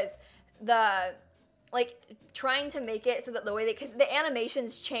do because like trying to make it so that the way because the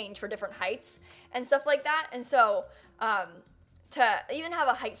animations change for different heights and stuff like that. And so to even have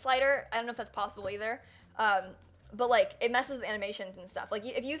a height slider, I don't know if that's possible either. But like it messes with animations and stuff. Like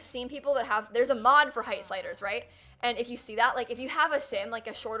if you've seen people that there's a mod for height sliders, right? And if you see that, like if you have a sim, like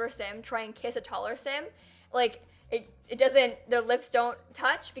a shorter sim, try and kiss a taller sim, like it doesn't, their lips don't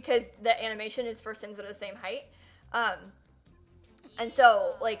touch because the animation is for sims that are the same height. And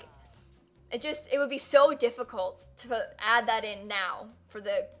so like it would be so difficult to add that in now for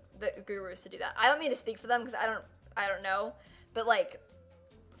the gurus to do that. I don't mean to speak for them because I don't know, but like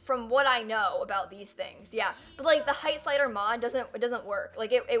from what I know about these things, yeah. But like the height slider mod doesn't work.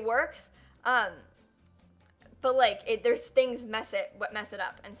 Like it works, but like there's things mess it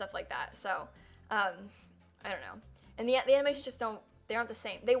up and stuff like that. So I don't know. And the animations just they aren't the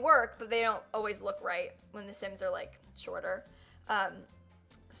same. They work, but they don't always look right when the Sims are like shorter.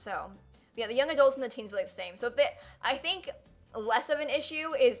 So yeah, the young adults and the teens are like the same. So I think less of an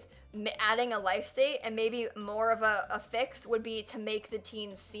issue is adding a life state, and maybe more of a fix would be to make the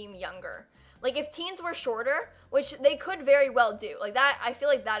teens seem younger. Like if teens were shorter, which they could very well do, like that, I feel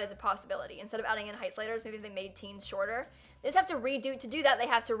like that is a possibility. Instead of adding in height sliders, maybe if they made teens shorter, they just have to to do that, they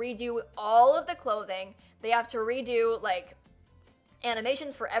have to redo all of the clothing. They have to redo like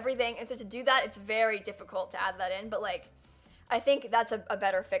animations for everything. And so to do that, it's very difficult to add that in. But like, I think that's a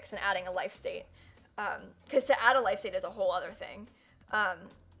better fix than adding a life state. Because to add a life state is a whole other thing.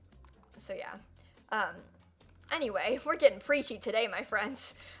 So yeah. Anyway, we're getting preachy today, my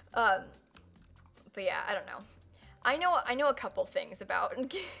friends. But yeah, I don't know. I know a couple things about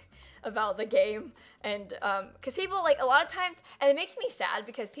about the game, and because people like a lot of times, and it makes me sad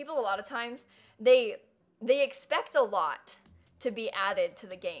because people a lot of times they expect a lot to be added to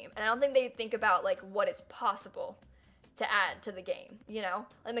the game, and I don't think they think about like what is possible to add to the game. You know,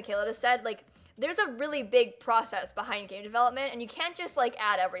 like Michaela just said, like there's a really big process behind game development, and you can't just like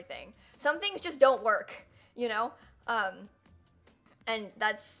add everything. Some things just don't work. You know, and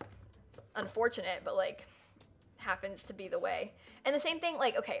that's unfortunate, but like happens to be the way. And the same thing,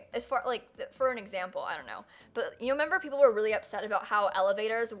 like, okay, as far like for an example, I don't know, but you remember people were really upset about how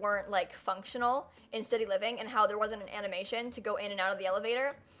elevators weren't like functional in city living, and how there wasn't an animation to go in and out of the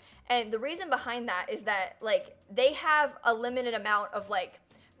elevator. And the reason behind that is that like they have a limited amount of like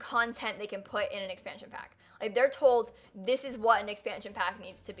content they can put in an expansion pack. Like they're told this is what an expansion pack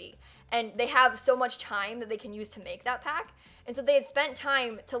needs to be, and they have so much time that they can use to make that pack. And so they had spent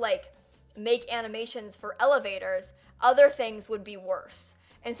time to like make animations for elevators. Other things would be worse,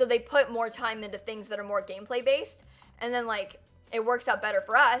 and so they put more time into things that are more gameplay based, and then like it works out better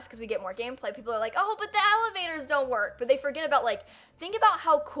for us because we get more gameplay. People are like, oh, but the elevators don't work, but they forget about like, think about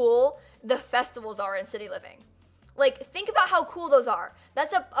how cool the festivals are in city living. Like, think about how cool those are.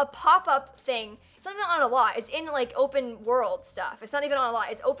 That's a pop-up thing. It's not even on a lot. It's in like open world stuff. It's not even on a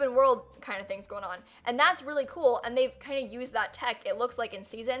lot. It's open world kind of things going on. And that's really cool. And they've kind of used that tech, it looks like in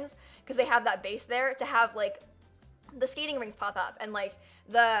Seasons, because they have that base there to have like the skating rings pop up, and like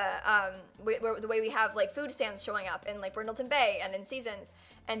the way we have like food stands showing up in like Brindleton Bay and in Seasons.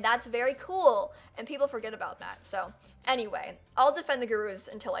 And that's very cool, and people forget about that. So anyway, I'll defend the Gurus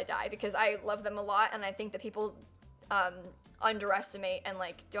until I die because I love them a lot, and I think that people underestimate and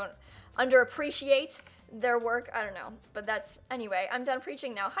like don't underappreciate their work. I don't know, but that's, anyway, I'm done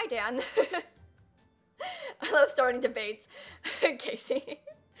preaching now. Hi, Dan. I love starting debates. Casey.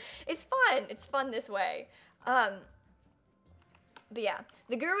 It's fun this way. But yeah,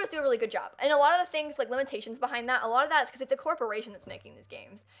 the Gurus do a really good job. And a lot of the things, like limitations behind that, a lot of that is because it's a corporation that's making these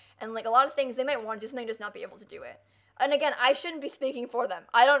games. And like a lot of things, they might want to do something, just not be able to do it. And again, I shouldn't be speaking for them.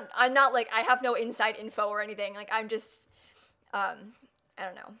 I'm not like, I have no inside info or anything. Like, I'm just, I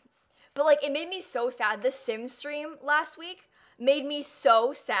don't know. But like, it made me so sad. The Sims stream last week made me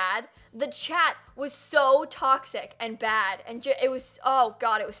so sad. The chat was so toxic and bad. And it was, oh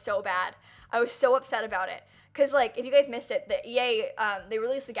God, it was so bad. I was so upset about it. Because like, if you guys missed it, the EA, they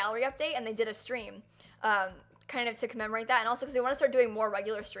released the gallery update and they did a stream kind of to commemorate that. And also because they want to start doing more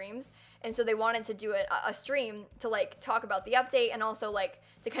regular streams. And so they wanted to do a stream to like talk about the update, and also like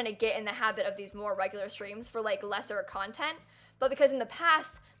to kind of get in the habit of these more regular streams for like lesser content. But because in the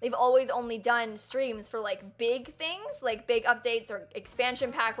past, they've always only done streams for like big things, like big updates or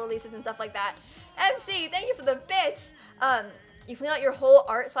expansion pack releases and stuff like that. MC, thank you for the bits. You clean out your whole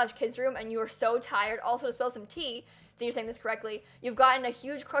art/kids room and you are so tired. Also, to spill some tea, I think you're saying this correctly, you've gotten a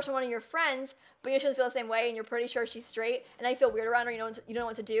huge crush on one of your friends, but you shouldn't feel the same way, and you're pretty sure she's straight, and now you feel weird around her, you don't know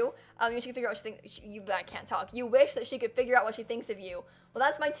what to do. You should figure out what she thinks. I can't talk. You wish that she could figure out what she thinks of you. Well,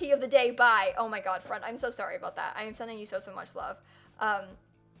 that's my tea of the day. Bye. Oh my God, friend, I'm so sorry about that. I am sending you so much love.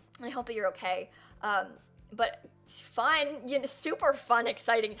 I hope that you're okay. But it's fun, super fun,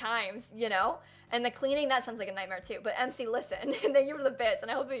 exciting times, you know? And the cleaning, that sounds like a nightmare too. But MC, listen, thank you for the bits,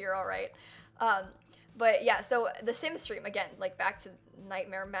 and I hope that you're all right. But yeah, so the Sim stream, again, like back to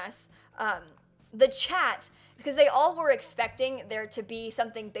nightmare mess. The chat, because they all were expecting there to be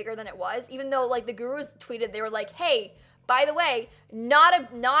something bigger than it was, even though like the Gurus tweeted, they were like, hey, by the way,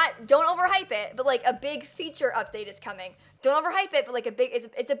 don't overhype it, but like a big feature update is coming. Don't overhype it, but like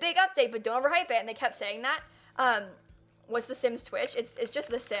it's a big update, but don't overhype it. And they kept saying that. What's the Sims Twitch? It's just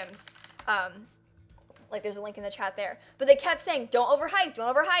the Sims. Like, there's a link in the chat there. But they kept saying, don't overhype,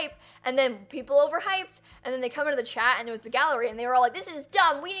 don't overhype. And then people overhyped, and then they come into the chat, and it was the gallery, and they were all like, this is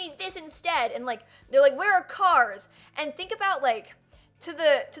dumb, we need this instead. And, like, they're like, where are cars? And think about, like, to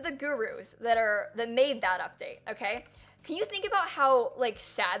the gurus that made that update, okay? Can you think about how, like,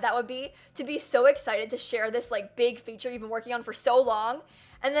 sad that would be to be so excited to share this, like, big feature you've been working on for so long,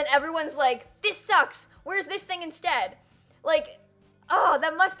 and then everyone's like, this sucks, where's this thing instead? Like, oh,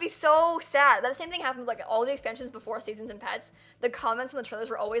 that must be so sad. That same thing happened with, like, all the expansions before Seasons and Pets. The comments in the trailers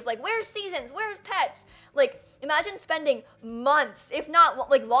were always like, where's Seasons? Where's Pets? Like, imagine spending months, if not,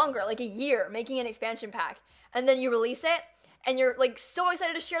 like, longer, like a year, making an expansion pack. And then you release it, and you're, like, so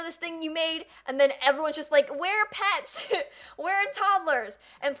excited to share this thing you made, and then everyone's just like, where are pets? Where are toddlers?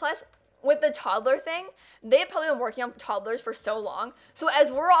 And plus, with the toddler thing, they had probably been working on toddlers for so long. So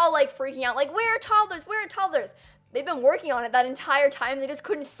as we're all, like, freaking out, like, where are toddlers? Where are toddlers? They've been working on it that entire time. They just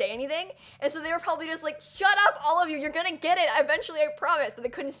couldn't say anything. And so they were probably just like, shut up, all of you. You're going to get it eventually, I promise. But they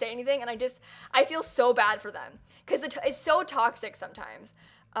couldn't say anything. And I feel so bad for them. Because it's so toxic sometimes.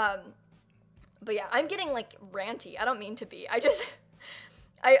 But yeah, I'm getting, like, ranty. I don't mean to be.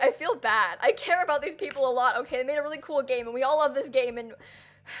 I feel bad. I care about these people a lot, okay? They made a really cool game. And we all love this game. And,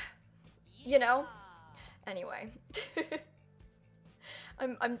 you know? Anyway.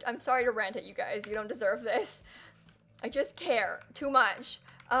 I'm sorry to rant at you guys. You don't deserve this. I just care too much.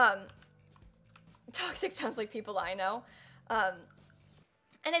 Toxic sounds like people I know. And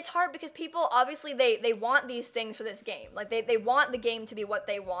it's hard because people, obviously, they want these things for this game. Like, they want the game to be what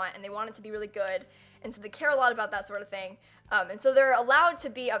they want, and they want it to be really good. And so they care a lot about that sort of thing. And so they're allowed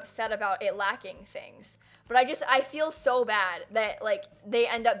to be upset about it lacking things. But I feel so bad that, like, they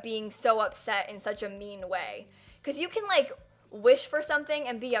end up being so upset in such a mean way. Because you can, like, wish for something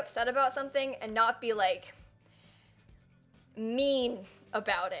and be upset about something and not be, like, mean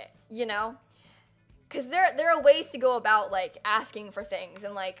about it, you know? Because there are ways to go about, like, asking for things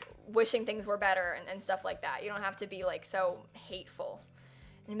and, like, wishing things were better and stuff like that. You don't have to be, like, so hateful.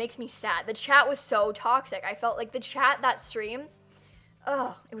 And it makes me sad. The chat was so toxic. I felt like the chat, that stream,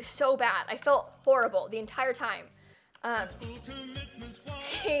 oh, it was so bad. I felt horrible the entire time.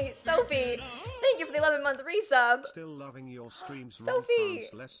 Hey, Sophie, thank you for the 11-month resub. Still loving your streams, Sophie,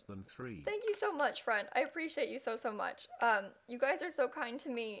 less than 3. Thank you so much, friend. I appreciate you so much. You guys are so kind to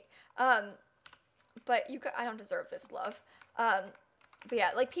me. But I don't deserve this love. But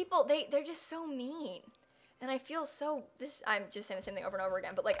yeah, like, people, they're just so mean. And I feel so, I'm just saying the same thing over and over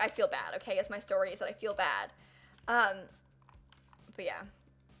again, but, like, I feel bad, okay? It's my story is that I feel bad. But yeah.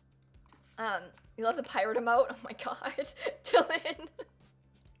 You love the pirate emote? Oh my god. Dylan.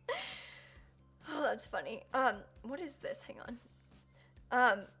 Oh, that's funny. What is this? Hang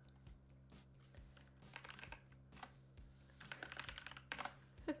on.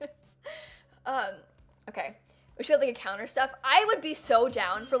 Okay. We should have, like, a counter stuff. I would be so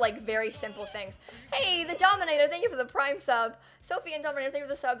down for, like, very simple things. Hey, the Dominator, thank you for the Prime sub. Sophie and Dominator, thank you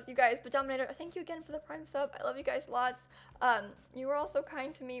for the subs, you guys. But Dominator, thank you again for the Prime sub. I love you guys lots. You were all so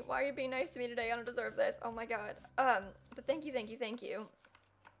kind to me. Why are you being nice to me today? I don't deserve this. Oh my god. But thank you.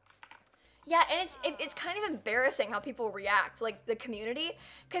 Yeah, and it's kind of embarrassing how people react, like, the community.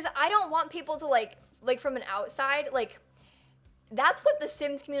 Because I don't want people to, like, from an outside, like, that's what the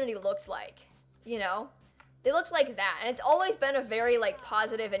Sims community looked like, you know? They looked like that, and it's always been a very, like,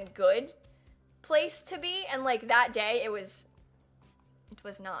 positive and good place to be, and, like, that day, it was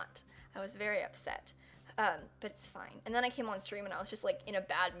not. I was very upset, but it's fine. And then I came on stream, and I was just, like, in a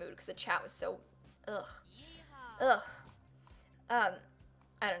bad mood, because the chat was so, ugh. I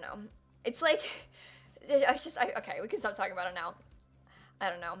don't know. It's like, okay, we can stop talking about it now. I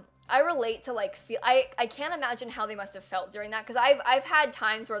don't know. I relate to, like, I can't imagine how they must have felt during that, because I've had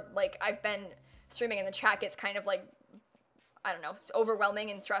times where, like, I've been streaming and the chat gets kind of, like, I don't know, overwhelming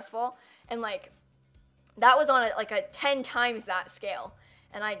and stressful, and, like, that was on a 10 times that scale,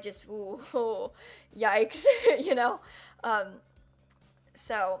 and I just, ooh, yikes, you know,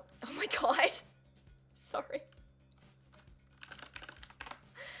 so, oh my god, sorry.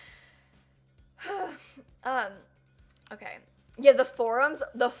 Okay, yeah, the forums,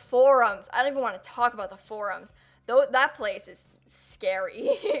 I don't even want to talk about the forums, though. That place is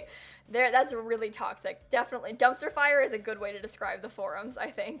scary. That's really toxic. Definitely. Dumpster fire is a good way to describe the forums, I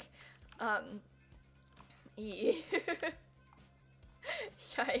think.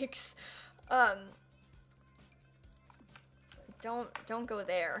 Yikes. Don't go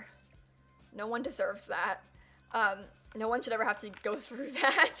there. No one deserves that. No one should ever have to go through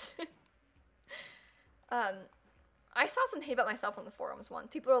that. I saw some hate about myself on the forums once.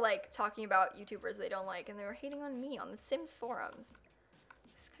 People were, like, talking about YouTubers they don't like, and they were hating on me on the Sims forums.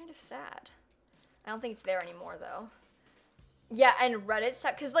 It's kind of sad. I don't think it's there anymore though. Yeah, and Reddit,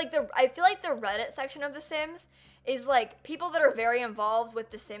 because like I feel like the Reddit section of The Sims is like people that are very involved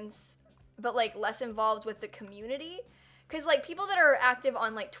with The Sims, but like less involved with the community. Because like people that are active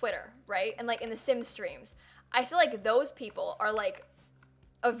on like Twitter, right, and like in the Sims streams, I feel like those people are like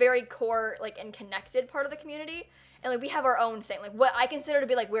a very core like and connected part of the community. And like we have our own thing. Like what I consider to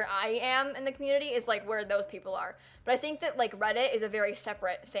be like where I am in the community is like where those people are. But I think that like Reddit is a very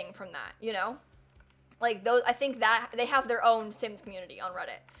separate thing from that, you know? Like those, I think that they have their own Sims community on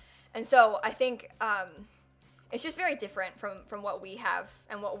Reddit. And so I think it's just very different from what we have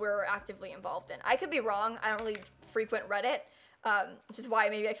and what we're actively involved in. I could be wrong. I don't really frequent Reddit, which is why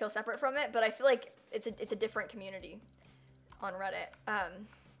maybe I feel separate from it. But I feel like it's a different community on Reddit.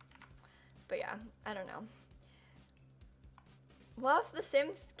 But yeah, I don't know. Love the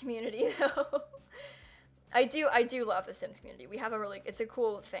Sims community though. I do love the Sims community. We have it's a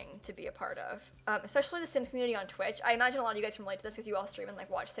cool thing to be a part of, especially the Sims community on Twitch. I imagine a lot of you guys can relate to this because you all stream and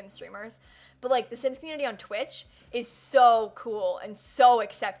like watch Sims streamers. But like the Sims community on Twitch is so cool and so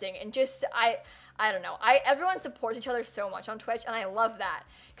accepting and just I don't know. Everyone supports each other so much on Twitch and I love that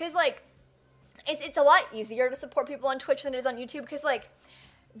because like it's a lot easier to support people on Twitch than it is on YouTube because like.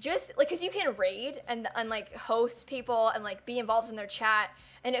 Just like because you can raid and like host people and like be involved in their chat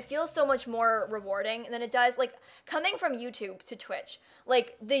and it feels so much more rewarding than it does like coming from YouTube to Twitch.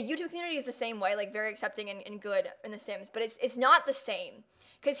 Like the YouTube community is the same way, like very accepting and good in The Sims, but it's not the same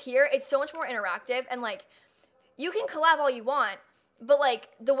because here it's so much more interactive and like you can collab all you want, but like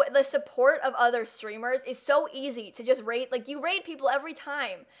the support of other streamers is so easy to just raid. Like you raid people every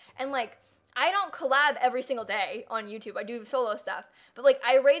time and like. I don't collab every single day on YouTube. I do solo stuff. But, like,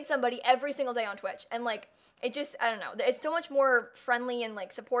 I raid somebody every single day on Twitch. And, like, it just, I don't know. It's so much more friendly and,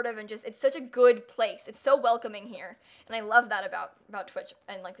 like, supportive and just, it's such a good place. It's so welcoming here. And I love that about Twitch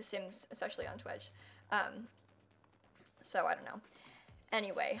and, like, The Sims, especially on Twitch. So, I don't know.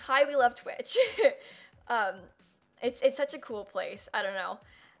 Anyway, hi, we love Twitch. It's such a cool place. I don't know.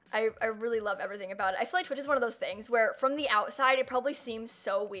 I really love everything about it. I feel like Twitch is one of those things where, from the outside, it probably seems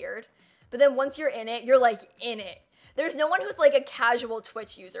so weird. But then once you're in it, you're like in it. There's no one who's like a casual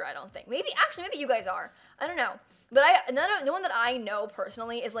Twitch user, I don't think. Maybe you guys are. I don't know. But no one that I know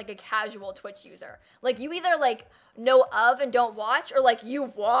personally is like a casual Twitch user. Like you either like know of and don't watch or like you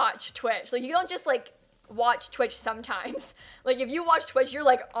watch Twitch. Like you don't just like watch Twitch sometimes. Like if you watch Twitch, you're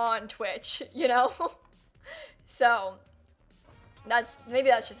like on Twitch, you know? So maybe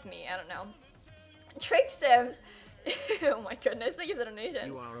that's just me. I don't know. Trick Sims. Oh my goodness, thank you for the donation.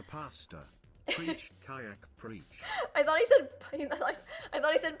 You are a pastor. Preach, kayak, preach. I thought he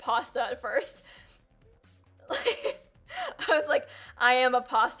said pasta at first. I was like, I am a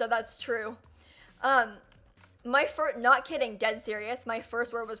pasta, that's true. Not kidding, dead serious, my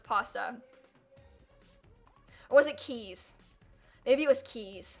first word was pasta. Or was it keys? Maybe it was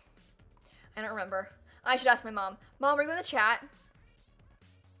keys. I don't remember. I should ask my mom. Mom, are you in the chat?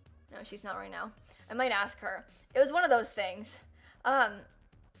 No, she's not right now. I might ask her. It was one of those things.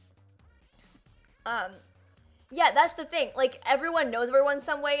 Yeah, that's the thing. Like, everyone knows everyone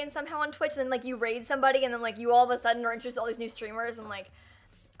some way and somehow on Twitch, and then, like, you raid somebody, and then, like, you all of a sudden are interested in all these new streamers, and, like,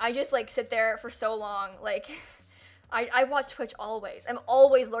 I just, like, sit there for so long. Like, I watch Twitch always. I'm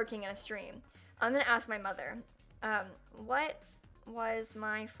always lurking in a stream. I'm gonna ask my mother. What was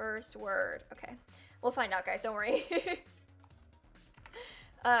my first word? Okay. We'll find out, guys. Don't worry.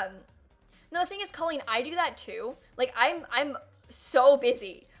 No, the thing is, Colleen, I do that too. Like, I'm so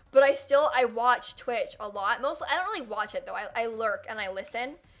busy, but I watch Twitch a lot. Mostly, I don't really watch it though. I lurk and I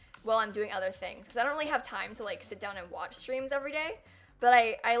listen while I'm doing other things because I don't really have time to like sit down and watch streams every day. But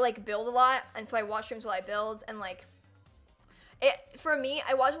I like build a lot, and so I watch streams while I build, and like for me,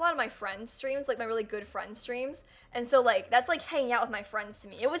 I watch a lot of my friends' streams, like my really good friends' streams, and so like that's like hanging out with my friends to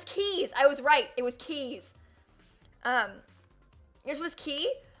me. It was keys. I was right. It was keys. Yours was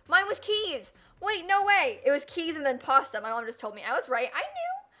key. Mine was keys. Wait, no way. It was keys and then pasta. My mom just told me. I was right.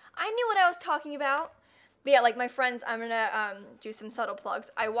 I knew what I was talking about. But yeah, like my friends, I'm gonna do some subtle plugs.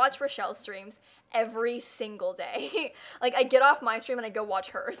 I watch Rochelle's streams every single day. Like I get off my stream and I go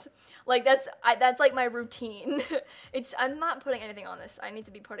watch hers. Like that's like my routine. I'm not putting anything on this. I need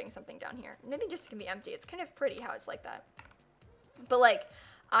to be putting something down here. Maybe just can be empty. It's kind of pretty how it's like that. But like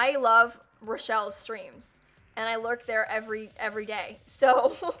I love Rochelle's streams. And I lurk there every day.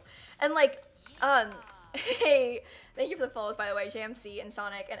 So, and like, hey, thank you for the follows, by the way, JMC and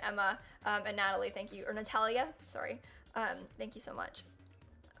Sonic and Emma and Natalie, thank you, or Natalia, sorry, thank you so much.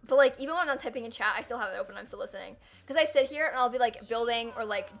 But like, even when I'm not typing in chat, I still have it open, I'm still listening. Because I sit here and I'll be like building or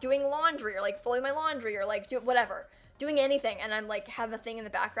like doing laundry or like folding my laundry or like doing anything and I'm like have a thing in the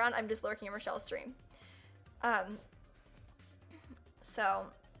background, I'm just lurking in Rochelle's stream. So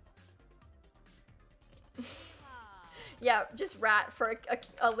yeah, just rat for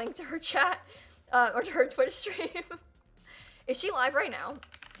a link to her chat or to her Twitch stream. Is she live right now?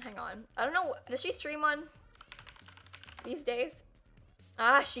 Hang on. I don't know. Does she stream on these days?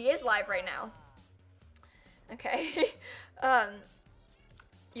 Ah, she is live right now. Okay.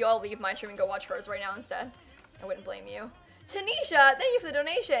 You all leave my stream and go watch hers right now instead. I wouldn't blame you. Tanisha, thank you for the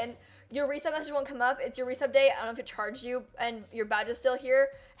donation. Your resub message won't come up. It's your resub day. I don't know if it charged you and your badge is still here.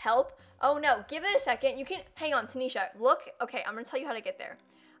 Help. Oh no, give it a second. You can, hang on, Tanisha, look. Okay, I'm gonna tell you how to get there.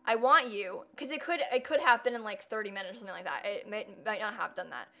 I want you, because it could happen in like 30 minutes or something like that. It might not have done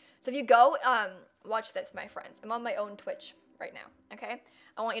that. So if you go, watch this, my friends. I'm on my own Twitch right now, okay?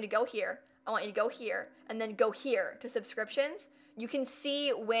 I want you to go here. I want you to go here, and then go here to subscriptions. You can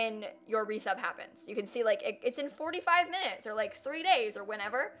see when your resub happens. You can see like it's in 45 minutes or like 3 days or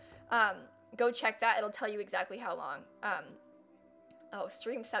whenever. Go check that. It'll tell you exactly how long. Oh,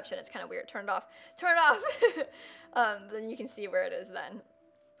 streamception. It's kind of weird. Turn it off. Turn it off. Then you can see where it is then.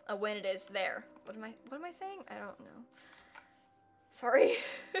 When it is there. What am I saying? I don't know. Sorry.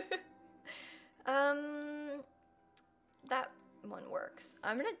 That one works.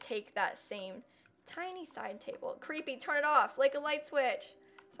 I'm gonna take that same tiny side table. Creepy, turn it off like a light switch.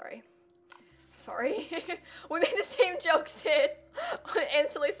 Sorry. Sorry. We made the same joke, Sid. And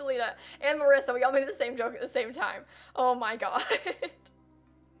Selena and Marissa. We all made the same joke at the same time. Oh my god.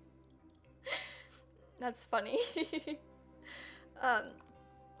 That's funny.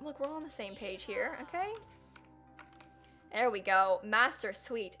 Look, we're all on the same page here, okay? There we go. Master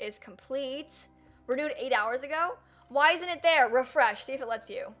Suite is complete. Renewed 8 hours ago. Why isn't it there? Refresh. See if it lets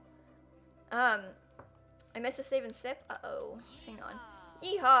you. I missed a save and sip. Uh-oh. Hang on.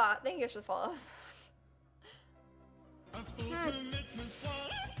 Yeehaw. Thank you for the follows. I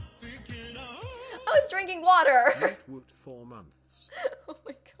was drinking water. Redwood 4 months. Oh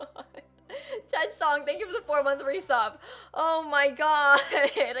my god. Ted Song, thank you for the 4-month resub. Oh my god.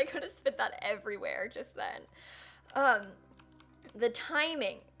 I could have spit that everywhere just then. The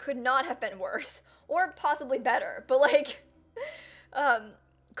timing could not have been worse. Or possibly better. But like,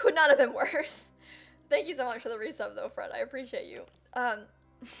 could not have been worse. Thank you so much for the resub though, Fred. I appreciate you. Oh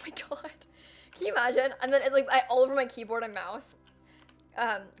my god. Can you imagine? And then like all over my keyboard and mouse.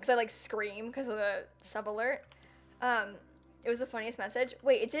 Because I like scream because of the sub alert. It was the funniest message.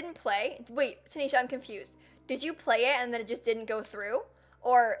 Wait, it didn't play? Wait, Tanisha, I'm confused. Did you play it and then it just didn't go through?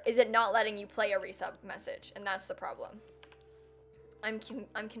 Or is it not letting you play a resub message? And that's the problem. I'm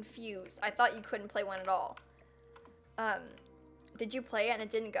confused. I thought you couldn't play one at all. Did you play it and it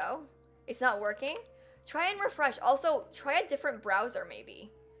didn't go? It's not working? Try and refresh. Also, try a different browser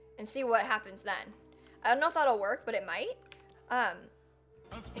maybe. And see what happens then. I don't know if that'll work, but it might.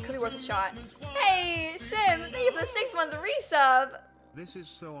 It could be worth a shot. Hey, Sim, thank you for the 6-month resub. This is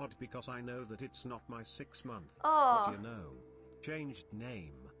so odd because I know that it's not my 6 month. Aww. But you know. Changed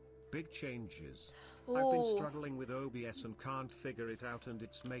name. Big changes. Ooh. I've been struggling with OBS and can't figure it out and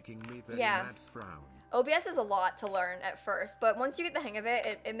it's making me very mad frown. OBS is a lot to learn at first, but once you get the hang of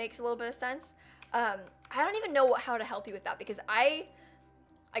it, it makes a little bit of sense. I don't even know how to help you with that because I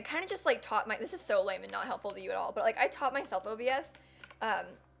kind of just like taught this is so lame and not helpful to you at all, but like I taught myself OBS. And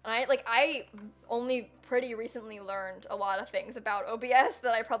I only pretty recently learned a lot of things about OBS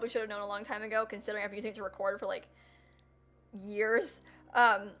that I probably should have known a long time ago, considering I've been using it to record for like years.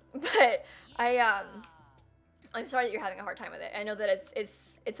 But I'm sorry that you're having a hard time with it. I know that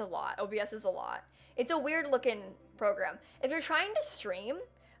it's a lot. OBS is a lot. It's a weird looking program. If you're trying to stream,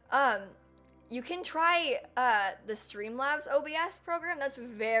 you can try the Streamlabs OBS program. That's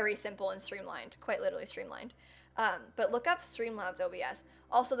very simple and streamlined, quite literally streamlined. But look up Streamlabs OBS.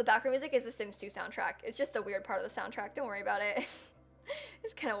 Also, the background music is the Sims 2 soundtrack. It's just a weird part of the soundtrack. Don't worry about it.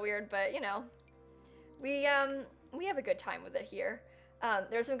 It's kind of weird, but you know, we have a good time with it here.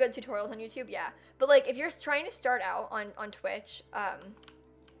 There's some good tutorials on YouTube, yeah. But like, if you're trying to start out on Twitch,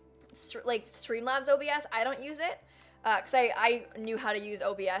 like Streamlabs OBS, I don't use it. Because I knew how to use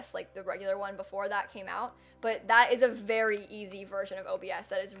OBS, like the regular one before that came out. But that is a very easy version of OBS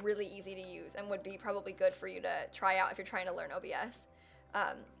that is really easy to use and would be probably good for you to try out if you're trying to learn OBS.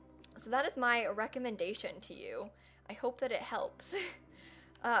 So that is my recommendation to you. I hope that it helps.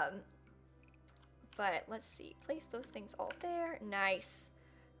 But let's see. Place those things all there. Nice.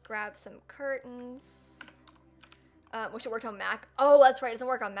 Grab some curtains. Wish it worked on Mac. Oh, that's right. It doesn't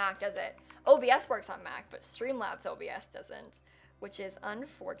work on Mac, does it? OBS works on Mac, but Streamlabs OBS doesn't, which is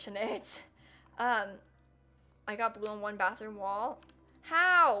unfortunate. I got blue on one bathroom wall.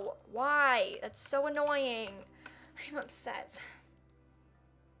 How? Why? That's so annoying. I'm upset.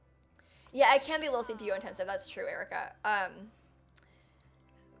 Yeah, it can be a little CPU intensive. That's true, Erica.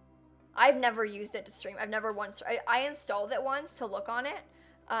 I've never used it to stream. I've never once. I installed it once to look on it,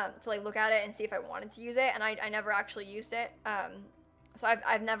 to like look at it and see if I wanted to use it, and I never actually used it. So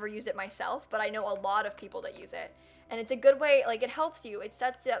I've never used it myself, but I know a lot of people that use it, and it's a good way. Like, it helps you. It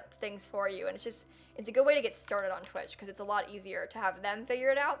sets up things for you, and it's a good way to get started on Twitch because it's a lot easier to have them figure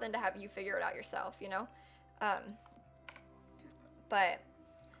it out than to have you figure it out yourself. You know, but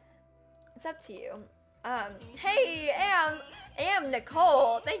it's up to you. Hey, Am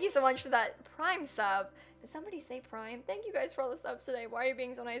Nicole, thank you so much for that Prime sub. Did somebody say Prime? Thank you guys for all the subs today. Why are you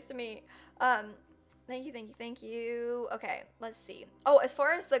being so nice to me? Thank you. Okay, let's see. Oh, as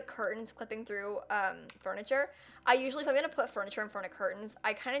far as the curtains clipping through furniture, I usually, if I'm gonna put furniture in front of curtains,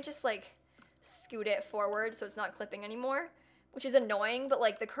 I kind of just like scoot it forward so it's not clipping anymore, which is annoying, but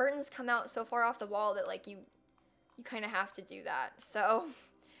like the curtains come out so far off the wall that like you kind of have to do that. So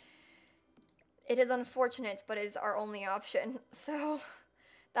it is unfortunate, but it is our only option. So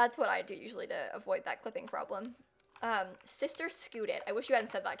that's what I do usually to avoid that clipping problem. Sister scoot it. I wish you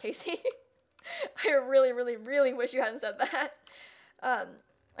hadn't said that, Casey. I really, really, really wish you hadn't said that.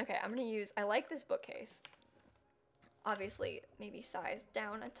 Okay, I'm gonna use, I like this bookcase. Obviously, maybe size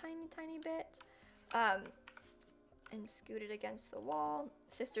down a tiny, tiny bit. And scoot it against the wall.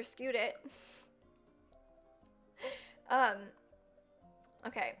 Sister scoot it.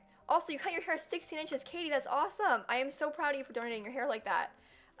 Okay. Also, you cut your hair 16 inches. Katie, that's awesome. I am so proud of you for donating your hair like that.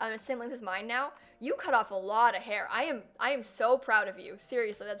 It's the same length as mine now. You cut off a lot of hair. I am so proud of you.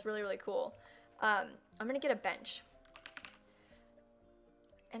 Seriously, that's really, really cool. I'm gonna get a bench.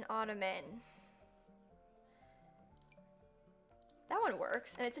 An ottoman. That one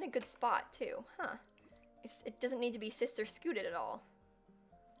works, and it's in a good spot, too. Huh. It doesn't need to be sister scooted at all.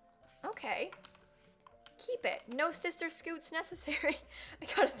 Okay. Keep it. No sister scoots necessary. I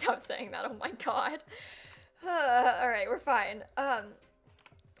gotta stop saying that. Oh my god. Alright, we're fine.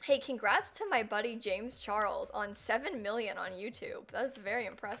 Hey, congrats to my buddy James Charles on 7 million on YouTube. That's very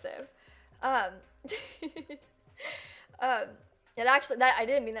impressive. It actually, I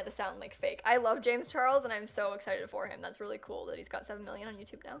didn't mean that to sound like fake. I love James Charles and I'm so excited for him. That's really cool that he's got 7 million on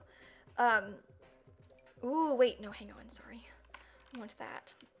YouTube now. Ooh, wait, no, hang on, sorry. I want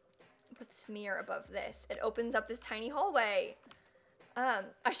that. Put this mirror above this. It opens up this tiny hallway.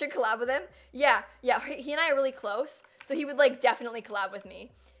 I should collab with him. Yeah, he and I are really close, so he would like definitely collab with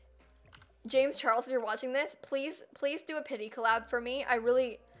me. James Charles, if you're watching this, please do a pity collab for me. I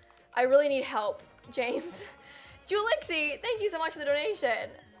really need help, James. Julixie, thank you so much for the donation.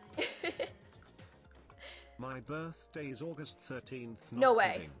 My birthday is August 13th. No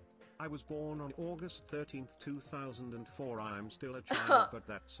way. Kidding. I was born on August 13th, 2004. I am still a child, but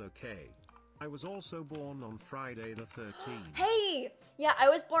that's okay. I was also born on Friday the 13th. Hey! Yeah, I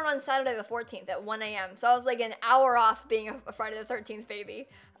was born on Saturday the 14th at 1 a.m. So I was like an hour off being a Friday the 13th baby.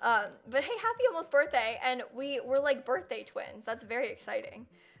 But hey, happy almost birthday. And we're like birthday twins. That's very exciting.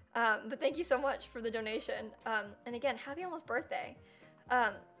 But thank you so much for the donation. And again, happy almost birthday.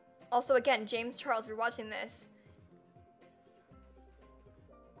 Also, again, James Charles, if you're watching this,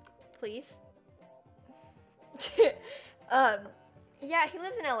 please. Yeah, he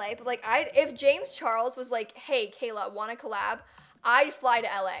lives in LA, but like, if James Charles was like, hey, Kayla, want to collab? I'd fly to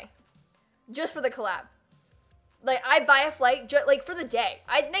LA just for the collab. Like, I'd buy a flight just like for the day.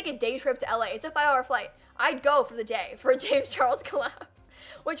 I'd make a day trip to LA. It's a 5-hour flight. I'd go for the day for a James Charles collab,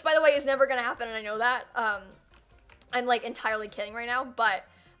 which by the way is never gonna happen, and I know that. I'm like entirely kidding right now, but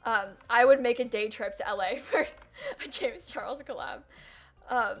I would make a day trip to LA for a James Charles collab.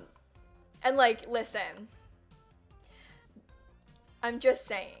 And like, listen, I'm just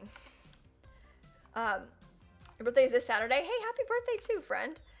saying. Your birthday is this Saturday. Hey, happy birthday too,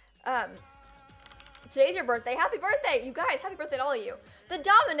 friend. Today's your birthday. Happy birthday, you guys. Happy birthday to all of you. The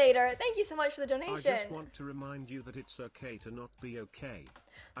Dominator, thank you so much for the donation. I just want to remind you that it's okay to not be okay.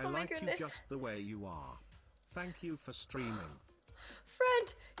 I like you just the way you are. Thank you for streaming.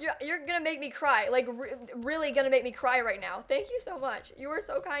 Friend, you're gonna make me cry. Like, really gonna make me cry right now. Thank you so much. You were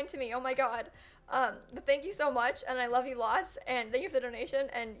so kind to me. Oh my god. But thank you so much, and I love you lots, and thank you for the donation,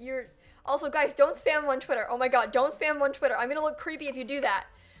 and you're... Also, guys, don't spam on Twitter. Oh my god, don't spam on Twitter. I'm gonna look creepy if you do that.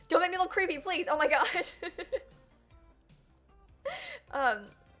 Don't make me look creepy, please. Oh my god.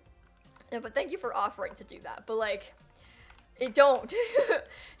 No, but thank you for offering to do that. But like, don't.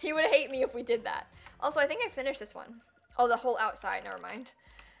 He would hate me if we did that. Also, I think I finished this one. Oh, the whole outside. Never mind.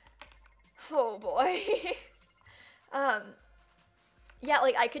 Oh boy. Yeah,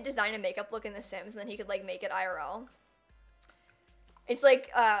 like I could design a makeup look in The Sims, and then he could like make it IRL. It's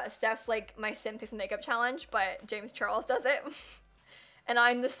like Steph's like my sim picks makeup challenge, but James Charles does it. And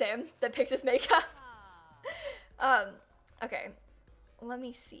I'm the sim that picks his makeup. Okay. Let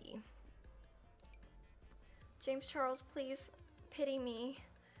me see. James Charles, please pity me.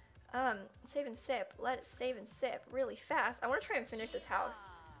 Save and sip. Let it save and sip really fast. I want to try and finish this house.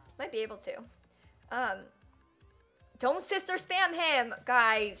 Might be able to. Don't sister spam him,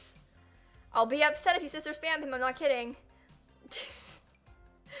 guys. I'll be upset if you sister spam him. I'm not kidding.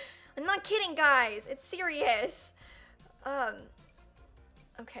 I'm not kidding, guys. It's serious.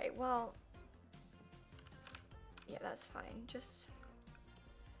 Okay, well. Yeah, that's fine. Just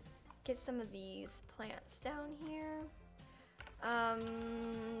get some of these plants down here.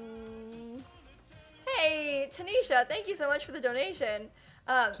 Hey, Tanisha, thank you so much for the donation.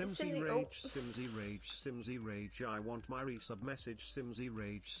 Simsie rage, I want my resub message. Simsie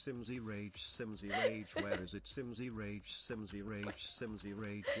rage, where is it? Simsie rage,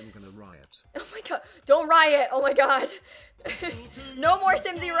 I'm gonna riot. Oh my god, don't riot, oh my god. No more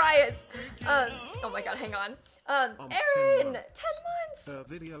Simsie riots. Oh my god, hang on. Aaron, 10 months. Her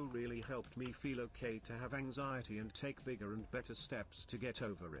video really helped me feel okay to have anxiety and take bigger and better steps to get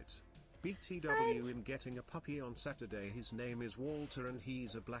over it. BTW in getting a puppy on Saturday. His name is Walter and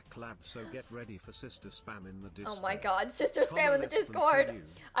he's a black lab, so get ready for sister spam in the Discord. Oh my god, sister spam in the Discord.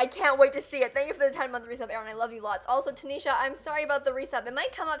 I can't wait to see it. Thank you for the 10-month resub, Aaron. I love you lots. Also, Tanisha, I'm sorry about the resub. It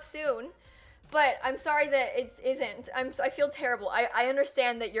might come up soon, but I'm sorry that it isn't. I feel terrible. I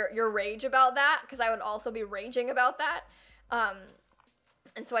understand that your rage about that, because I would also be raging about that.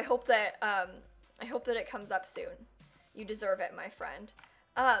 And so I hope that it comes up soon. You deserve it, my friend.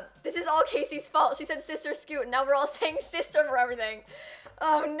 This is all Casey's fault. She said sister Scoot, and now we're all saying sister for everything.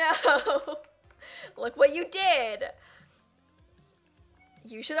 Oh no. Look what you did.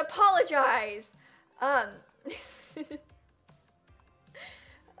 You should apologize.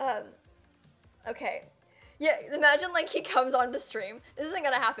 Okay. Yeah, imagine like he comes on the stream. This isn't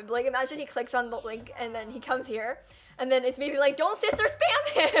gonna happen, but like imagine he clicks on the link and then he comes here, and then it's maybe like, don't sister spam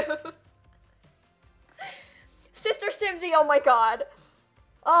him. Sister Simsie, oh my god.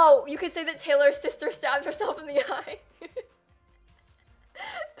 Oh, you could say that Taylor's sister stabbed herself in the eye.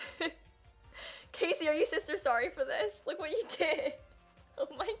 Casey, are you sister sorry for this? Look what you did. Oh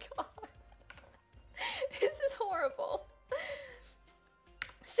my god. This is horrible.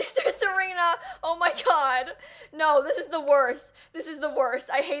 Sister Serena, oh my god. No, this is the worst. This is the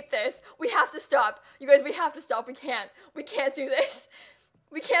worst. I hate this. We have to stop. You guys, we have to stop. We can't. We can't do this.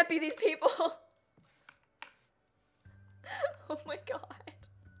 We can't be these people. Oh my god.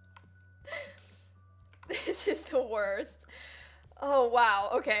 This is the worst. Oh wow,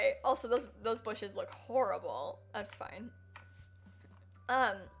 okay. Also, those bushes look horrible. That's fine.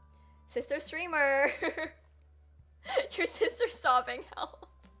 Sister streamer. Your sister's sobbing help.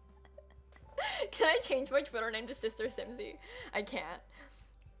 Can I change my Twitter name to Sister Simsie? I can't.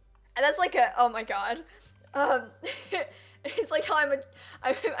 And that's like a, oh my god. It's like how I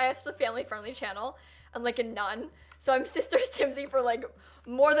have a family friendly channel. I'm like a nun. So I'm Sister Simsie for like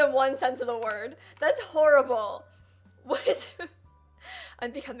more than one sense of the word. That's horrible. What is...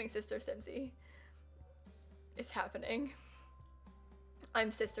 I'm becoming Sister Simsie. It's happening.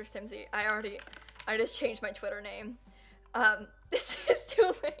 I'm Sister Simsie. I just changed my Twitter name. This is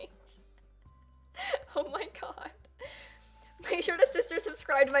too late. Oh my god. Make sure to sister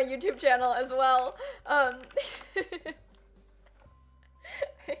subscribe to my YouTube channel as well. I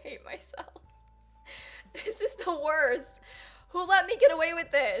hate myself. This is the worst. Who let me get away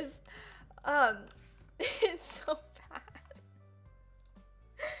with this? It's so bad.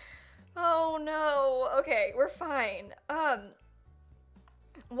 Oh no. Okay, we're fine.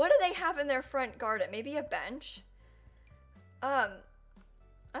 What do they have in their front garden? Maybe a bench?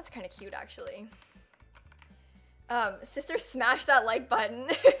 That's kind of cute actually. Sister, smash that like button.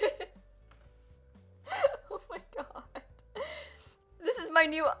 Oh my god. This is my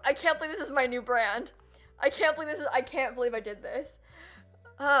new, I can't believe this is my new brand. I can't believe I did this.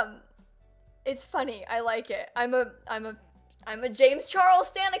 It's funny, I like it. I'm a James Charles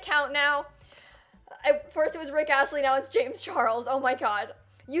stan account now. First it was Rick Astley, now it's James Charles. Oh my god.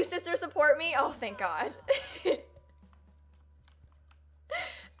 You sister support me? Oh, thank god. So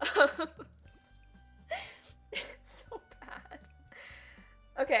bad.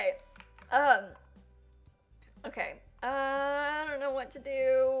 Okay. Okay. I don't know what to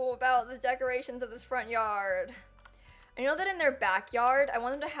do about the decorations of this front yard. I know that in their backyard, I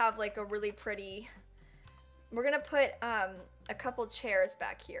want them to have like a really pretty... We're gonna put a couple chairs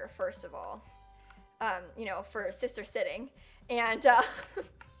back here, first of all. You know, for sister sitting. And, oh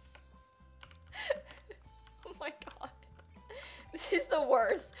my god. This is the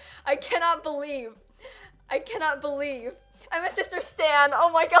worst. I cannot believe. I'm a sister Stan. Oh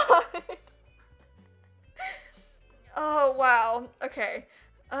my god. Oh wow. Okay.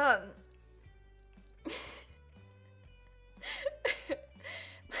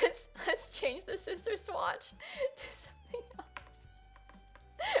 Let's change the sister swatch to something else.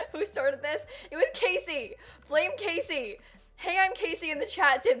 Who started this? It was Casey. Blame Casey. Hey, I'm Casey in the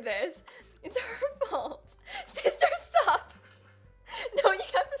chat did this. It's her fault. Sister, stop. No, you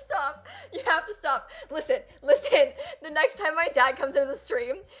have to stop. You have to stop. Listen. The next time my dad comes into the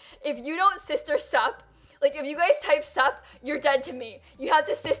stream, if you don't sister sup, like if you guys type sup, you're dead to me. You have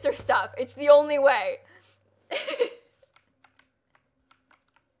to sister sup. It's the only way.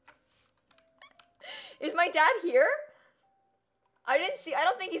 Is my dad here? I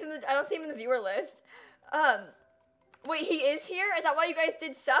don't think he's I don't see him in the viewer list. Wait, he is here? Is that why you guys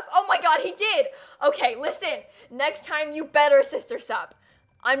did sup? Oh my god, he did! Okay, listen. Next time you better sister sup.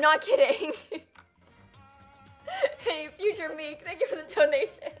 I'm not kidding. Hey, future Meek, thank you for the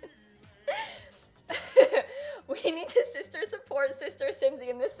donation. We need to sister support Sister Simsie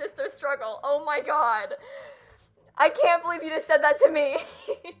in this sister struggle. Oh my god. I can't believe you just said that to me.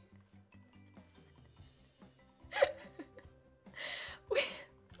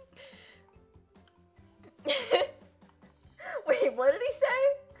 Wait, what did he say?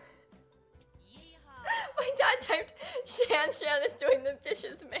 My dad typed, Shan is doing the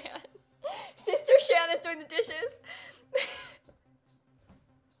dishes, man. Sister Shan is doing the dishes.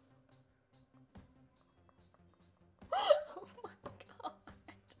 Oh my god.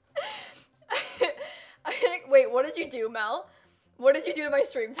 Wait, what did you do, Mel? What did you do to my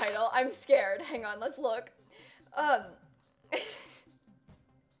stream title? I'm scared. Hang on, let's look.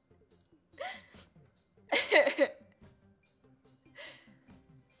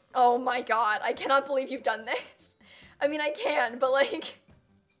 Oh my god, I cannot believe you've done this. I mean, I can, but like...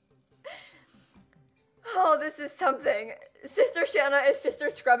 Oh, this is something. Sister Shanna is sister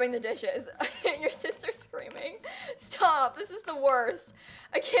scrubbing the dishes. Your sister screaming. Stop, this is the worst.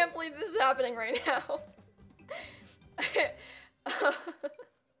 I can't believe this is happening right now.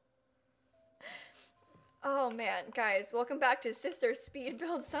 Oh man, guys, welcome back to Sister Speed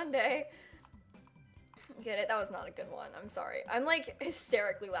Build Sunday. Get it? That was not a good one. I'm sorry. I'm like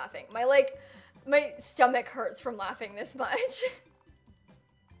hysterically laughing. My stomach hurts from laughing this much.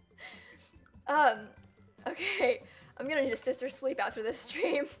 Okay. I'm gonna need a sister sleep after this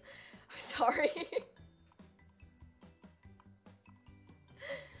stream. I'm sorry.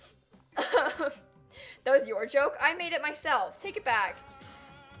 That was your joke? I made it myself. Take it back.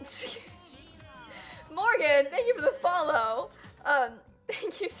 Morgan, thank you for the follow.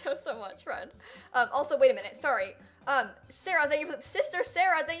 Thank you so much, friend. Also, wait a minute, sorry. Sarah, thank you for the- Sister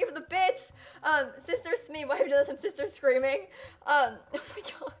Sarah, thank you for the bits! Sister Smee, why have you done some sister screaming? Oh my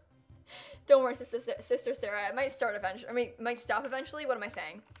god. Don't worry, Sister Sarah, it might start eventually, I mean, it might stop eventually, what am I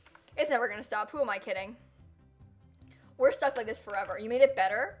saying? It's never gonna stop, who am I kidding? We're stuck like this forever. You made it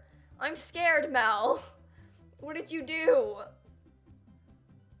better? I'm scared, Mel. What did you do?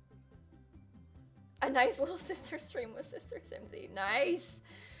 A nice little sister stream with Sister Simsie. Nice.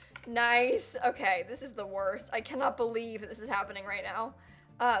 Nice. Okay, this is the worst. I cannot believe that this is happening right now.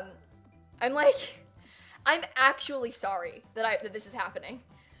 I'm actually sorry that this is happening.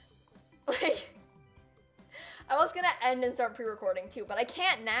 Like, I was gonna end and start pre-recording too, but I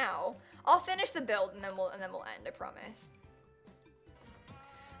can't now. I'll finish the build and then we'll end, I promise.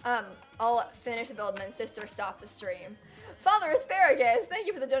 I'll finish the build and then sister stop the stream. Father Asparagus, thank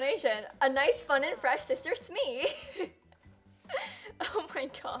you for the donation. A nice, fun, and fresh Sister Smee. Oh my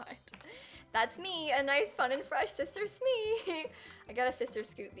god. That's me, a nice, fun, and fresh Sister Smee. I gotta sister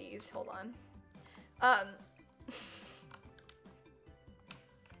scoot these, hold on.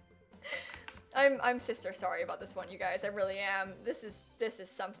 I'm sister sorry about this one, you guys, I really am. This is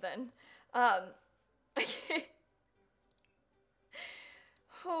something.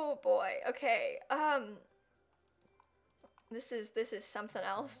 Oh boy, okay, this is something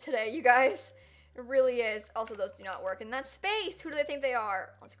else today, you guys. It really is. Also, those do not work in that space. Who do they think they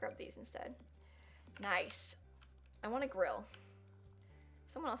are? Let's grab these instead. Nice. I want a grill.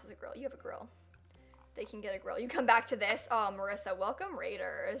 Someone else has a grill. You have a grill. They can get a grill. You come back to this. Oh, Marissa, welcome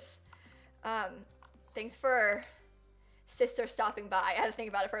Raiders. Thanks for sister stopping by. I had to think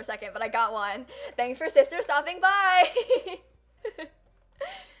about it for a second, but I got one. Thanks for sister stopping by.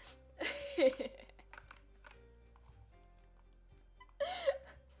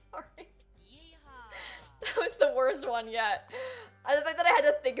 Sorry. That was the worst one yet. The fact that I had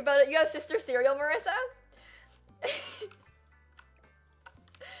to think about it. You have sister cereal, Marissa?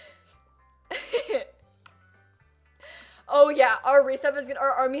 Oh yeah, our resub is gonna,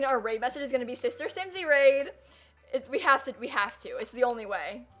 our raid message is gonna be Sister Simsie raid. We have to. It's the only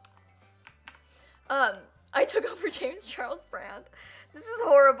way. I took over James Charles Brand. This is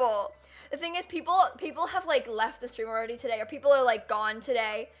horrible. The thing is, people have like left the stream already today, or people are like gone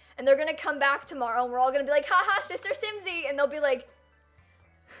today, and they're gonna come back tomorrow, and we're all gonna be like, haha, Sister Simsie, and they'll be like,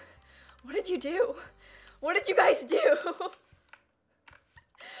 what did you do? What did you guys do?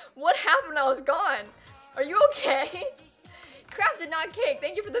 What happened? I was gone. Are you okay? Crap did not cake.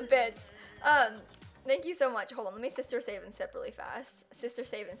 Thank you for the bits. Thank you so much. Hold on, let me sister save and sip really fast. Sister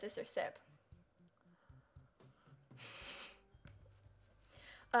save and sister sip.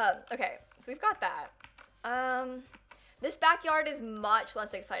 Okay, so we've got that. This backyard is much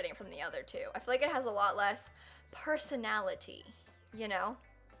less exciting from the other two. I feel like it has a lot less personality, you know?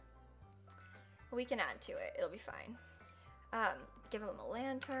 We can add to it, it'll be fine. Give him a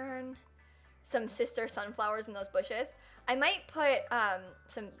lantern, some sister sunflowers in those bushes. I might put,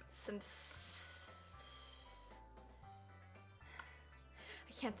 some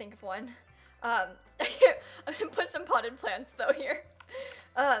I can't think of one. I'm gonna put some potted plants though here.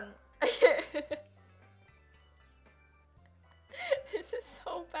 This is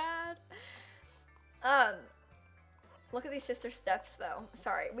so bad. Look at these sister steps though.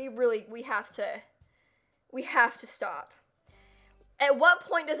 Sorry, we have to stop. At what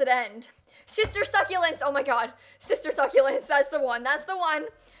point does it end? Sister succulents, oh my god. Sister succulents, that's the one, that's the one.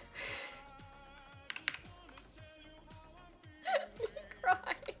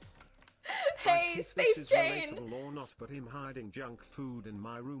 Cry. Hey, Space this is Jane! Relatable or not, but him hiding junk food in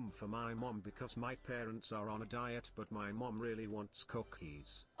my room for my mom because my parents are on a diet, but my mom really wants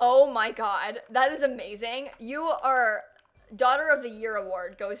cookies. Oh my god, that is amazing. You are... Daughter of the Year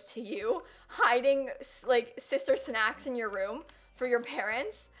award goes to you, hiding, like, sister snacks in your room for your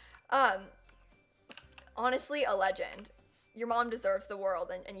parents. Honestly, a legend. Your mom deserves the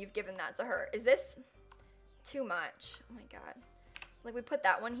world, and you've given that to her. Is this too much? Oh my god. Like, we put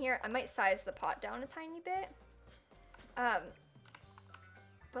that one here. I might size the pot down a tiny bit. But,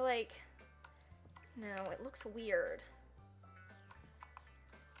 like, no, it looks weird.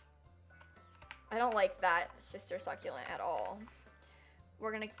 I don't like that sister succulent at all.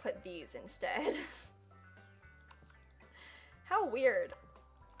 We're gonna put these instead. How weird.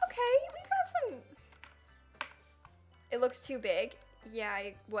 Okay, we got some... It looks too big.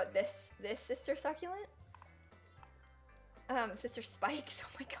 Yeah, what, this sister succulent? Sister Spikes, oh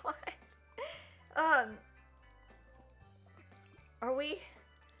my god. Are we,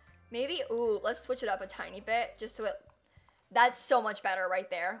 maybe, ooh, let's switch it up a tiny bit, just so it, that's so much better right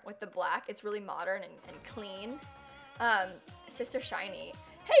there with the black. It's really modern and clean. Sister Shiny.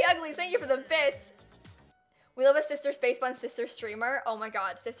 Hey, Uglies, thank you for the bits. We love a Sister Space Bun, Sister Streamer. Oh my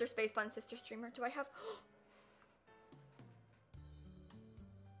god, Sister Space Bun, Sister Streamer. Do I have...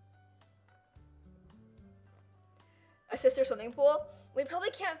 a sister swimming pool? We probably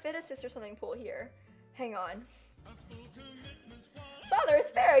can't fit a sister swimming pool here. Hang on. Father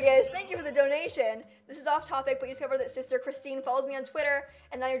Asparagus, thank you for the donation. This is off topic, but you discovered that Sister Christine follows me on Twitter,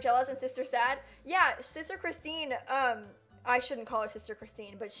 and now you're jealous and Sister Sad? Yeah, Sister Christine, I shouldn't call her Sister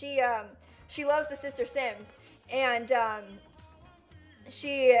Christine, but she loves the Sister Sims, and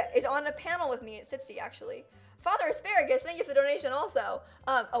she is on a panel with me at Sitsi, actually. Father Asparagus, thank you for the donation also.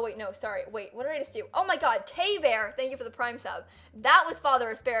 Oh wait, no, sorry. Wait, what did I just do? Oh my god, Tay Bear, thank you for the Prime sub. That was Father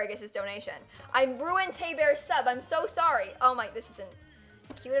Asparagus' donation. I ruined Tay Bear's sub, I'm so sorry. Oh my, this isn't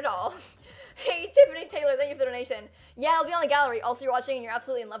cute at all. Hey, Tiffany Taylor, thank you for the donation. Yeah, I'll be on the gallery. Also, you're watching and you're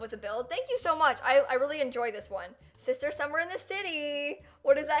absolutely in love with the build. Thank you so much. I really enjoy this one. Sister Summer in the City.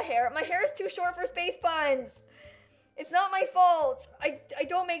 What is that hair? My hair is too short for space buns. It's not my fault. I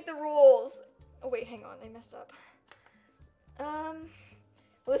don't make the rules. Oh wait, hang on, I messed up.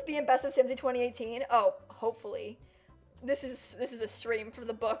 Will this be in Best of Simsie 2018? Oh, hopefully. This is a stream for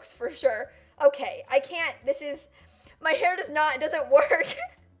the books for sure. Okay, I can't, my hair it doesn't work.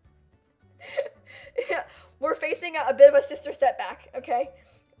 Yeah, we're facing a bit of a sister setback, okay?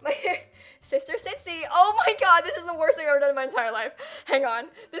 My hair, Sister Sitsi. Oh my god, this is the worst thing I've ever done in my entire life. Hang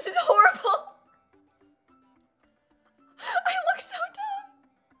on, this is horrible. I look so dumb.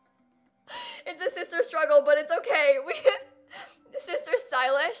 It's a sister struggle, but it's okay. Sister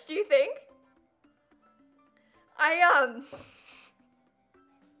stylish, do you think? Why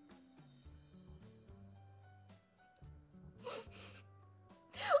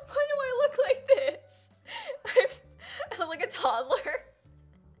do I look like this? I look like a toddler.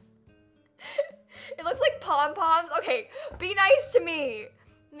 It looks like pom-poms. Okay, be nice to me.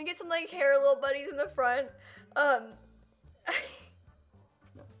 Let me get some like hair little buddies in the front.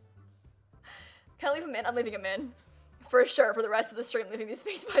 Can I leave him in? I'm leaving him in. for sure for the rest of the stream leaving these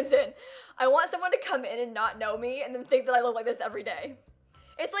space buttons in. I want someone to come in and not know me and then think that I look like this every day.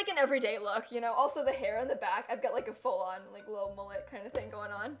 It's like an everyday look, you know? Also the hair in the back, I've got like a full-on like little mullet kind of thing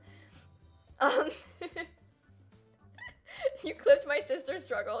going on. You clipped my sister's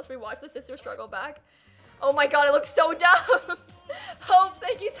struggle. Should we watch the sister struggle back? Oh my god, I look so dumb. Hope,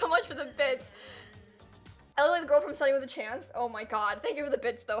 thank you so much for the bits. I look like the girl from Sunny with a Chance. Oh my god, thank you for the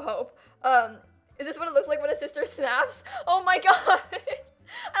bits though, Hope. Is this what it looks like when a sister snaps? Oh my god.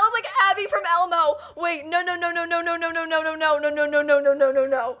 I look like Abby from Elmo. Wait, no.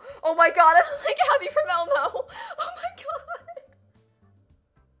 Oh my god, I look like Abby from Elmo. Oh my god.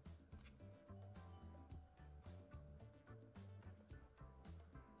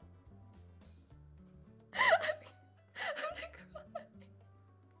 I'm gonna cry.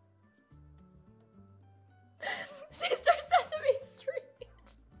 Sister Sesame Street.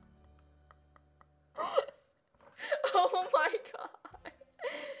 Oh my god.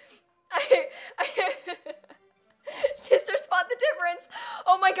 Sister, spot the difference.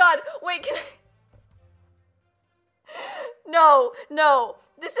 Oh my god. Wait, can I? No.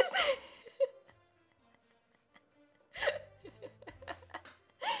 This is.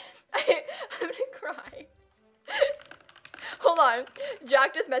 I'm gonna cry. Hold on.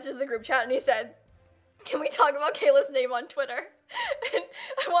 Jack just messaged the group chat and he said, "Can we talk about Kayla's name on Twitter?" And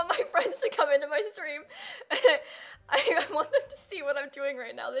I want my friends to come into my stream. I want them to see what I'm doing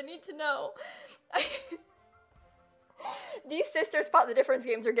right now. They need to know. These sister spot the difference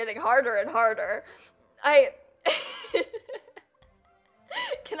games are getting harder and harder.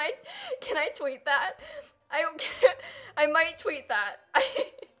 Can I tweet that? I might tweet that.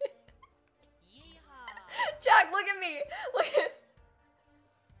 Jack, look at me. Look at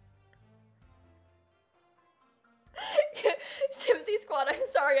Simsie Squad, I'm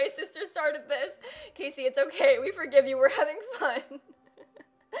sorry, I sister started this. Casey, it's okay. We forgive you. We're having fun.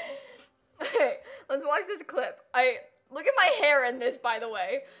 Okay, let's watch this clip. Look at my hair in this, by the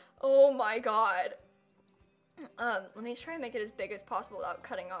way. Oh my god. Let me try and make it as big as possible without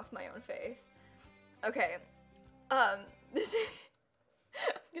cutting off my own face. Okay. This is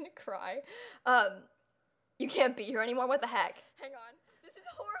I'm gonna cry. You can't be here anymore. What the heck? Hang on. This is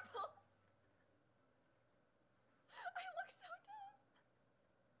horrible. I look so dumb.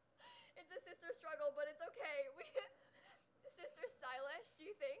 It's a sister struggle, but it's okay. Sister stylish, do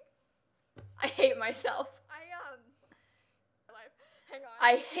you think? I hate myself. Hang on.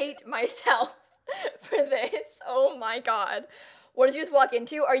 I hate myself for this. Oh my god. What did you just walk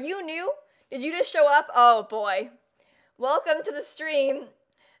into? Are you new? Did you just show up? Oh boy. Welcome to the stream.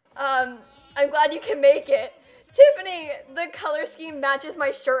 I'm glad you can make it. Tiffany, the color scheme matches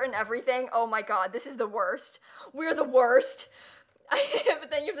my shirt and everything. Oh my god, this is the worst. We're the worst. But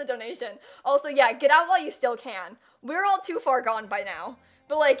thank you for the donation. Also, yeah, get out while you still can. We're all too far gone by now.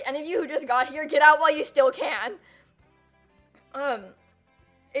 But like, any of you who just got here, get out while you still can.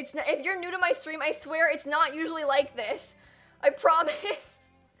 If you're new to my stream, I swear it's not usually like this. I promise.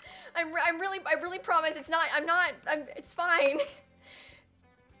 I really promise it's not, it's fine.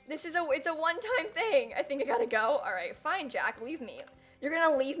 It's a one-time thing. I think I gotta go. All right, fine, Jack, leave me. You're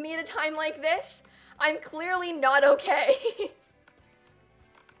gonna leave me at a time like this? I'm clearly not okay.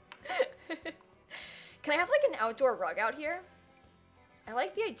 Can I have like an outdoor rug out here? I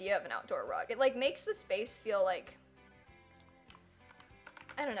like the idea of an outdoor rug. It like makes the space feel like,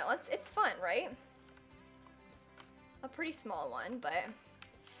 I don't know, it's fun, right? A pretty small one, but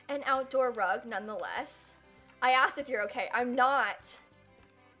an outdoor rug nonetheless. I asked if you're okay. I'm not.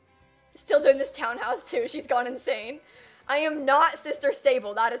 Still doing this townhouse too. She's gone insane. I am not sister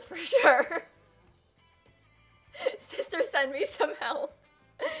stable, that is for sure. Sister, send me some help.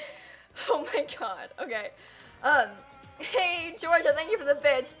 Oh my god. Okay. Hey, Georgia, thank you for the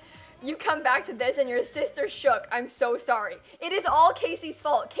bits. You come back to this and your sister shook. I'm so sorry. It is all Casey's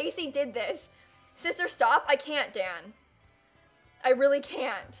fault. Casey did this. Sister, stop. I can't, Dan. I really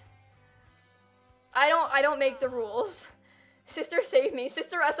can't. I don't make the rules. Sister, save me.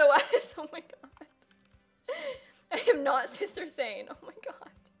 Sister SOS. Oh my god. I am not sister sane. Oh my god.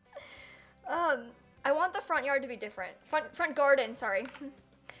 I want the front yard to be different. Front garden, sorry.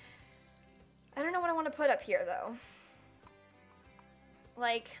 I don't know what I want to put up here though.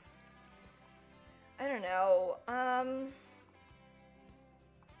 Like, I don't know.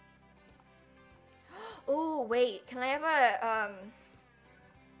 Oh, wait. Can I have a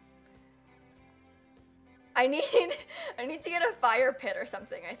I need to get a fire pit or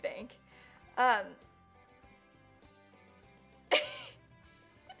something, I think.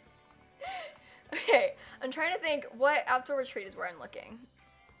 Okay, I'm trying to think what outdoor retreat is where I'm looking.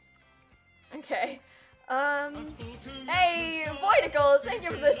 Okay. Hey, Voidicles, thank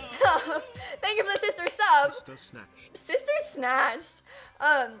you for the sub. Thank you for the sister sub. Sister snatched. Sister snatched.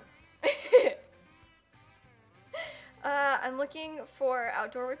 I'm looking for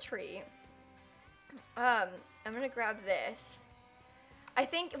outdoor retreat. I'm gonna grab this. I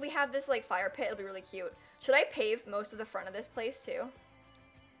think if we have this like fire pit, it'll be really cute. Should I pave most of the front of this place too?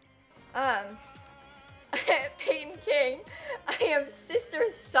 Peyton King, I am sister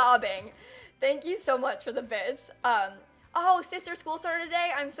sobbing. Thank you so much for the bits. Oh, sister school started today?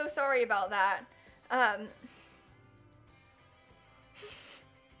 I'm so sorry about that.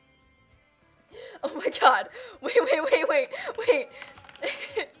 Oh my god. Wait.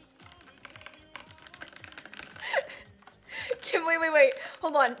 Wait.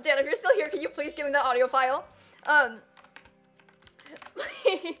 Hold on. Dan, if you're still here, can you please give me that audio file? I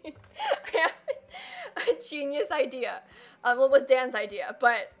have a genius idea. Well, it was Dan's idea,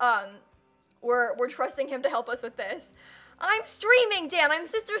 but we're trusting him to help us with this. I'm streaming, Dan. I'm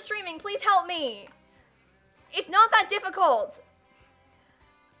sister streaming. Please help me. It's not that difficult.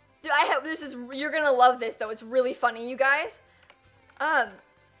 Dude, you're gonna love this though. It's really funny, you guys.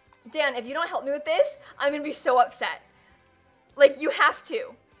 Dan, if you don't help me with this, I'm gonna be so upset. Like, you have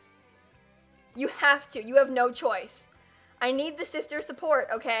to. You have to. You have no choice. I need the sister support,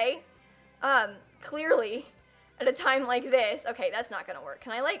 okay? Clearly, at a time like this. Okay, that's not gonna work.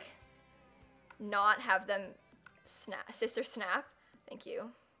 Can I, like, not have them sister snap? Thank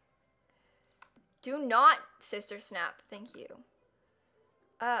you. Do not sister snap. Thank you.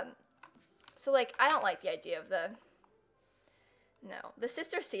 So, like, I don't like the idea of the... No. The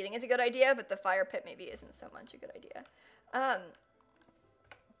sister seating is a good idea, but the fire pit maybe isn't so much a good idea.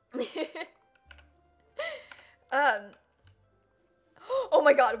 Oh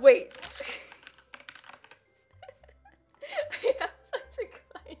my god, wait. I have such a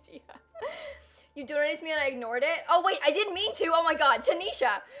good idea. You donated to me and I ignored it? Oh wait, I didn't mean to. Oh my god,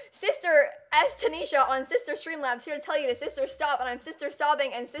 Tanisha. Sister S. Tanisha on Sister Streamlabs here to tell you to sister stop, and I'm sister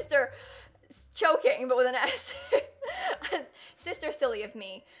sobbing and sister choking, but with an S. Sister silly of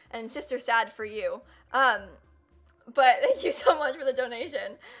me, and sister sad for you. But thank you so much for the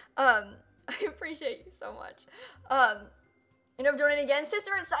donation. I appreciate you so much. You know, donating again.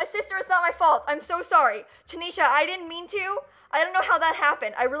 Sister, it's not my fault. I'm so sorry. Tanisha, I didn't mean to. I don't know how that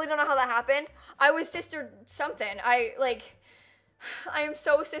happened. I really don't know how that happened. I was sister something. I am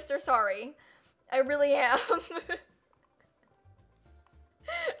so sister sorry. I really am.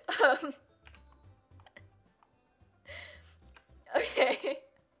 Okay.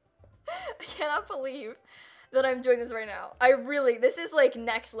 I cannot believe that I'm doing this right now. This is like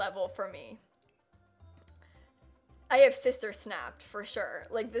next level for me. I have sister snapped for sure.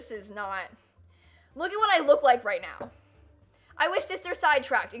 Like, this is not... Look at what I look like right now. I was sister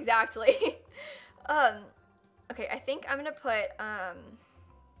sidetracked, exactly. Okay, I think I'm gonna put,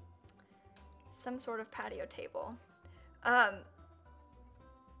 some sort of patio table.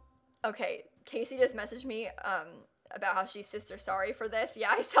 Okay, Casey just messaged me, about how she's sister sorry for this.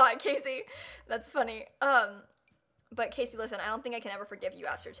 Yeah, I saw it, Casey. That's funny. But Casey, listen, I don't think I can ever forgive you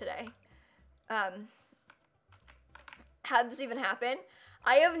after today. How did this even happen?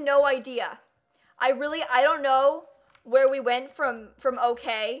 I have no idea. I don't know where we went from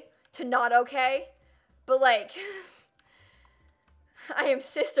okay to not okay, but like, I am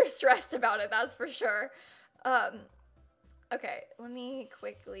sister stressed about it, that's for sure. Okay, let me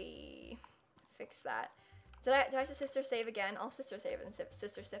quickly fix that. Do I have to sister save again? I'll sister save and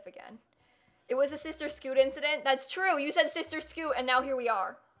sister sip again. It was a sister scoot incident? That's true, you said sister scoot and now here we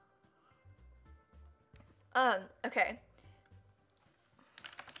are. Okay.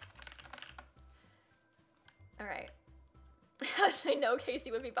 Alright. How did I know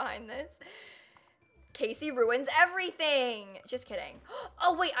Casey would be behind this? Casey ruins everything! Just kidding.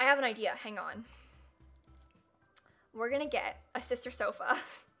 Oh wait, I have an idea, hang on. We're gonna get a sister sofa.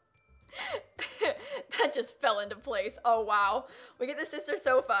 That just fell into place. Oh wow. We get the sister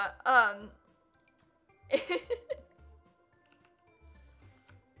sofa. I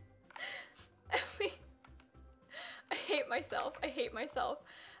hate myself. I hate myself.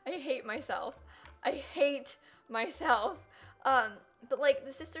 I hate myself. I hate myself. But like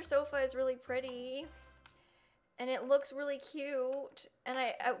the sister sofa is really pretty. And it looks really cute. And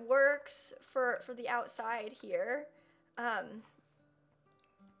it works for the outside here.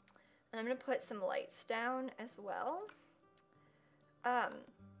 And I'm gonna put some lights down as well.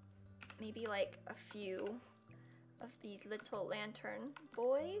 Maybe like a few of these little lantern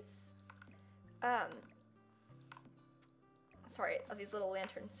boys. Sorry, of these little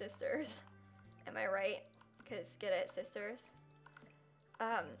lantern sisters. Am I right? Because get it, sisters.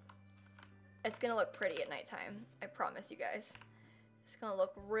 It's gonna look pretty at nighttime. I promise you guys. It's gonna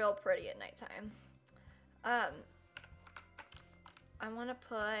look real pretty at nighttime. I wanna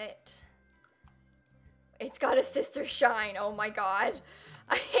put... It's got a sister shine. Oh my god.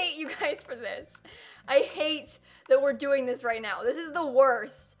 I hate you guys for this. I hate that we're doing this right now. This is the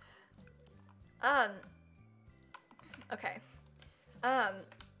worst. Okay.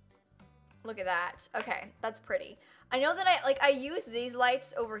 Look at that. Okay, that's pretty. I know that I use these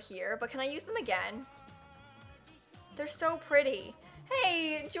lights over here, but can I use them again? They're so pretty.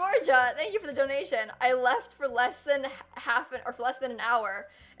 Hey, Georgia, thank you for the donation. I left for less than for less than an hour,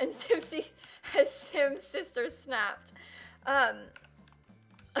 and Simsie has Sim's sister snapped.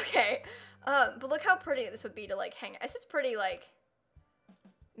 Okay, but look how pretty this would be to like hang. This is pretty, like,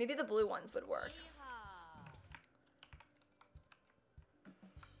 maybe the blue ones would work.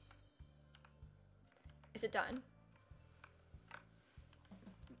 Is it done?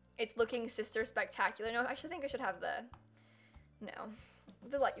 It's looking sister spectacular. No, I actually think I should have the... No.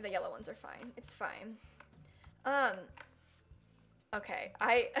 The yellow ones are fine. It's fine. Okay.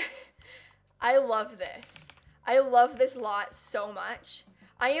 I love this. I love this lot so much.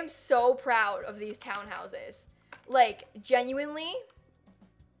 I am so proud of these townhouses. Like, genuinely,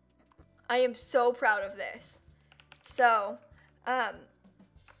 I am so proud of this. So,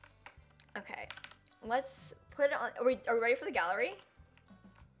 okay. Let's put it on. Are we ready for the gallery?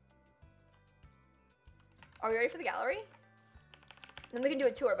 Are we ready for the gallery? Then we can do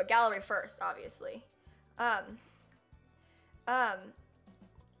a tour, but gallery first, obviously. What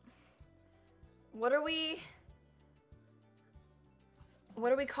are we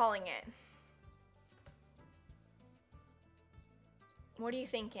calling it? What are you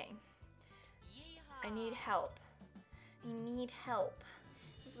thinking? I need help. I need help.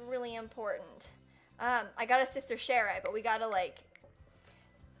 This is really important. I gotta sister share it, but we gotta like,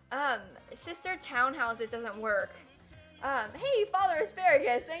 sister townhouses doesn't work. Hey, Father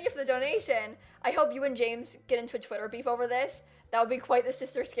Asparagus, thank you for the donation. I hope you and James get into a Twitter beef over this. That would be quite the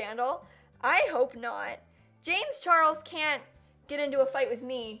sister scandal. I hope not. James Charles can't get into a fight with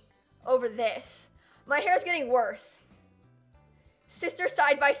me over this. My hair's getting worse. Sister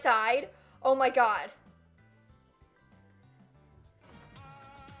side by side. Oh my god.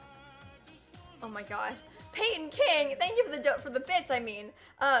 Oh my god. Peyton King, thank you for the bits, I mean.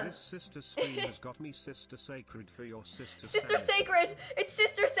 This sister stream has got me sister sacred for your sister. Sister sacred! It's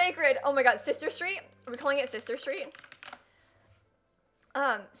sister sacred! Oh my god, Sister Street? Are we calling it Sister Street?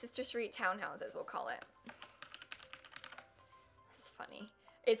 Sister Street Townhouses, we'll call it. It's funny.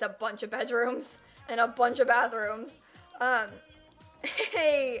 It's a bunch of bedrooms and a bunch of bathrooms.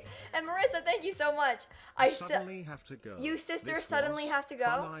 Hey, and Marissa, thank you so much. I suddenly have to go. You sister This suddenly was have to go?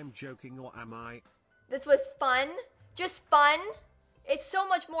 Fun, I'm joking, or am I? This was fun. Just fun. It's so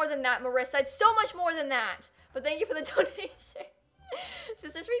much more than that, Marissa. It's so much more than that. But thank you for the donation.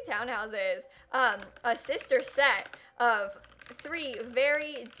 Sister Street Townhouses. A sister set of 3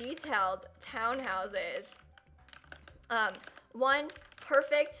 very detailed townhouses. One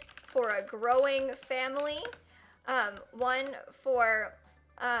perfect for a growing family. One for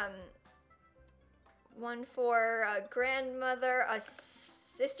a grandmother, a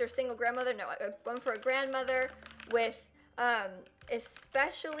sister single grandmother, no, one for a grandmother with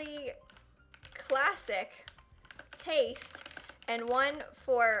especially classic taste, and one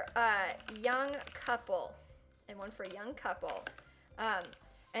for a young couple, and one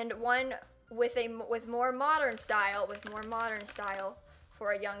with more modern style,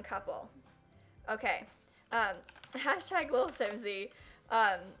 for a young couple. Okay. Hashtag lilsimsie.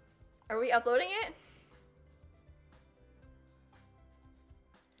 Are we uploading it?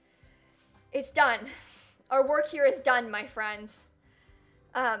 It's done. Our work here is done, my friends.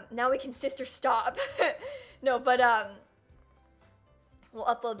 Now we can sister stop. No, but we'll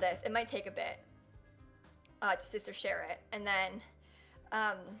upload this. It might take a bit. To sister share it. And then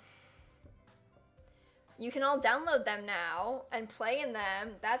you can all download them now and play in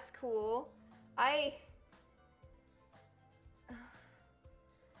them. That's cool.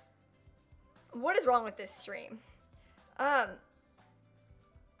 What is wrong with this stream?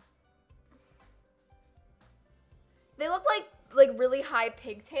 They look like really high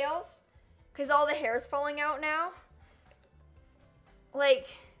pigtails, because all the hair is falling out now.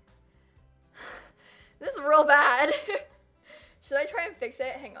 Like, this is real bad. Should I try and fix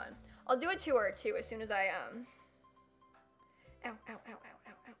it? Hang on. I'll do a tour too as soon as I Ow, ow, ow, ow, ow, ow,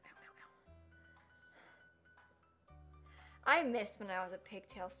 ow, ow. I missed when I was a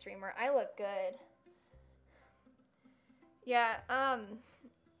pigtail streamer. I look good. Yeah,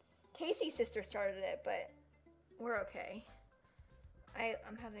 Casey's sister started it, but we're okay.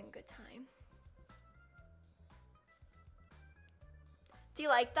 I'm having a good time. Do you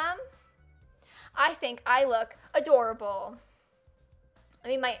like them? I think I look adorable. I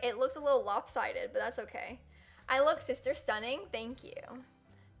mean, it looks a little lopsided, but that's okay. I look sister stunning. Thank you.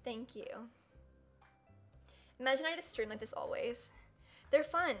 Thank you. Imagine I just stream like this always. They're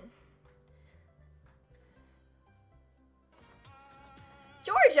fun.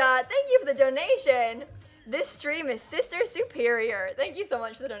 Georgia, thank you for the donation. This stream is sister superior. Thank you so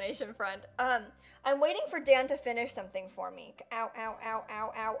much for the donation, friend. I'm waiting for Dan to finish something for me. Ow, ow, ow,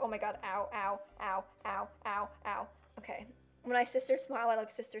 ow, ow. Oh my god, ow, ow, ow, ow, ow, ow. Okay. When I sister smile, I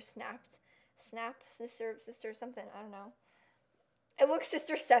look sister snapped. Snap, sister something, I don't know. I look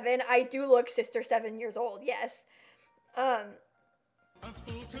sister 7. I do look sister 7 years old, yes. Oh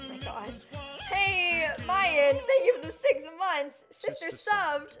my god. Hey, Mayan, thank you for the 6 months. Sister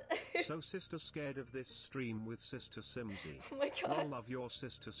subbed. So sister scared of this stream with Sister Simsie. Oh my god. I love your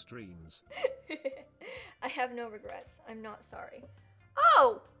sister streams. I have no regrets. I'm not sorry.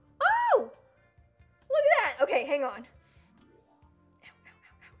 Oh! Oh! Look at that! Okay, hang on.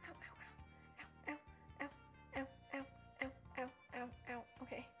 Ow.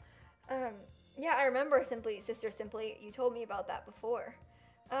 Okay. Yeah, I remember Sister Simply. You told me about that before.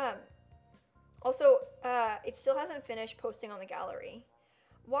 Also, it still hasn't finished posting on the gallery.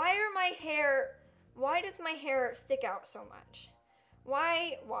 Why does my hair stick out so much?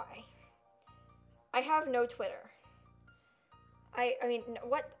 Why? I have no Twitter. I mean,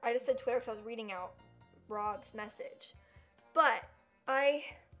 what? I just said Twitter because I was reading out Rob's message. But I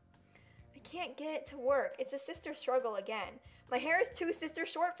can't get it to work. It's a sister struggle again. My hair is too sister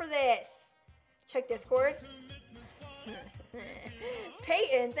short for this. Check Discord.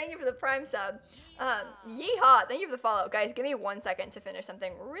 Peyton, thank you for the Prime sub. Yeehaw, thank you for the follow. Guys, give me 1 second to finish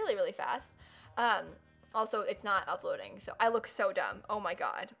something really, really fast. Also, it's not uploading, so I look so dumb. Oh my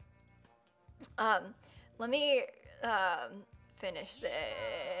god. Let me finish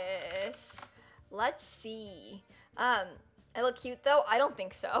this. Let's see. I look cute though? I don't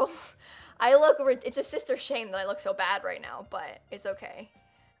think so. It's a sister shame that I look so bad right now, but it's okay.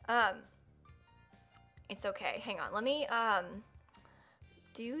 It's okay. Hang on. Let me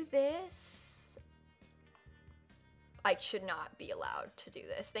do this. I should not be allowed to do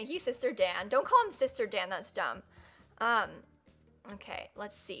this. Thank you, Sister Dan. Don't call him Sister Dan. That's dumb. Okay.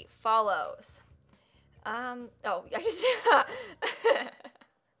 Let's see. Follows. Oh, I just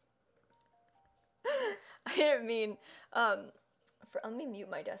I didn't mean let me mute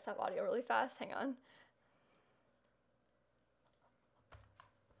my desktop audio really fast. Hang on.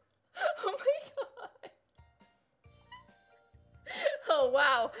 Oh my god. Oh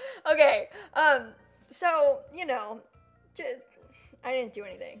wow. Okay. So, you know, I didn't do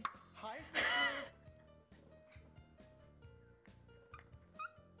anything. Hi, sisters.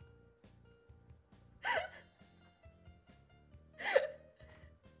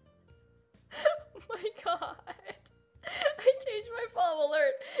 Oh my god. I changed my follow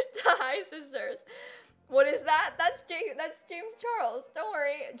alert to hi sisters. What is that? That's James Charles. Don't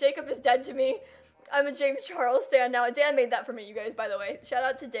worry. Jacob is dead to me. I'm a James Charles stan now. Dan made that for me, you guys, by the way. Shout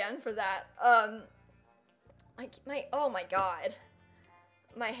out to Dan for that. Oh my god.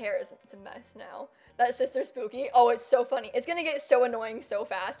 My hair it's a mess now. That sister spooky. Oh, it's so funny. It's gonna get so annoying so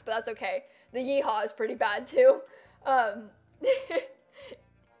fast, but that's okay. The yeehaw is pretty bad too. I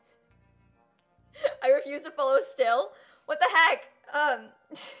refuse to follow still. What the heck?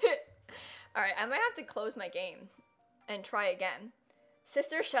 Alright, I might have to close my game and try again.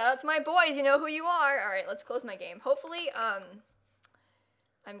 Sister, shout out to my boys. You know who you are. Alright, let's close my game. Hopefully,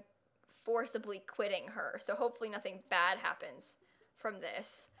 I'm forcibly quitting her, so hopefully nothing bad happens from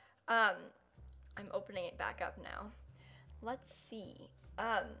this. I'm opening it back up now. Let's see.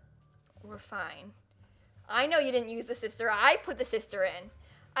 We're fine. I know you didn't use the sister. I put the sister in.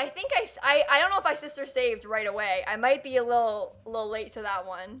 I think I don't know if I sister saved right away. I might be a little late to that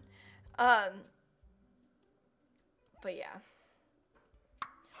one. But yeah.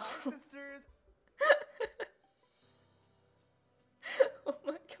 Hi, sisters. Oh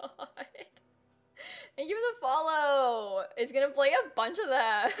my god. Thank you for the follow. It's gonna play a bunch of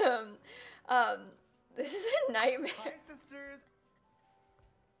them. This is a nightmare. Hi, sisters.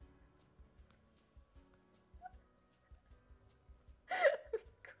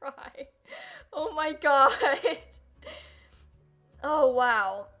 Cry. Oh my god. Oh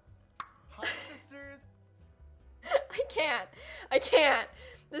wow. Hi, sisters. I can't.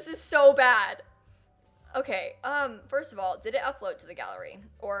 This is so bad. Okay, first of all, did it upload to the gallery?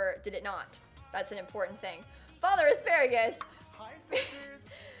 Or did it not? That's an important thing. Father Asparagus! Hi, sisters.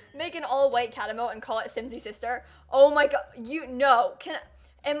 Make an all-white cat emote and call it Simsie Sister. Oh my god,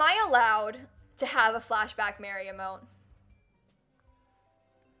 am I allowed to have a flashback Mary emote?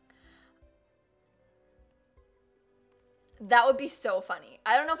 That would be so funny.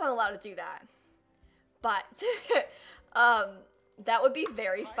 I don't know if I'm allowed to do that, but that would be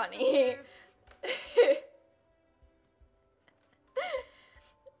very Hi, funny. sisters.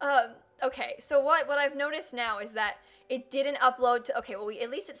 Okay, so what I've noticed now is that it didn't upload to, okay, well, at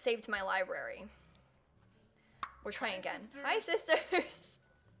least it's saved to my library. We're trying again. sisters. Hi, sisters.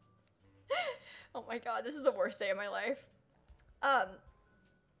 Oh my god, this is the worst day of my life. I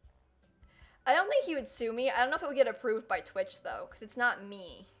don't think he would sue me. I don't know if it would get approved by Twitch, though, because it's not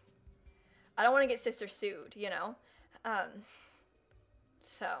me. I don't want to get sister sued, you know?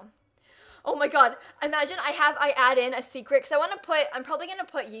 So... Oh my god, imagine I add in a secret, because I'm probably going to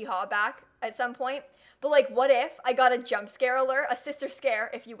put Yeehaw back at some point, but like, what if I got a jump scare alert, a sister scare,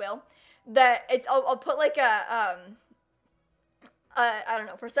 if you will, that I'll put like I don't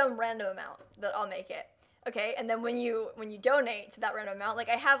know, for some random amount that I'll make it, okay, and then when you donate to that random amount, like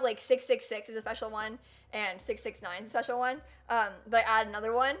I have like 666 is a special one, and 669 is a special one, but I add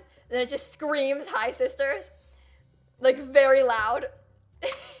another one, then it just screams, "Hi, sisters," like very loud.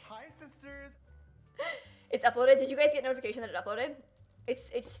 Hi, sisters. It's uploaded. Did you guys get notification that it uploaded?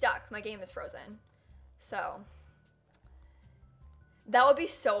 It's stuck. My game is frozen. So that would be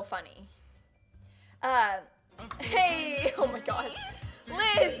so funny. Hey, oh my god.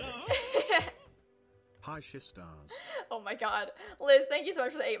 Liz! Hi, Shistars. Oh my god. Liz, thank you so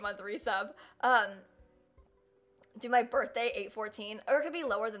much for the 8-month resub. Do my birthday 8/14, or it could be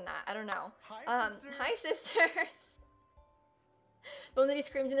lower than that. I don't know. Hi, sisters. Hi, sisters. The one that he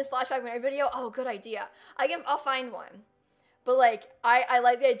screams in his flashback memory video. Oh, good idea. I'll find one. But like, I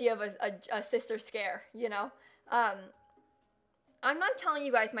like the idea of a sister scare, you know? I'm not telling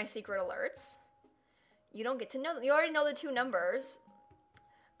you guys my secret alerts. You don't get to know them. You already know the 2 numbers.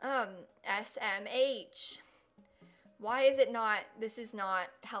 SMH. Why is it not, this is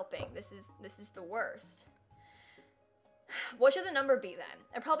not helping. This is the worst. What should the number be then?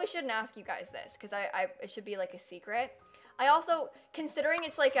 I probably shouldn't ask you guys this, because it should be like a secret. I also, considering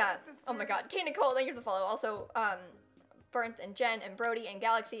it's like a, oh my god, Kay Nicole, thank you for the follow. Also, Burnt and Jen and Brody and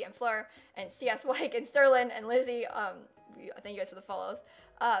Galaxy and Fleur and CS Wyke and Sterling and Lizzie, thank you guys for the follows.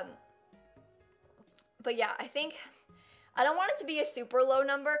 But yeah, I think, I don't want it to be a super low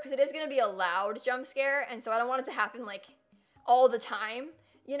number, because it is going to be a loud jump scare, and so I don't want it to happen like all the time,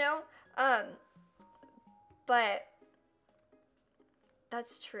 you know? But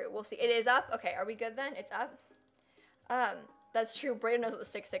that's true. We'll see. It is up. Okay, are we good then? It's up. That's true. Brayden knows what the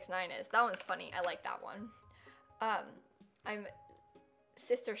 669 is. That one's funny. I like that one. I'm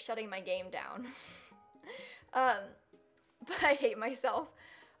sister shutting my game down. But I hate myself.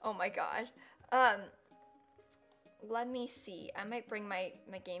 Oh my god. Let me see. I might bring my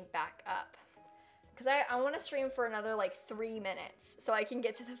game back up. Because I want to stream for another like 3 minutes so I can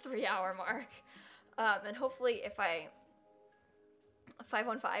get to the 3-hour mark. And hopefully if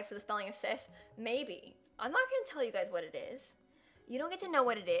 515 for the spelling of sis, maybe. I'm not going to tell you guys what it is. You don't get to know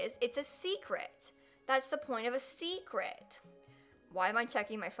what it is. It's a secret. That's the point of a secret. Why am I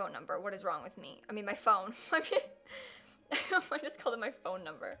checking my phone number? What is wrong with me? I mean, my phone. I just called it my phone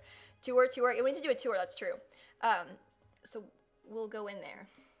number. Tour. We need to do a tour, that's true. So we'll go in there.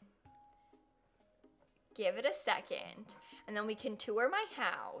 Give it a second. And then we can tour my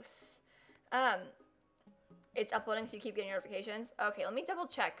house. It's uploading, so you keep getting notifications. Okay, let me double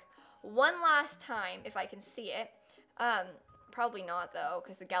check one last time if I can see it. Probably not, though,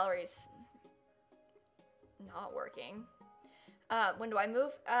 because the gallery's not working. When do I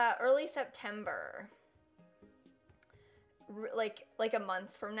move? Early September. Like a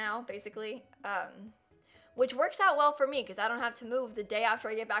month from now, basically. Which works out well for me, because I don't have to move the day after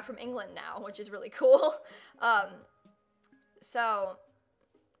I get back from England now, which is really cool. So,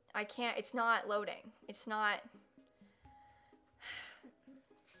 I can't, it's not loading. It's not...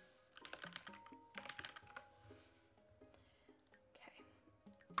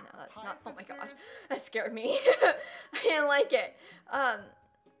 No, that's Hi, not, oh my god, sisters. that scared me. I didn't like it.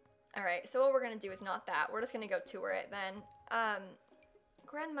 Alright, so what we're gonna do is not that. We're just gonna go tour it then.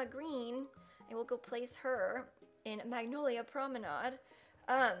 Grandma Green, I will go place her in Magnolia Promenade.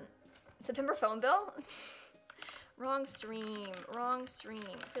 September phone bill? Wrong stream.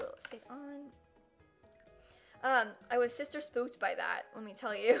 Stay on. I was sister spooked by that, let me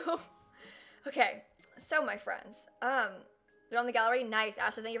tell you. Okay, so my friends, they're on the gallery. Nice,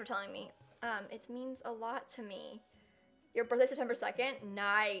 Ashley, thank you for telling me. It means a lot to me. Your birthday, September 2nd?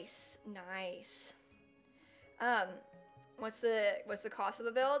 Nice. What's the cost of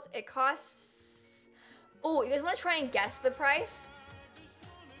the build? It costs... Oh, you guys want to try and guess the price?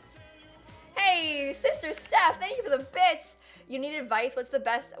 Hey, Sister Steph, thank you for the bits. You need advice. What's the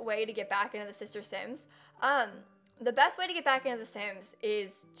best way to get back into the Sister Sims? the best way to get back into The Sims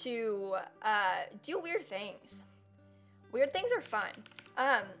is to do weird things. Weird things are fun.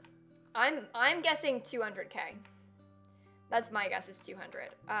 I'm guessing 200K. That's my guess is 200.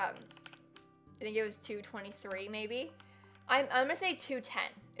 I think it was 223 maybe. I'm gonna say 210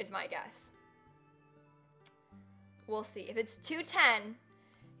 is my guess. We'll see. If it's 210,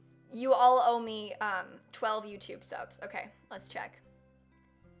 you all owe me 12 YouTube subs. Okay, let's check.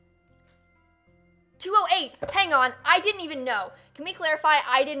 208. Hang on. I didn't even know. Can we clarify?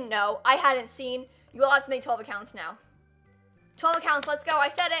 I didn't know. I hadn't seen. You all have to make 12 accounts now. 12 accounts. Let's go. I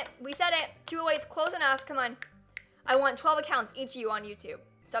said it. We said it. 208's close enough. Come on. I want 12 accounts, each of you on YouTube.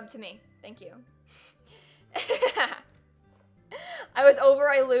 Sub to me. Thank you. I was over,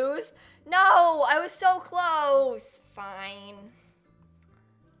 I lose. No, I was so close. Fine.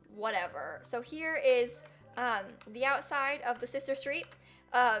 Whatever. So here is the outside of the sister street.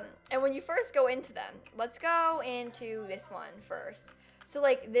 And when you first go into them, let's go into this one first. So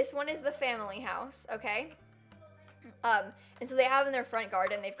like this one is the family house, okay? And so they have in their front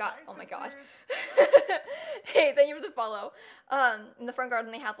garden, they've got, oh my god. Hey, thank you for the follow. In the front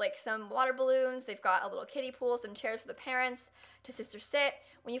garden, they have like some water balloons. They've got a little kiddie pool, some chairs for the parents to sister sit.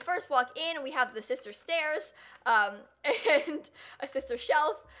 When you first walk in, we have the sister stairs, and a sister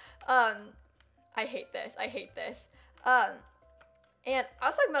shelf. I hate this. I hate this. And I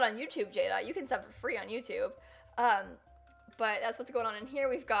was talking about on YouTube, Jada. You can sub for free on YouTube. But that's what's going on in here.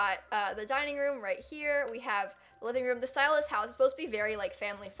 We've got the dining room right here. We have the living room. The style of this house is supposed to be very like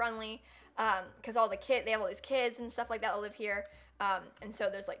family friendly, because all the they have all these kids and stuff like that that live here. And so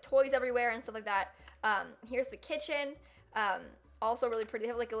there's like toys everywhere and stuff like that. Here's the kitchen. Also really pretty. They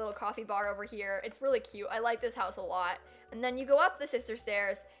have like a little coffee bar over here. It's really cute. I like this house a lot. And then you go up the sister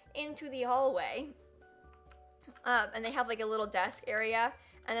stairs into the hallway. And they have like a little desk area.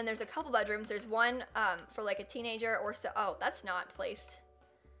 And then there's a couple bedrooms. There's one for like a teenager or so. Oh, that's not placed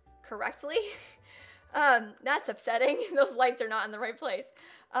correctly. That's upsetting. Those lights are not in the right place.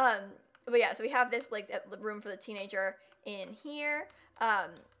 But yeah, so we have this like room for the teenager in here.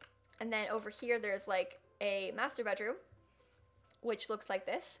 And then over here, there's like a master bedroom, which looks like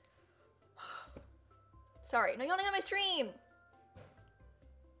this. Sorry, no yawning on my stream.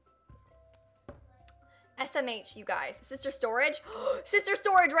 SMH, you guys. Sister storage. Sister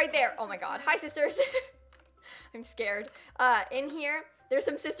storage right there. Oh my god. Hi, sisters. I'm scared. In here, there's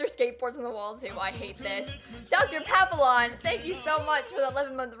some sister skateboards on the wall too. I hate this. Dr. Papillon, thank you so much for the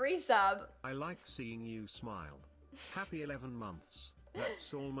 11-month resub. I like seeing you smile. Happy 11 months.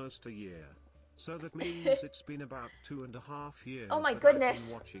 That's almost a year. So that means it's been about 2.5 years. Oh my that goodness. I've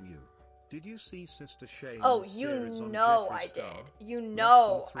been watching you. Did you see Sister Shane's Oh, you series on know Jeffree I Star? did. You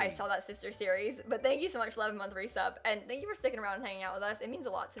know Lesson I 3. saw that sister series. But thank you so much for 11-month resub. And thank you for sticking around and hanging out with us. It means a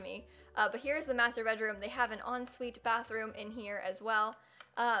lot to me. But here's the master bedroom. They have an ensuite bathroom in here as well.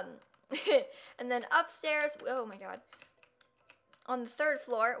 And then upstairs, oh my god. On the 3rd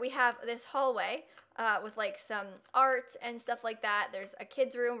floor, we have this hallway with like some art and stuff like that. There's a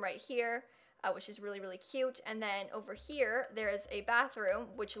kid's room right here. Which is really, really cute. And then over here, there's a bathroom,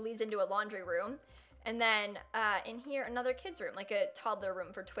 which leads into a laundry room. And then in here, another kid's room, like a toddler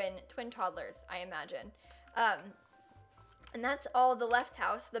room for twin toddlers, I imagine. And that's all the left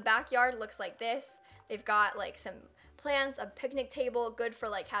house. The backyard looks like this. They've got like some plants, a picnic table, good for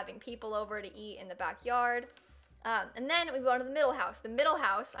like having people over to eat in the backyard. And then we go on to the middle house. The middle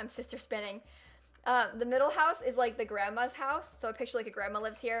house, I'm sister spinning. The middle house is like the grandma's house. So I picture like a grandma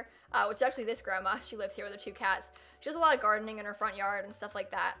lives here, which is actually this grandma. She lives here with her 2 cats. She does a lot of gardening in her front yard and stuff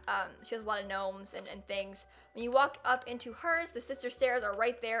like that. She has a lot of gnomes and things. When you walk up into hers, the sister stairs are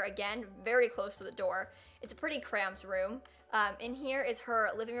right there again, very close to the door. It's a pretty cramped room. In here is her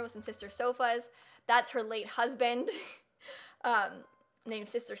living room with some sister sofas. That's her late husband, named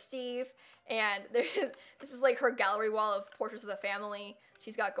Sister Steve. And this is like her gallery wall of portraits of the family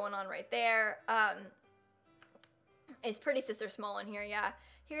she's got going on right there. It's pretty sister small in here, yeah.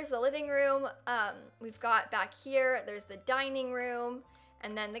 Here's the living room. We've got back here, there's the dining room,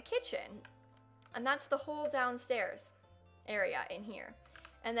 and then the kitchen. And that's the whole downstairs area in here.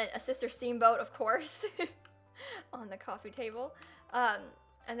 And then a sister steamboat, of course, on the coffee table.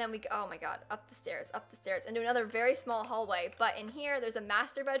 And then we go, oh my god, up the stairs, into another very small hallway. But in here, there's a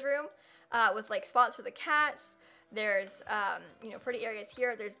master bedroom with like spots for the cats. There's, you know, pretty areas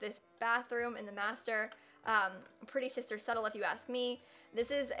here. There's this bathroom in the master. Pretty sister subtle, if you ask me. This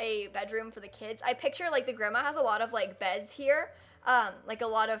is a bedroom for the kids. I picture like the grandma has a lot of like beds here, like a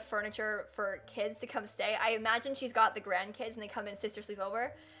lot of furniture for kids to come stay. I imagine she's got the grandkids and they come in sister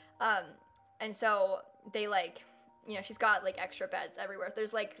sleepover. And so they like, you know, she's got like extra beds everywhere.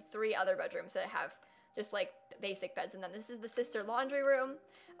 There's like 3 other bedrooms that have just like basic beds. And then this is the sister laundry room.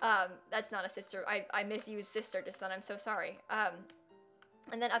 That's not a sister. I misused sister just then. I'm so sorry.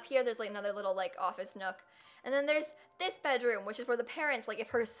 And then up here, there's like another little like office nook. And then there's this bedroom, which is where the parents, like if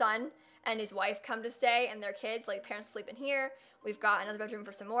her son and his wife come to stay and their kids, like parents sleep in here. We've got another bedroom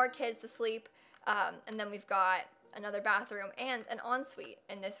for some more kids to sleep. And then we've got another bathroom and an ensuite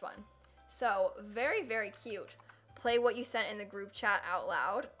in this one. So very, very cute. Play what you sent in the group chat out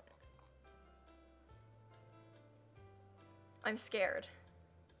loud. I'm scared.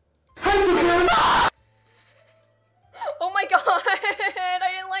 Oh my god, I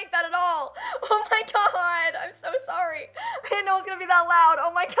didn't like that at all. Oh my god, I'm so sorry. I didn't know it was gonna be that loud.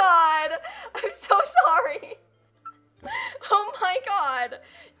 Oh my god, I'm so sorry. Oh my god.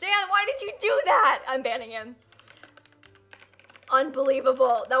 Dan, why did you do that? I'm banning him.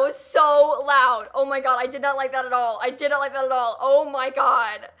 Unbelievable. That was so loud. Oh my god, I did not like that at all. I did not like that at all. Oh my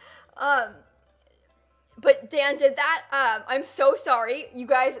god. But Dan did that. I'm so sorry. You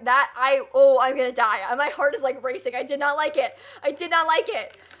guys, I'm gonna die. My heart is like racing. I did not like it. I did not like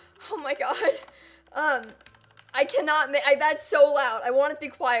it. Oh my god. I cannot, that's so loud. I want it to be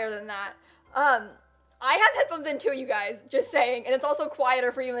quieter than that. I have headphones in too, you guys, just saying. And it's also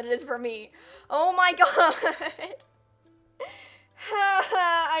quieter for you than it is for me. Oh my god.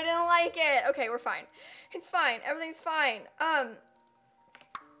 I didn't like it. Okay, we're fine. It's fine. Everything's fine. Hi,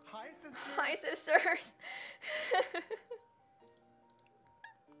 sisters. Hi, sisters.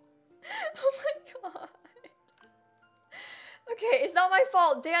 Oh my god. Okay, it's not my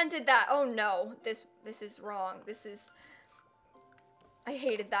fault. Dan did that. Oh no. This is wrong. I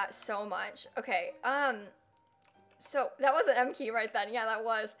hated that so much. Okay, so that was an M key right then. Yeah, that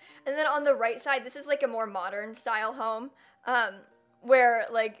was. And then on the right side, this is like a more modern style home. Where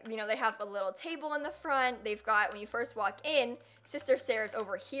like, you know, they have a little table in the front. They've got, when you first walk in, sister stairs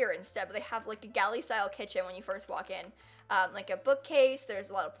over here instead, but they have like a galley style kitchen when you first walk in. Like a bookcase, there's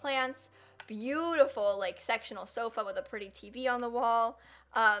a lot of plants, beautiful like sectional sofa with a pretty TV on the wall.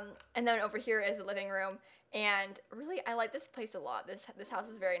 And then over here is the living room. And really, I like this place a lot. This house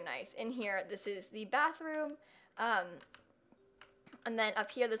is very nice. In here, this is the bathroom. And then up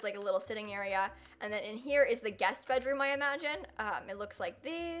here, there's like a little sitting area. And then in here is the guest bedroom, I imagine. It looks like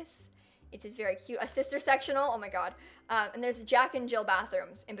this. It is very cute. A sister sectional, oh my god. And there's Jack and Jill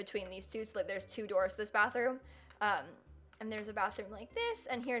bathrooms in between these two. So like there's two doors to this bathroom. And there's a bathroom like this.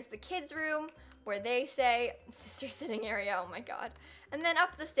 And here's the kids' room where they say, sister sitting area, oh my god. And then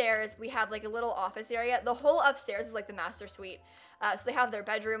up the stairs, we have like a little office area. The whole upstairs is like the master suite. So they have their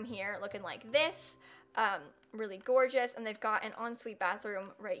bedroom here looking like this. Really gorgeous, and they've got an ensuite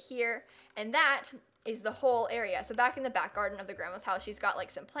bathroom right here, and that is the whole area. So back in the back garden of the grandma's house, she's got like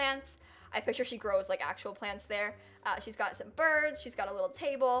some plants. I picture she grows like actual plants there. She's got some birds, she's got a little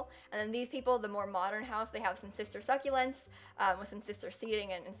table, and then these people, the more modern house, they have some sister succulents with some sister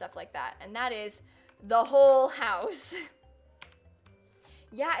seating and stuff like that, and that is the whole house.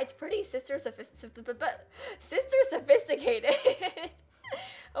 Yeah, it's pretty sister sophisticated.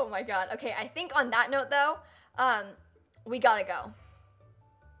 Oh my god. Okay, I think on that note though, we gotta go.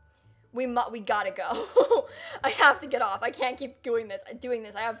 We gotta go. I have to get off. I can't keep doing this.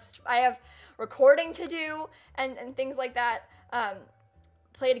 I have recording to do and things like that.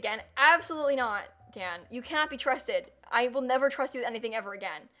 Play it again. Absolutely not, Dan. You cannot be trusted. I will never trust you with anything ever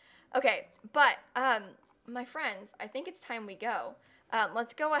again. Okay, but my friends, I think it's time we go.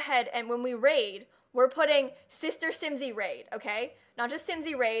 Let's go ahead, and when we raid, we're putting Sister Simsie raid, okay? Not just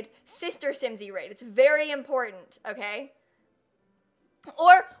Simsie raid, Sister Simsie raid. It's very important, okay?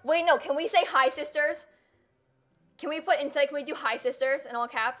 Or, wait, no, can we say hi, sisters? Can we do hi, sisters, in all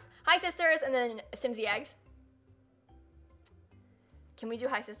caps? Hi, sisters, and then Simsie eggs. Can we do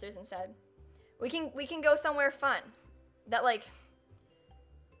hi, sisters, instead? We can go somewhere fun. That, like,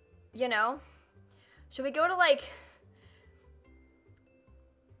 you know? Should we go to, like,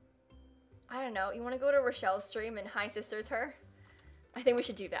 I don't know, you want to go to Rochelle's stream and hi, sisters, her? I think we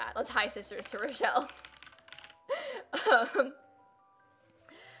should do that. Let's hi, sisters, to Rochelle.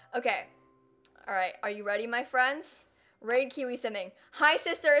 Okay. All right. Are you ready, my friends? Raid Kiwi Simming. Hi,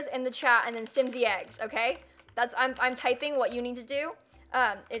 sisters, in the chat, and then Simsie eggs. Okay. I'm typing what you need to do.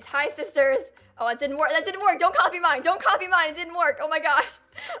 It's hi, sisters. Oh, it didn't work. That didn't work. Don't copy mine. Don't copy mine. It didn't work. Oh my gosh.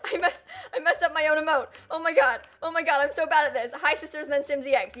 I messed up my own emote. Oh my god. Oh my god. I'm so bad at this. Hi, sisters, and then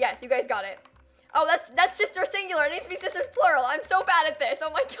Simsie eggs. Yes, you guys got it. Oh, that's sister singular. It needs to be sisters plural. I'm so bad at this.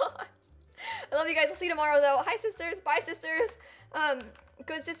 Oh my god. I love you guys. I'll see you tomorrow, though. Hi, sisters. Bye, sisters.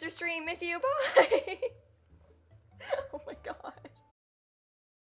 Good sister stream. Miss you. Bye. Oh my god.